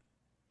Light.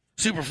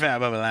 Super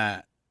fat Bubba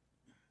Light.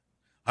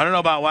 I don't know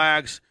about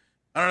Wags.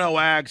 I don't know,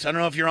 Wags. I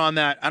don't know if you're on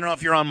that. I don't know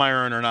if you're on my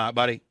urn or not,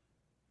 buddy.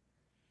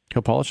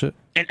 He'll polish it.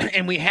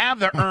 And we have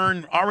the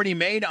urn already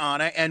made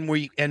on it, and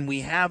we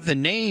have the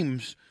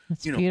names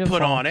That's put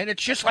beautiful. on it.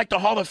 It's just like the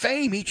Hall of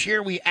Fame. Each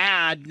year we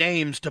add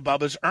names to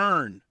Bubba's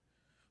urn.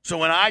 So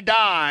when I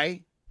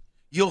die,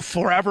 you'll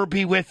forever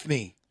be with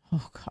me.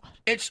 Oh, God.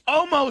 It's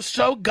almost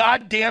so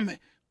goddamn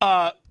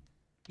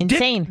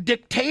Insane.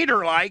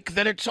 dictator-like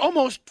that it's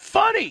almost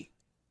funny.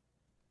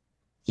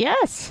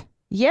 Yes.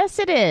 Yes,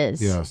 it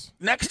is. Yes.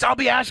 Next, I'll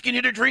be asking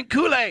you to drink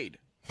Kool-Aid.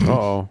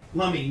 Uh-oh.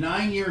 Lummy,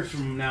 9 years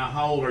from now,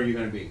 how old are you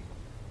going to be?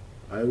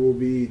 I will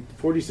be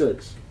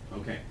 46.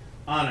 Okay.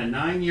 Anna,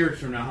 9 years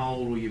from now, how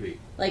old will you be?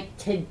 Like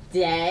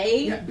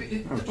today?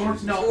 Or,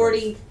 no,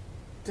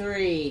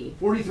 43.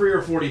 43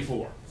 or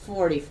 44.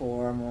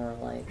 44 more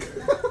like.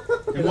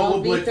 And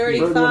I'll be Blitz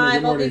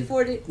 35. I'll be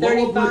 40,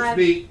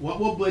 35. What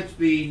will Blitz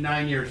be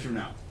 9 years from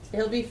now?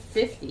 He'll be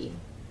 50. He'll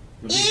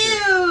be 50.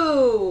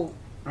 Ew!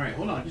 All right,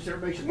 hold on. Just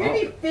everybody should. You're gonna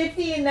be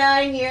 50 in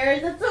 9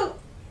 years? That's so.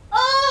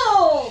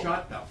 Oh!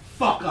 Shut the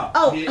fuck up.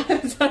 Oh, bitch.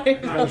 I'm sorry.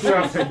 I'm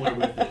going somewhere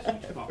with this.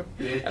 You fucking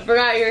bitch. I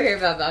forgot you were here,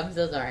 Bubba. I'm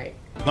so sorry.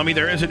 Lummy,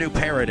 there is a new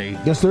parody.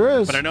 Yes, there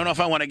is. But I don't know if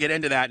I want to get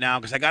into that now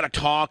because I got to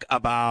talk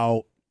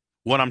about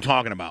what I'm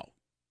talking about.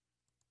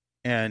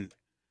 And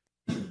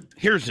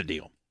here's the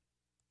deal.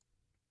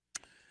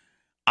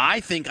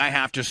 I think I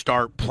have to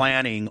start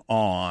planning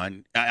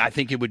on, I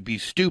think it would be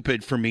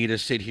stupid for me to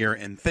sit here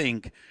and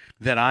think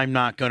that I'm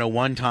not going to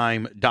one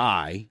time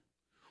die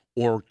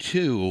or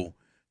two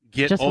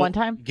get Just old, one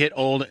time? Get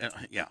old.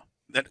 Yeah.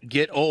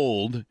 Get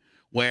old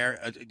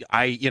where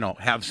I,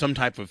 have some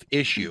type of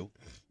issue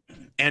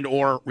and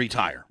or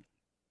retire.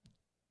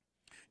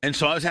 And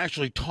so I was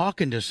actually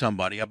talking to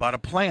somebody about a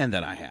plan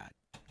that I had.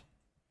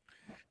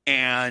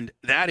 And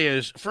that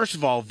is, first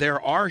of all,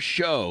 there are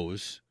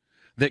shows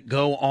that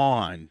go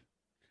on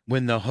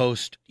when the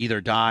host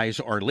either dies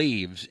or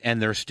leaves,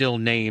 and they're still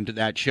named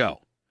that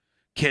show.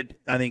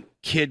 I think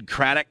Kid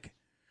Craddock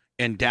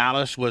in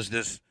Dallas was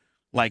this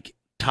like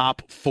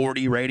top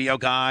 40 radio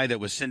guy that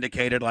was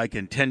syndicated like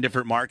in 10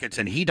 different markets,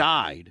 and he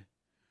died.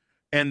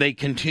 And they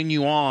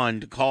continue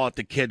on to call it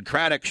the Kid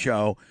Craddock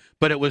Show,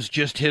 but it was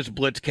just his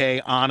Blitz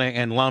K, Anna,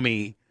 and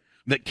Lummy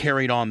that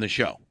carried on the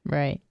show.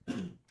 Right.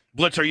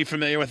 Blitz, are you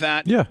familiar with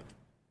that? Yeah.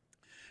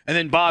 And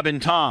then Bob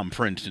and Tom,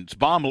 for instance.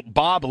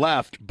 Bob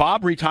left.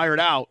 Bob retired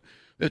out.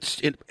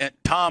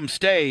 Tom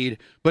stayed,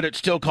 but it's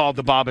still called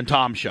the Bob and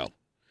Tom Show,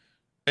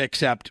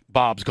 except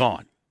Bob's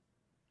gone.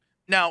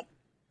 Now,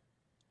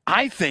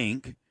 I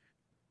think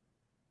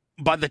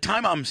by the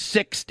time I'm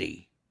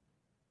 60,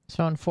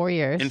 so in 4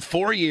 years. In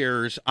 4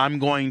 years, I'm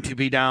going to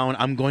be down.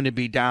 I'm going to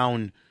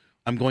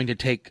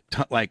take,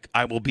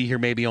 I will be here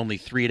maybe only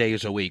 3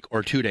 days a week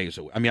or 2 days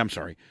a week. I mean, I'm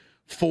sorry,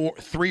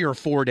 3 or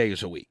 4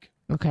 days a week.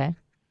 Okay.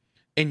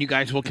 And you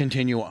guys will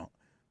continue on.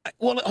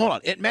 Well, hold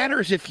on. It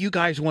matters if you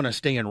guys want to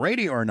stay in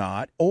radio or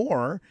not,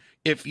 or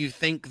if you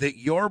think that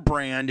your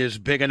brand is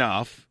big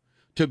enough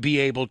to be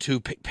able to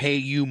pay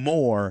you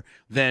more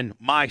than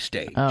my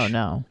stage. Oh,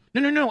 no.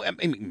 No. I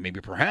mean,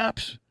 maybe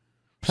perhaps.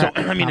 So,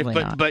 I mean,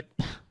 but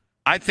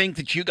I think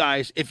that you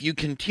guys, if you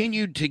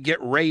continued to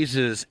get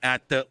raises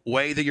at the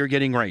way that you're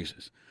getting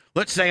raises,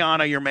 let's say,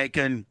 Anna, you're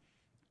making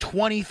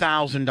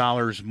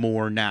 $20,000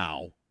 more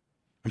now.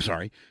 I'm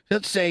sorry.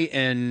 Let's say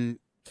in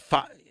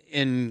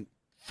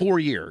 4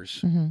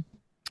 years,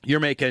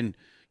 you're making,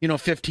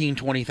 $15,000,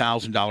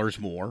 $20,000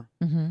 more.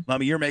 I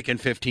mean, you're making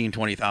 $15,000,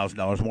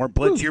 $20,000 more.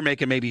 Blitz, you're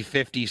making maybe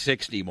 $50,000,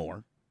 $60,000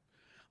 more.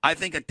 I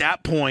think at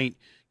that point,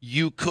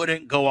 you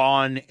couldn't go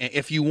on,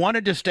 if you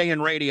wanted to stay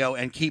in radio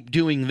and keep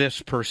doing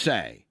this per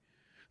se,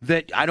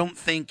 that I don't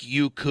think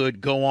you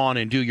could go on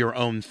and do your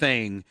own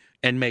thing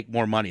and make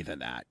more money than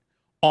that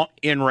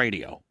in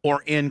radio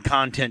or in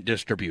content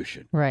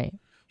distribution. Right.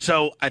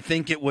 So I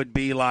think it would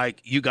be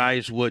like you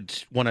guys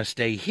would want to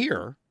stay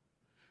here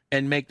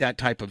and make that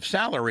type of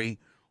salary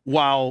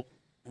while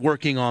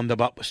working on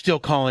still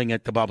calling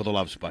it the Bubba the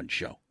Love Sponge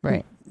Show.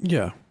 Right.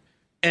 Yeah.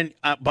 And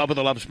Bubba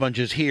the Love Sponge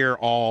is here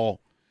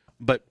all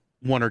but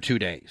 1 or 2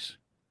 days.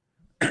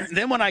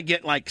 Then when I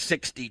get like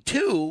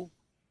 62,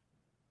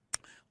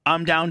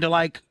 I'm down to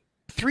like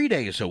 3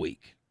 days a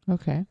week.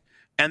 Okay.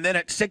 And then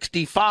at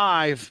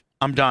 65,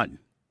 I'm done.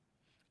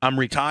 I'm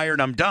retired.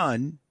 I'm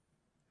done.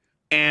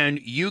 And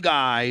you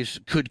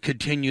guys could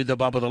continue the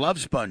Bubba the Love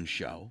Sponge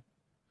Show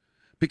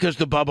because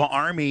the Bubba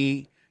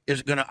Army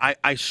is going to,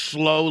 I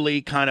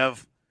slowly kind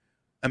of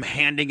am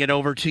handing it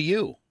over to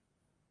you.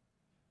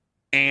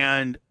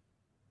 And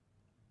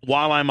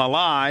while I'm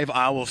alive,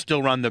 I will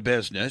still run the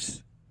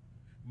business,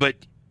 but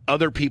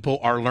other people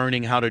are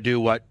learning how to do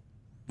what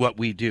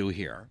we do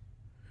here.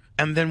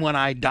 And then when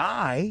I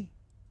die,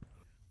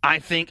 I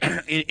think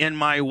in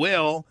my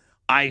will,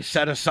 I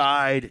set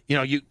aside,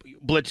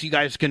 Blitz, you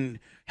guys can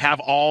have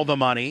all the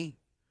money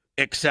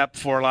except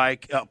for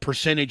like a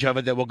percentage of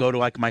it that will go to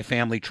like my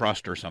family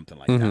trust or something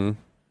like that.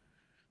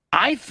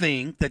 I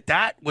think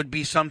that would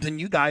be something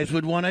you guys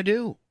would want to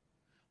do,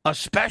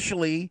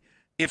 especially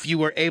if you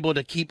were able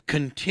to keep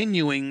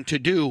continuing to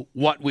do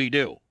what we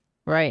do.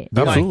 Right.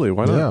 Absolutely.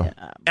 Why not?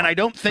 Yeah. And I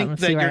don't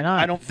think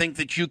I don't think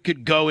that you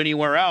could go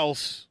anywhere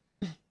else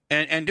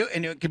and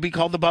it could be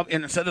called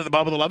instead of the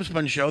Bubba the Love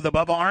Sponge Show, the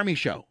Bubba Army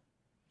Show.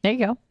 There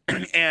you go.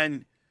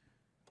 And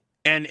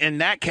in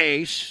that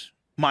case,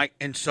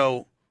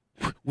 so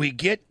we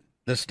get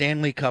the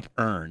Stanley Cup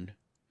urn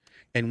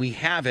and we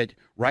have it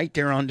right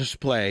there on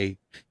display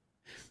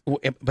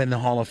in the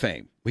Hall of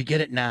Fame. We get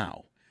it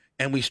now.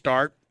 And we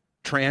start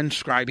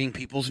transcribing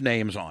people's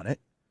names on it,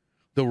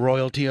 the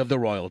royalty of the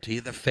royalty,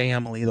 the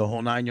family, the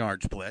whole 9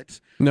 yards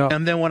Blitz. No.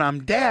 And then when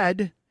I'm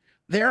dead,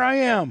 there I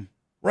am,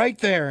 right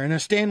there in a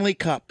Stanley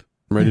Cup.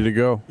 Ready to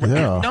go.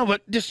 Yeah. No,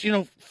 but just,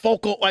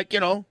 focal,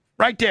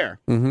 right there,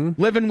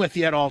 living with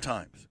you at all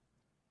times.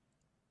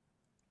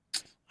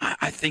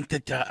 I think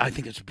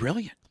it's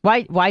brilliant.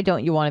 Why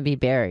don't you want to be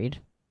buried?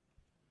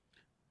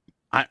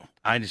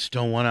 I just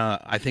don't want to.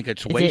 I think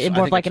it's Is wasteful. it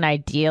more like an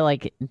idea,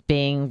 like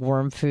being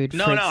worm food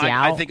freaks you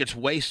out? I think it's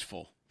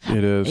wasteful.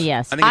 It is.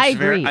 Yes, I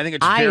agree.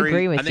 I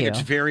agree with you. I think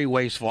it's very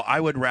wasteful. I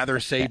would rather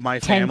save my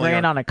 10 family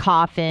grand on a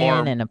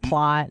coffin and a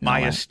plot, and my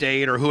all that.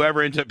 estate, or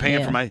whoever ends up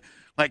paying for my.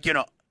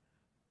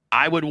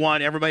 I would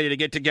want everybody to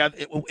get together.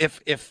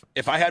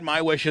 If I had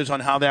my wishes on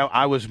how that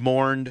I was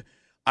mourned,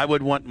 I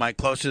would want my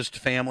closest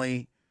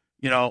family,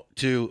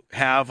 to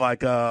have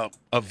like a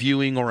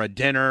viewing or a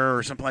dinner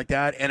or something like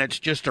that. And it's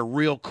just a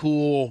real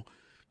cool,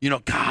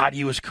 God,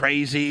 he was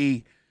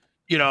crazy,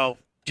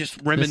 just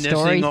reminiscing. The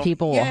stories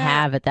people will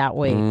have at that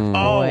wake.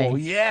 Oh,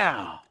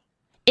 yeah.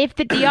 If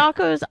the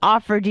Diacos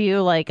offered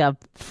you like a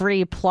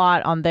free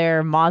plot on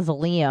their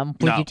mausoleum,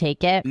 would you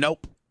take it?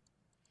 Nope.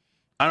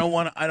 I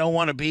want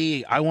to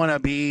be.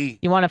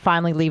 You want to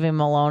finally leave him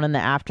alone in the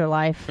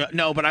afterlife?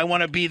 No, but I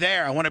want to be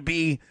there. I want to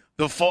be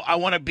I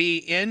want to be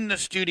in the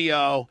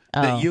studio.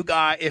 That you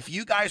guys, if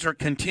you guys are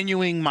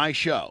continuing my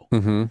show,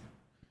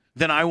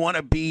 then I want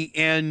to be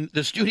in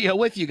the studio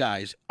with you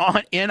guys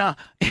in a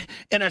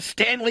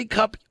Stanley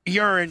Cup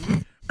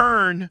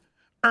urn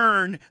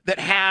that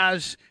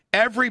has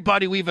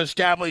everybody we've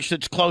established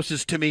that's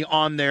closest to me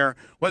on there,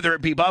 whether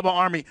it be Bubba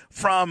Army,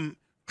 from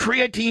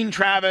Creatine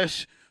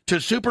Travis to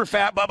Super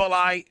Fat Bubba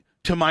Light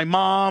to my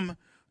mom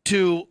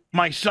to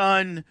my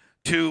son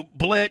to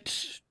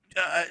Blitz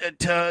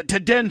to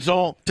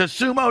Denzel to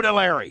Sumo to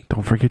Larry.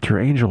 Don't forget your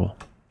angel.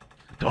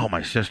 Oh,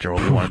 my sister will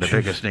be one of the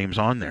biggest names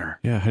on there.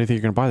 Yeah, how do you think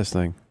you're going to buy this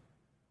thing?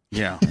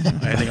 Yeah,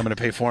 I think I'm going to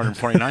pay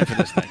 $449 for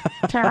this thing.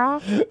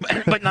 Tara?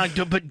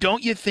 But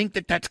don't you think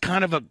that that's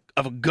kind of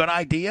a good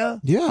idea?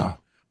 Yeah.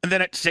 And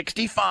then at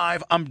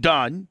 65, I'm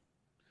done.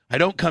 I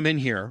don't come in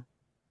here,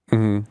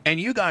 and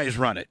you guys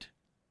run it.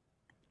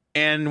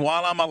 And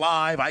while I'm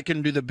alive, I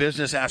can do the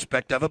business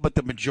aspect of it, but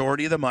the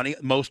majority of the money,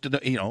 most of the,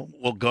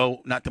 will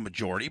go, not the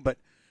majority, but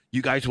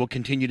you guys will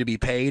continue to be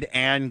paid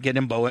and get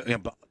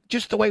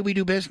just the way we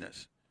do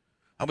business.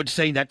 I would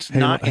say that's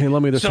not. Hey,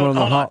 let me. There's someone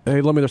on the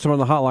Hey, let me. There's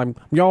someone on the hotline.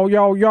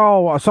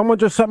 Yo! Someone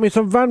just sent me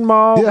some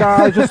Venmo,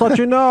 guys. Just let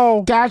you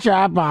know.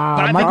 Gotcha.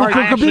 Michael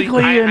I actually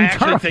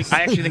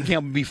think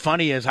what would be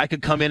funny is I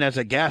could come in as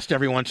a guest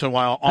every once in a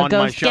while on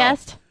my show.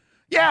 Guest?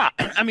 Yeah,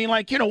 I mean,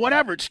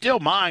 whatever. It's still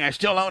mine. I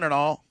still own it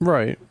all.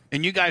 Right.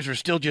 And you guys are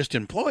still just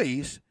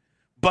employees,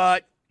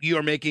 but you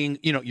are making.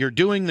 You're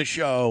doing the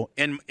show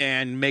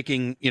and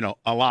making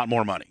a lot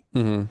more money.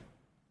 Mm-hmm.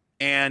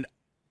 And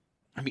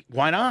I mean,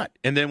 why not?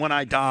 And then when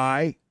I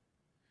die,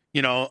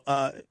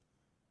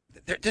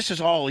 this is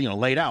all,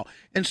 laid out.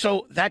 And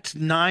so that's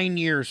 9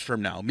 years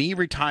from now. Me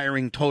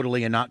retiring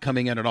totally and not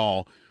coming in at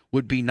all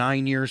would be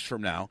 9 years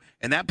from now.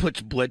 And that puts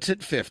Blitz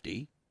at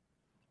 50,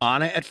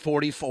 Anna at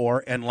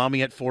 44, and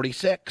Lummy at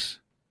 46.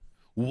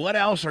 What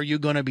else are you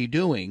going to be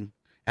doing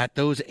at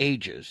those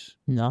ages?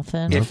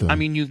 Nothing. I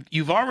mean,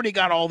 you've already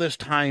got all this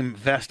time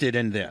vested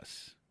in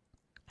this.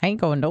 I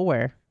ain't going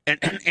nowhere.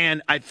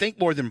 And I think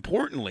more than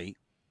importantly,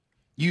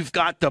 you've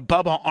got the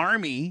Bubba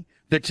Army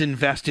that's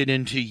invested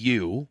into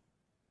you.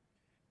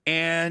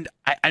 And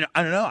I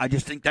don't know. I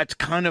just think that's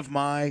kind of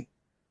my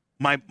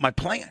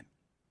plan.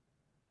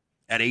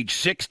 At age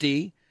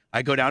 60,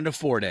 I go down to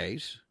 4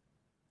 days.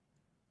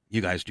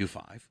 You guys do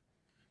 5.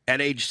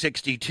 At age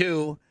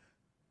 62,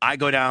 I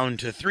go down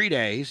to 3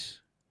 days.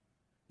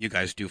 You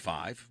guys do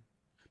 5.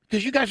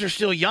 Because you guys are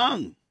still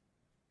young.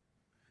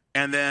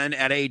 And then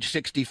at age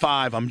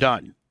 65, I'm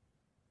done.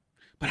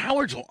 But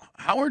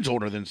Howard's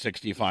older than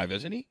 65,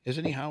 isn't he?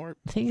 Isn't he, Howard?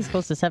 I think he's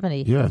close to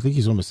 70. Yeah, I think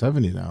he's almost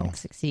 70 now. Like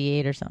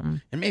 68 or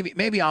something. And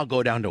maybe I'll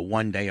go down to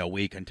 1 day a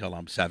week until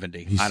I'm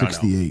 70. He's I don't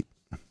 68.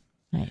 know.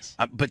 Nice.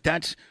 But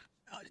that's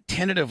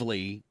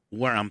tentatively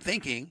where I'm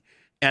thinking.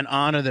 And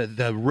honor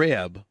the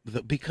rib,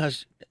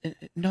 because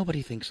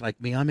nobody thinks like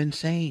me. I'm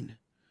insane.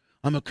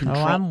 I'm a control.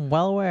 Oh, I'm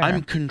well aware. I'm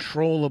a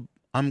controlled,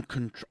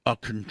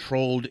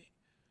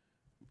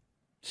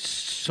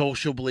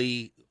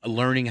 sociably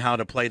learning how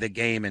to play the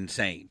game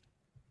insane.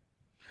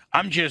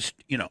 I'm just,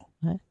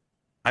 What?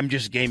 I'm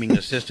just gaming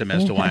the system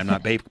as to why I'm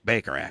not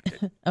Baker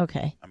acted.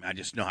 Okay. I mean, I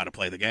just know how to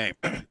play the game.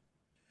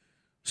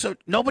 So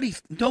nobody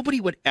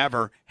would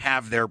ever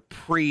have their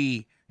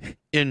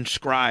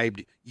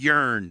pre-inscribed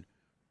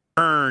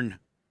urn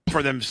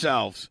for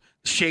themselves,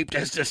 shaped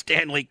as the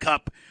Stanley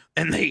Cup,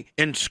 and they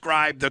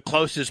inscribe the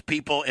closest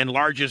people and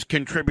largest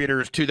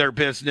contributors to their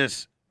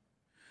business,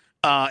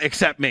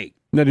 except me.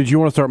 Now, did you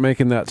want to start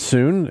making that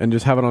soon and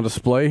just have it on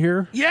display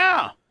here?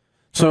 Yeah.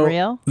 So For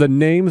real? The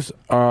names,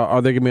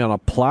 are they going to be on a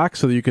plaque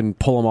so that you can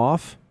pull them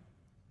off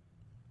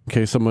in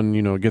case someone,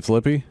 gets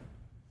lippy?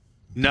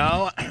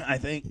 No, I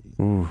think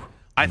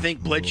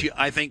Blitz.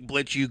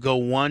 You go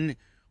one.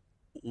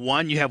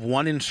 You have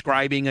one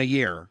inscribing a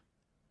year,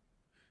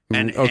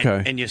 and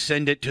okay, and you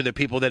send it to the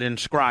people that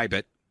inscribe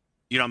it.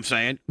 You know what I'm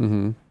saying?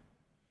 Mm-hmm.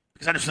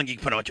 Because I just think you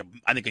put you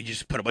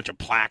just put a bunch of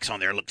plaques on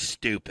there. It looks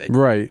stupid,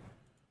 right?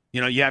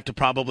 You have to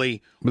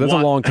probably. But that's a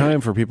long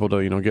time for people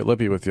to get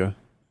lippy with you.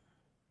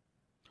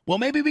 Well,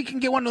 maybe we can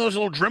get one of those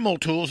little Dremel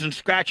tools and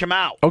scratch them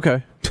out.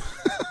 Okay.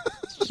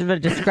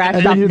 Just scratch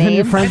and up then you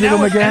names. friend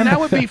them again. And that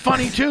would be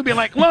funny too. Be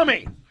like,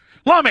 Lummy,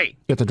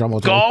 get the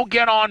Dremel tool. Go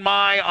get on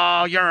my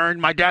urn,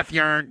 my death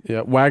urn.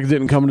 Yeah, Wags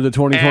didn't come to the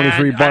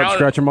 2023 And Bart.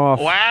 Scratch him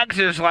off. Wags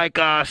is like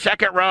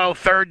second row,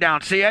 third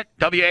down. See it?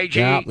 W-A-G.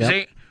 Yep.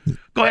 See?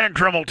 Go ahead and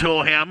Dremel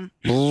tool him.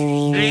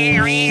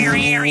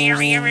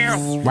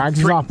 Wags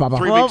is off,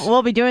 Bubba.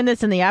 We'll be doing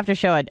this in the after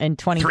show in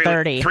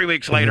 2030. 3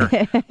 weeks later.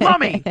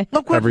 Lummy,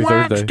 look what Every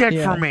Wags Thursday.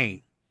 did for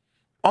me.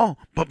 Oh,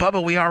 but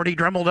Bubba, we already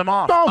Dremeled him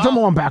off. Oh,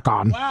 Dremel him back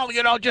on.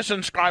 Well, just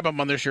inscribe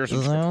him on this year's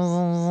subscription.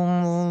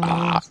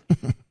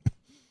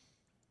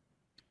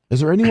 Is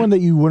there anyone that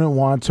you wouldn't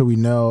want to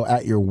know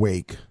at your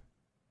wake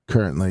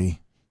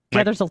currently?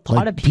 Yeah, there's a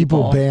lot of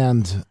people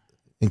banned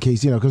in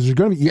case, because there's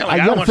going to be, Yeah, like,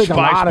 I gotta think a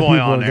lot of people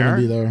are going to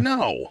be there.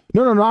 No,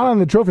 not on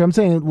the trophy. I'm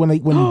saying when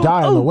you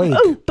die on the wake.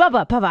 Oh,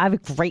 Bubba, I have a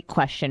great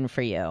question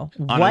for you.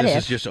 Anna, this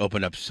has just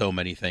opened up so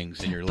many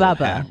things in your little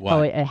Bubba, head.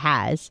 What? it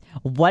has.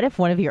 What if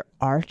one of your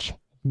arch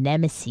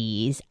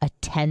nemesis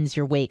attends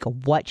your wake.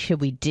 What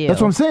should we do?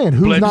 That's what I'm saying.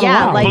 Who's Blitz. not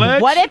Yeah, allowed? like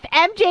Blitz. what if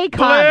MJ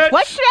comes? Blitz.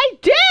 What should I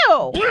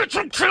do? Blitz,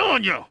 I'm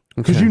telling you.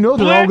 Because you know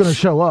they're all Blitz. going to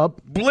show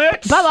up.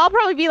 Blitz. But I'll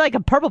probably be like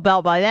a purple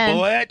belt by then.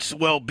 Blitz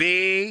will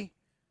be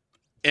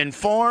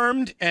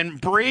informed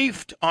and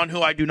briefed on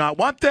who I do not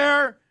want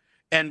there,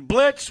 and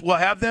Blitz will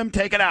have them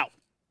taken out.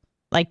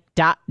 Like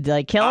kill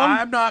him?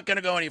 I'm not going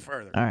to go any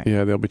further. All right.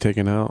 Yeah, they'll be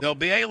taken out. There'll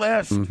be a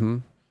list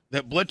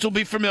that Blitz will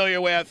be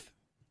familiar with,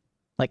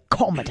 Like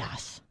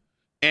Commodus.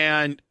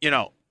 and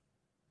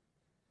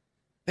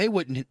they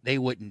wouldn't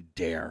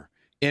dare.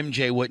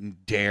 MJ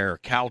wouldn't dare.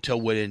 Calto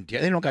wouldn't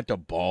dare. They don't got the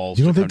balls.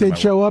 You don't to think come to they'd my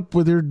show up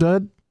with your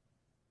dud?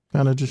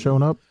 Kind of just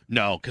showing up?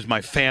 No, because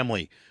my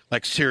family,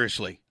 like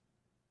seriously,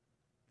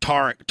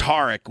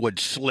 Tarek would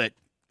slit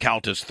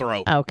Calta's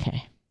throat,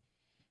 Okay.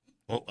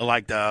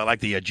 like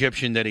the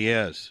Egyptian that he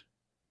is.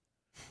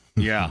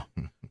 Yeah,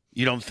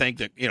 you don't think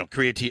that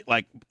creative?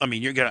 Like, I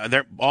mean, you're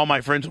gonna. All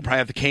my friends will probably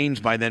have the canes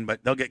by then,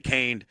 but they'll get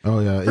caned.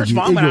 Oh, yeah. First of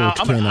all, I'm Igor gonna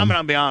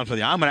Cannon. be honest with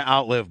you. I'm gonna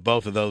outlive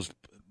both of those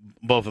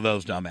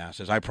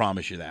dumbasses. I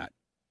promise you that.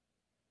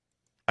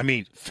 I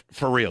mean,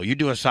 for real. You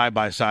do a side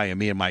by side of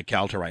me and Mike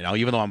Calta right now.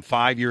 Even though I'm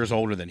 5 years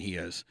older than he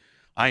is,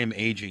 I am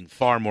aging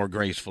far more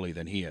gracefully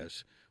than he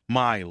is.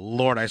 My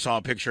Lord, I saw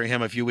a picture of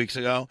him a few weeks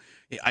ago.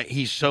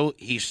 He's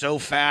so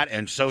fat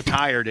and so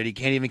tired that he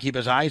can't even keep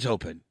his eyes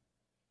open.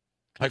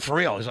 Like, for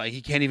real. It's like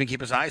he can't even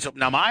keep his eyes open.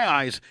 Now, my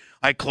eyes,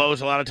 I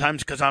close a lot of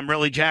times because I'm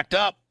really jacked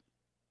up.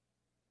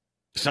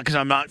 It's not because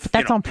I'm not.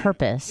 That's on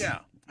purpose. Yeah.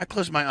 I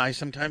close my eyes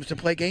sometimes to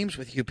play games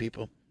with you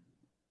people.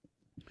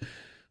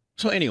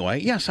 So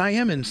anyway, yes, I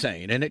am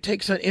insane. And it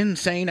takes an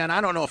insane, and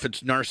I don't know if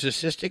it's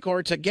narcissistic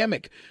or it's a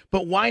gimmick,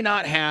 but why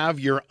not have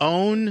your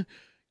own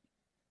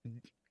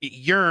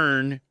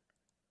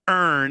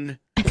urn?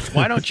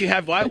 Why don't you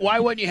have, why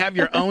wouldn't you have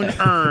your own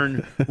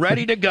urn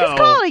ready to go? Just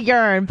call it a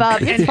urn,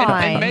 Bub. It's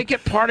fine. And make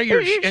it part of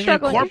your, You're and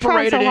struggling. You're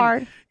trying so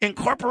hard.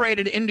 incorporate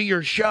it into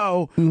your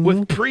show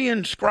with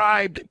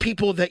pre-inscribed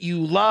people that you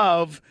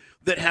love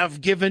that have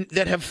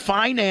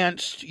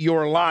financed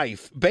your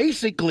life.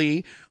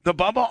 Basically, the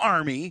Bubba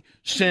Army,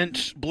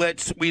 since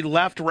Blitz, we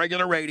left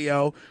regular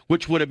radio,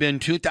 which would have been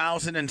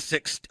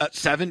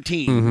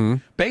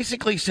 2017.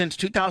 Basically, since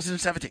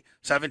 2017,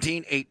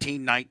 17,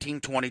 18,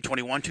 19, 20,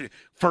 21,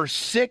 for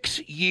 6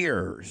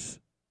 years,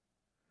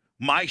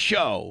 my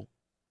show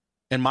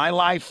and my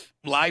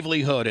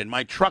livelihood and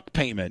my truck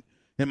payment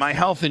and my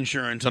health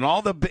insurance and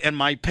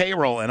my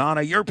payroll and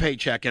Anna, your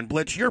paycheck, and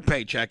Blitz, your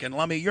paycheck, and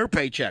Lummy, your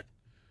paycheck,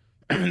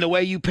 the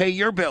way you pay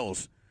your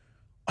bills,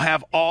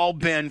 have all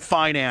been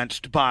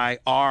financed by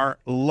our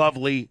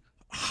lovely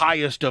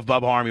highest of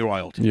Bubba Army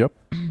royalty. Yep.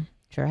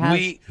 Sure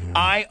has.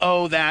 I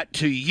owe that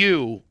to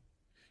you.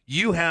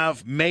 You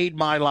have made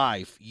my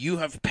life. You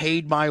have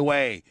paid my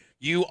way.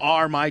 You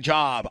are my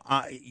job.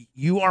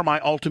 You are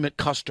my ultimate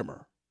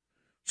customer.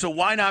 So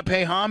why not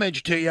pay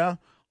homage to you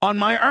on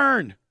my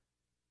urn?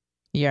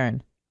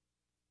 Urn.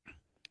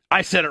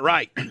 I said it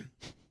right. Right.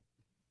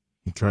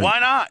 Why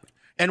not?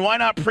 And why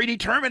not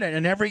predetermine it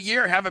and every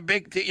year have a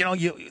big,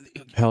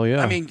 Hell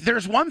yeah. I mean,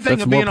 there's one thing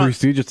That's of more being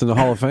prestigious than the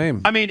Hall of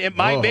Fame. I mean, it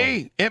might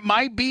be. It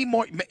might be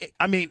more.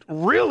 I mean,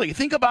 really,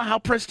 think about how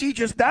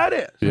prestigious that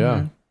is.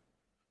 Yeah.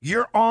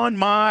 You're on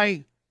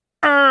my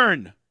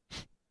urn.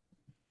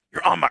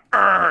 You're on my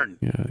urn.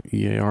 Yeah.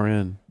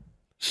 EARN.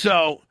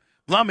 So,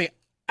 Lummy,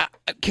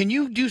 can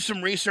you do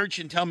some research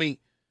and tell me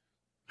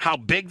how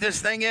big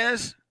this thing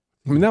is?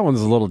 I mean, that one's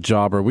a little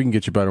jobber. We can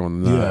get you a better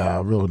one than that.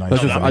 Yeah, real nice.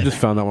 I just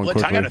found that one Let's,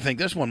 I quickly. got to think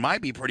this one might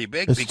be pretty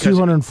big. It's because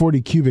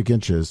 240 cubic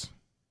inches.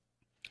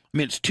 I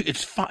mean,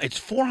 it's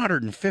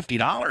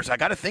 $450. I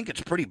got to think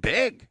it's pretty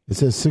big. It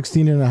says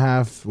 16 and a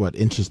half,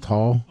 inches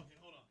tall?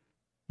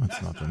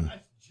 That's nothing.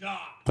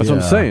 That's what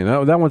I'm saying.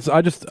 That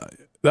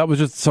was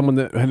just someone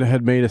that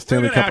had made a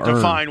Stanley We're gonna Cup have to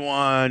urn. find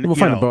one. We'll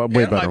find a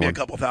way it better might be one. a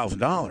couple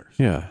 $1,000s.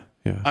 Yeah.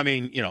 Yeah. I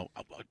mean,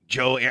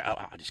 Joe,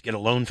 I'll just get a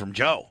loan from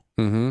Joe.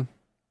 Mm-hmm.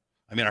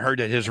 I mean, I heard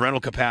that his rental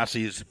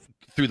capacity is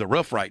through the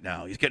roof right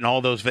now. He's getting all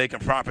those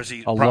vacant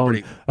property. A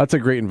loan. That's a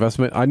great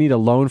investment. I need a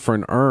loan for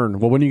an urn.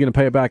 Well, when are you going to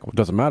pay it back? Well, it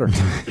doesn't matter.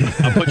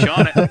 I'll put you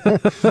on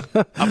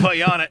it. I'll put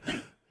you on it.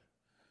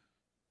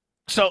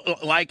 So,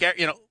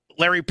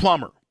 Larry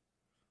Plummer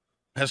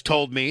has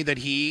told me that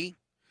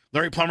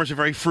Larry Plummer's a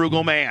very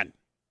frugal man.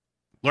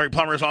 Larry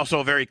Plummer is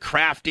also a very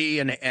crafty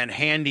and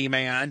handy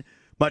man,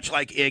 much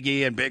like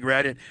Iggy and Big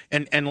Red.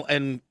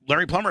 And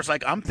Larry Plummer's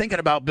like, I'm thinking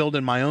about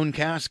building my own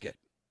casket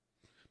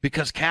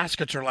because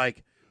caskets are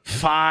like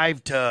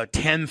 $5,000 to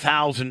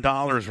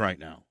 $10,000 right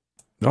now.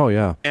 Oh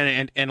yeah.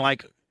 And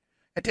like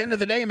at the end of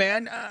the day,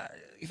 man,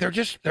 they're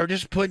just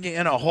putting you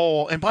in a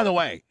hole. And by the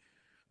way,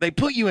 they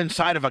put you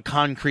inside of a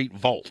concrete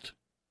vault.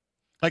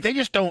 Like they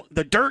just don't.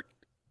 The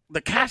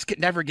casket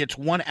never gets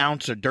 1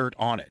 ounce of dirt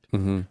on it.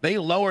 Mm-hmm. They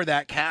lower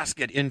that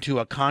casket into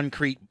a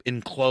concrete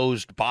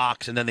enclosed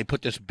box, and then they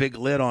put this big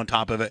lid on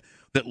top of it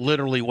that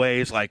literally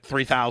weighs like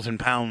 3,000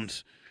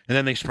 pounds, and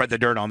then they spread the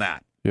dirt on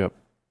that. Yep.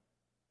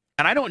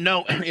 And I don't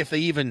know if they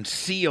even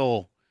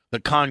seal the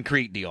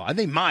concrete deal.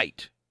 They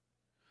might.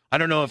 I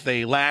don't know if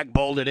they lag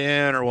bolted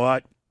in or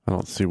what. I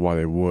don't see why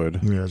they would.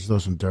 Yeah, just throw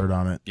some dirt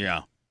on it.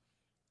 Yeah.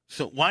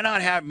 So why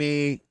not have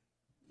me,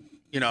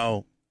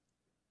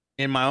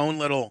 in my own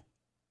little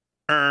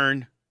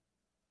urn,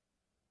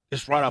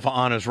 just right off of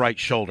Anna's right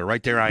shoulder.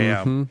 Right there I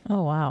am.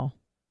 Oh, wow.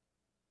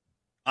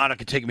 Anna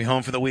could take me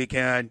home for the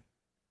weekend.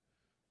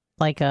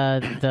 Like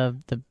the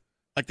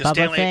Like the Bubba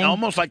Stanley, thing?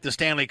 almost like the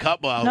Stanley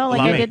Cup. no,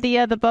 like I did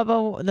the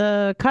Bubba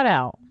the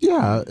cutout.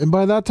 Yeah, and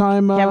by that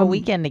time, You have a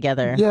weekend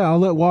together. Yeah, I'll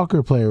let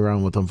Walker play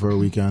around with them for a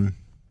weekend.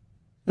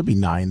 It'll be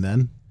 9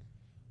 then.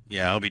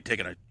 Yeah, I'll be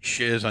taking a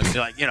shiz on,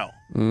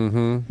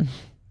 Mm-hmm.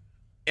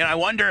 And I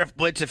wonder if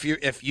Blitz,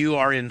 if you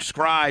are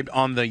inscribed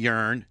on the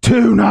urn,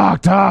 2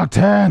 knock talk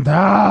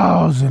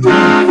 10,000.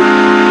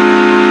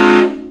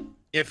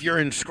 if you're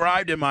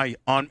inscribed in my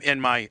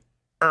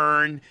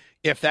urn,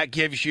 if that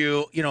gives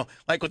you,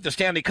 like with the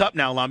Stanley Cup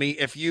now, Lummy,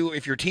 if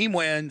your team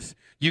wins,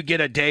 you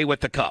get a day with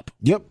the cup.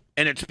 Yep.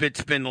 And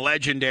it's been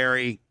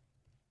legendary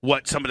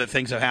what some of the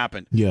things have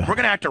happened. Yeah. We're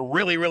gonna have to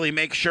really, really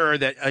make sure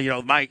that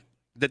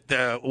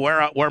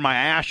where my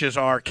ashes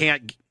are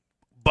can't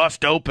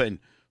bust open.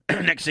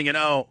 Next thing you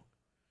know.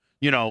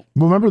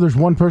 Remember, there's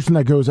one person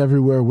that goes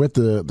everywhere with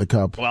the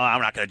cup. Well,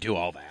 I'm not gonna do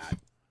all that.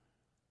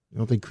 You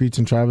don't think Creets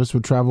and Travis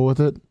would travel with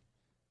it?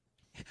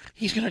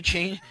 He's gonna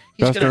change.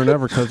 Best urn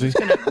ever, Cuzzy.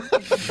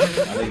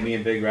 I think me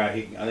and Big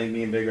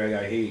Red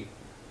got heat.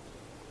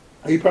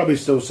 He probably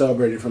still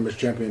celebrated from his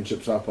championship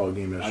softball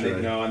game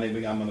yesterday. I think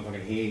we got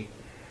motherfucking heat.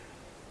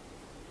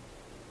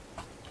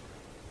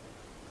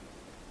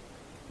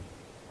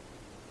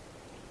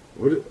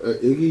 What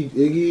Iggy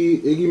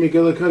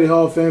McGillicuddy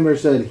Hall of Famer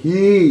said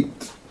heat.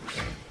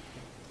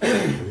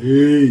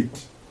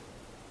 Heat.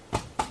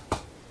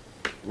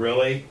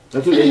 Really?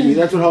 That's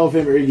what Hall of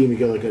Famer Iggy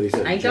McGillicuddy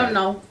said. I don't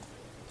know.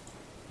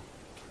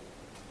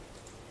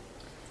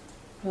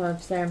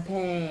 Love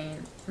champagne.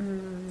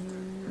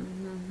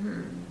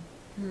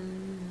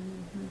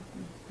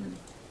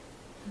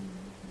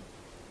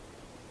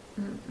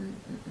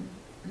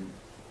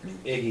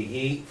 Iggy,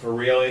 heat for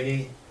real,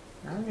 Iggy.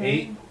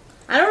 Heat.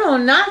 I don't know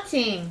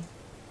nothing.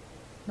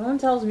 No one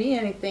tells me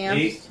anything. I'm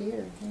Heat. just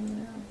here,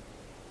 hanging out,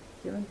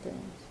 doing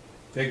things.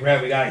 Big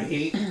Red, we got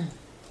heat.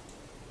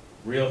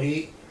 Real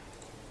heat.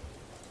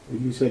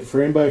 Iggy said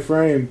frame by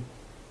frame.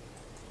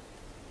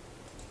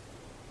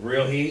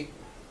 Real heat.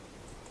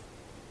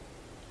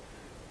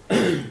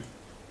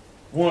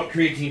 What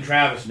creatine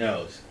Travis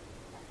knows.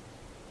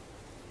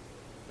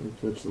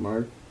 Touch the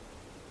mark.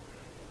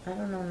 I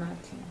don't know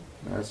nothing.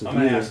 I'm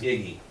gonna ask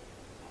Iggy.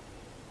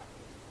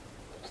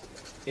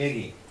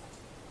 Iggy,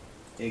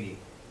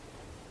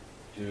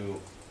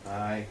 do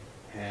I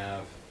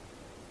have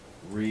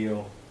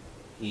real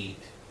heat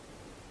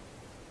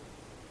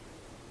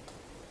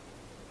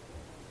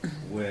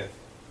with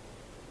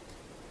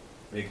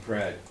Big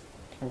Fred?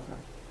 Okay.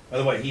 By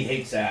the way, he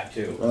hates that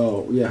too.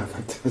 Oh yeah,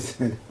 that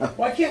doesn't.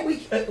 Why can't we?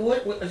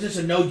 What is this,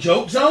 a no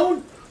joke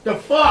zone? The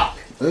fuck?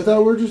 I thought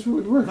we were just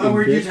working. I thought we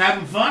were just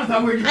having fun. I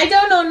thought we were just. I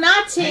don't know And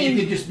nothing. you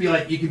could just be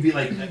like,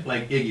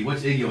 Iggy.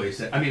 What's Iggy always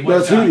say? I mean,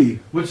 That's Hootie.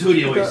 What's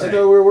Hootie always I say?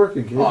 thought we were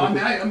working. Kid. Oh,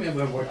 I mean,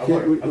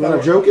 We're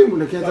not joking.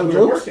 We can't tell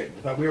jokes. I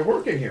thought we were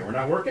working here. We're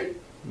not working.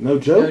 No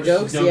jokes. No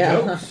jokes. No Yeah.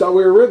 jokes. Thought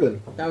we were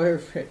ribbon. Thought we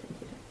were.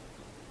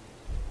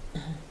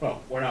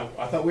 Well, we're not.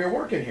 I thought we were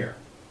working here.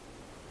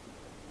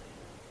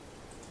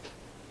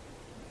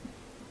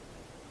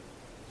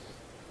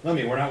 Let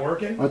me. We're not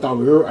working. I thought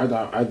we were. I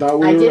thought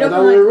we I were. did I open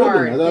thought we were my ribbon.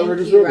 card. I thought we were Thank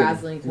just you, ribbon.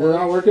 Razzling We're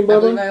not working, I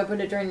believe I Bubba.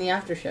 opened it during the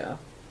after show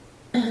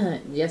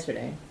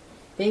yesterday.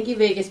 Thank you,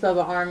 Vegas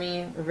Bubba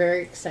Army. We're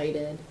very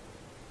excited.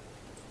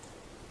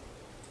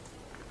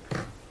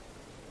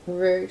 We're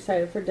very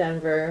excited for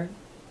Denver.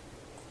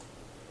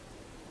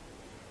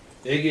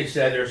 Iggy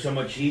said there's so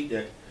much heat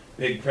that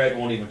Big Fred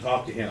won't even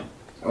talk to him.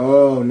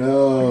 Oh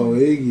no,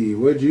 Iggy,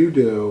 what'd you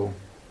do?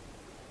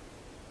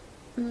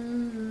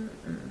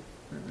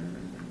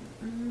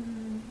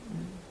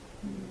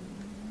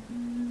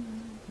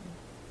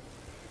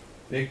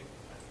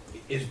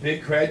 Is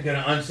Big Cred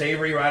gonna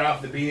unsavory right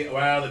out of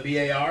the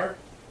BAR?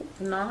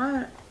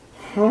 Not.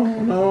 Oh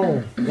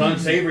no.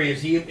 Unsavory,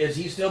 is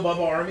he still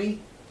Bubba Army?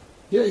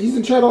 Yeah, he's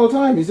in chat all the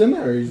time. He's in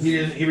there.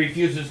 He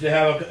refuses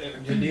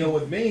to deal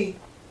with me.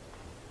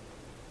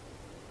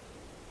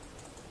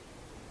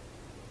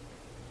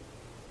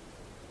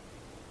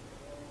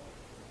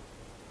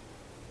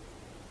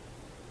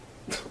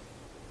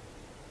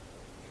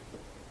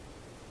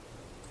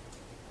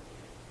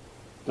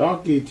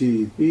 Donkey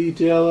Teeth,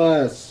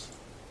 BTLS.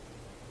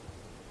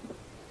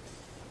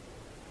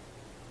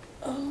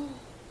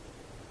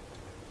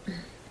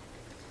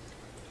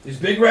 Is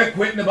Big Red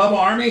quitting the Bubba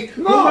Army?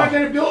 No. Who am I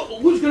gonna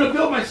build? Who's gonna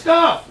build my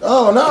stuff?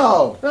 Oh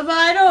no. Bubba,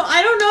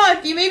 I don't know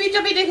if you maybe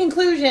jumping to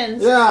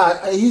conclusions.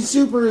 Yeah, he's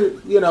super,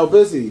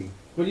 busy.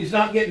 But he's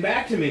not getting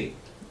back to me.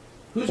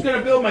 Who's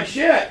gonna build my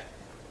shit?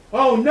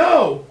 Oh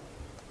no!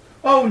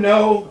 Oh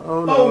no!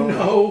 Oh, no. Oh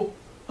no!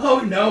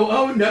 Oh no!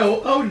 Oh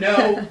no! Oh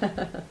no!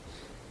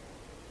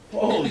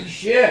 Holy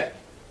shit!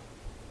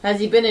 Has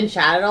he been in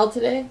chat at all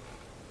today?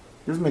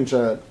 Here's him in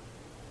chat.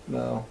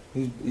 No,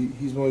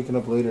 he's waking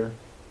up later.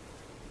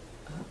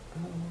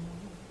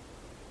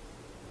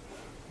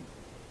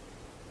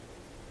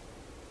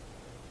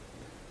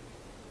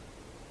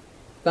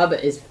 Bubba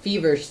is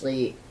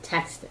feverishly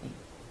texting.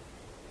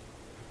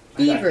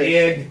 I got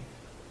Ig.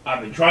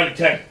 I've been trying to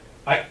text.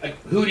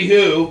 Hootie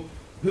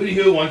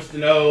Hoo wants to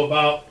know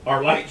about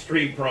our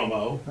Lightstream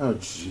promo. Oh,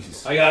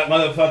 jeez. I got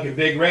motherfucking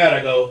Big Red.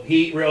 I go,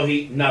 heat, real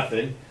heat,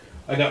 nothing.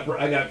 I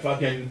got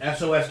fucking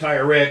SOS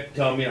Tire Rick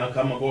telling me I'll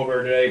come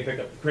over today, pick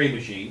up the cream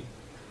machine.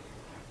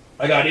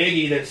 I got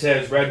Iggy that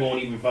says Red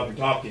won't even fucking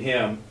talk to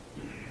him.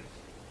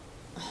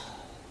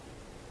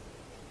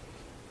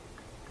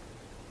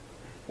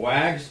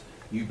 Wags,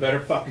 you better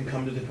fucking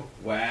come to the...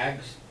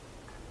 Wags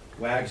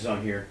is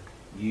on here.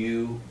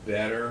 You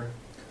better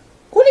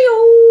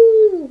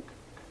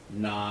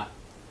not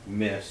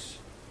miss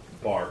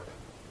Barp,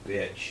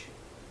 bitch.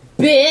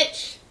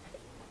 Bitch!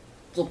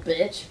 Little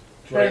bitch.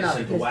 That's right, I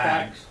sent to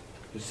Wags.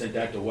 Just sent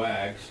that to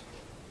Wags.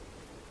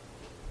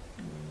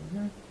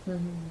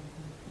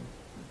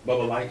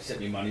 Bubba Light sent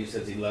me money,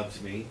 says he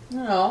loves me.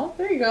 Oh,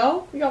 there you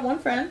go. You got one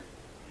friend.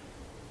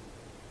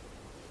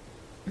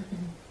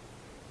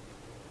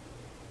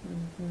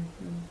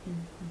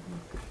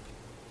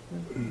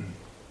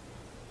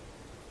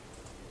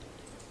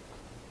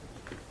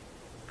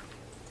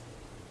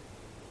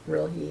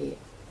 Real heat.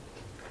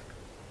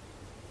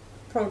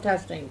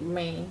 Protesting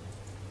me.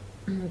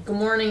 Good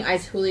morning,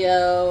 Ice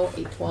Julio,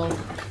 812.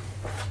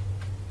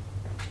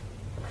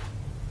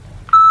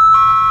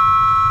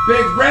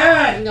 Big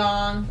Red! Ding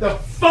dong. The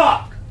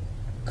fuck?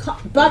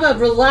 Bubba,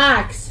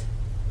 relax.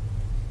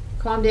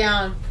 Calm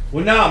down.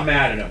 Well, now I'm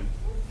mad at him.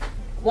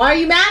 Why are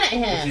you mad at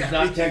him? He's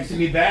not texting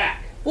me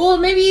back. Well,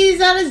 maybe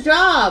he's at his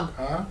job.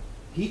 Huh?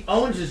 He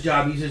owns his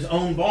job. He's his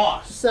own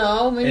boss.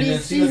 So, maybe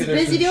he's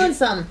busy doing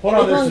something. Hold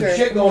on, there's some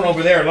shit going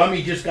over there.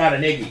 Lummy just got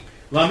an Iggy.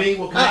 Lummy,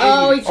 what kind of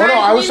Iggy? He tried to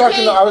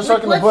I was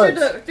talking to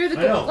Blitz. Through the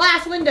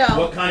glass window.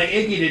 What kind of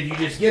Iggy did you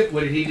just give?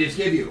 What did he just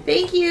give you?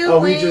 Thank you.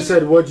 Oh, he just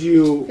said, what did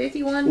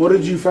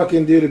you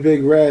fucking do to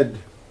Big Red?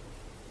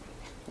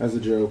 As a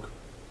joke.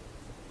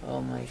 Oh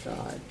my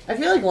god. I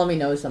feel like Lummy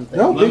knows something.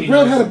 No, Big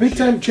Red had a big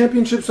time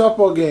championship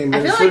softball game.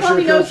 I feel like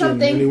Lummy knows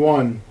something. And he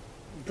won.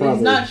 But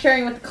he's not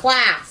sharing with the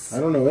class. I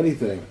don't know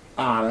anything.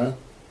 Anna.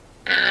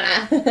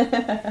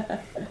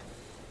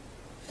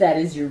 That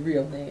is your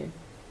real name.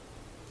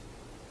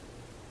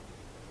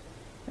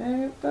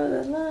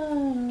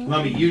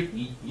 Lummy,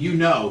 you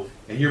know,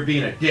 and you're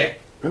being a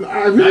dick. And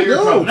I really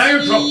don't. Now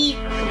you're in trouble.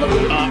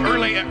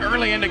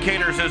 Early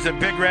indicators is that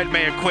Big Red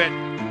may have quit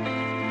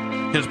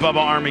his Bubba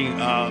Army.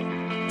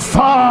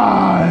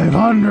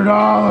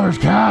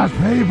 $500 cash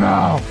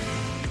PayPal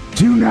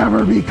to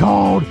never be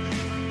called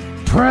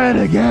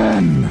Pred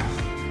again.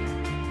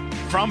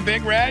 From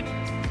Big Red?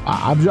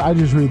 I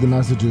just read the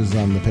messages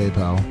on the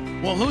PayPal.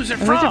 Well, who's it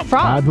from?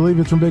 I believe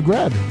it's from Big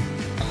Red.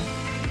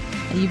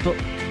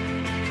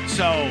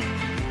 So,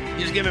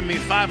 he's giving me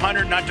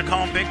 $500 not to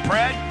call him Big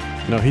Pred?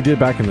 No, he did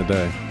back in the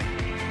day.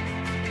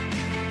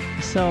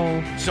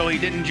 So he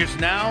didn't just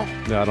now?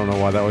 Yeah, I don't know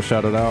why that was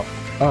shouted out.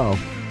 Oh.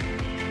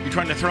 You're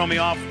trying to throw me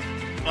off?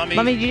 Lummy,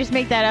 did you just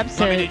make that up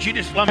to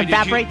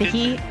evaporate the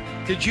heat?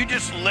 Did you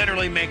just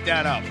literally make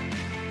that up?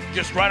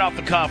 Just right off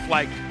the cuff,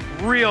 like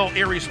real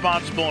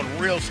irresponsible and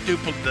real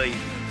stupidly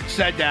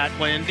said that,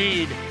 when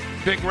indeed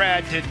Big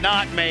Red did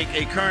not make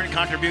a current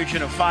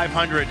contribution of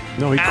 $500.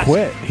 No, he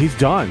quit. He's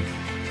done.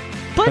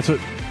 But that's what,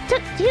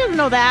 he doesn't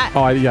know that.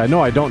 Oh, I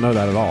don't know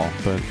that at all,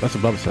 but that's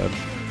what Bubba said.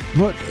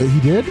 What? He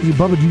did?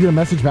 Bubba, did you get a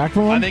message back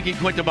from him? I think he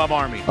quit the Bub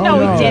Army. Oh,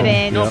 no, he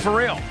didn't. No, for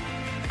real.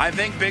 I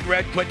think Big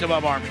Red quit the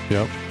Bub Army.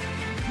 Yep.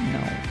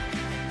 No.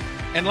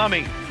 And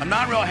Lummy, I'm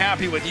not real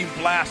happy with you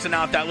blasting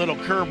out that little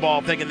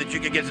curveball thinking that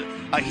you could get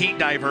a heat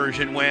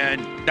diversion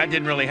when that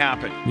didn't really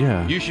happen.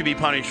 Yeah. You should be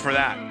punished for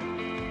that.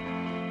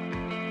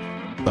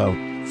 Oh,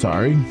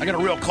 sorry. I got a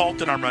real cult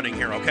that I'm running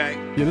here, okay?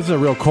 Yeah, this is a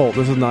real cult.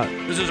 This is not...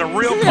 This is a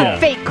real cult. This is a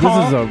fake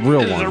cult. This is a real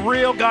one. This is a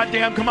real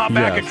goddamn come on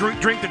back and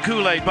drink the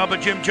Kool-Aid,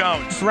 Bubba Jim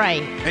Jones.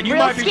 Right. And you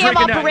real might be scam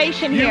drinking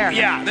operation here.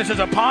 Yeah, this is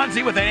a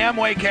Ponzi with an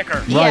Amway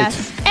kicker.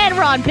 Yes.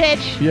 Enron,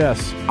 bitch.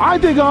 Yes. I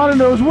think Anna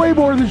knows way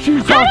more than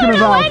she's talking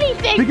about. I don't know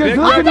anything. Because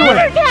I'll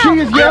never tell. She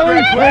is yelling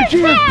and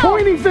she is tell.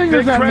 pointing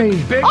fingers at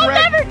me. I'll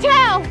never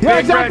tell. Yeah,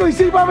 exactly.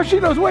 See, Bubba, she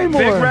knows way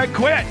more. Big Red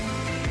quit.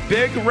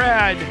 Big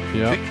Red.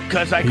 Yeah.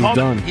 Because I called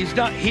him. He's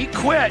done. He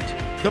quit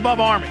the Bub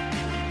Army.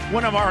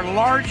 One of our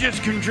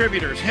largest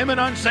contributors, him and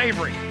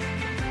Unsavory,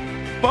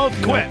 both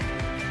quit.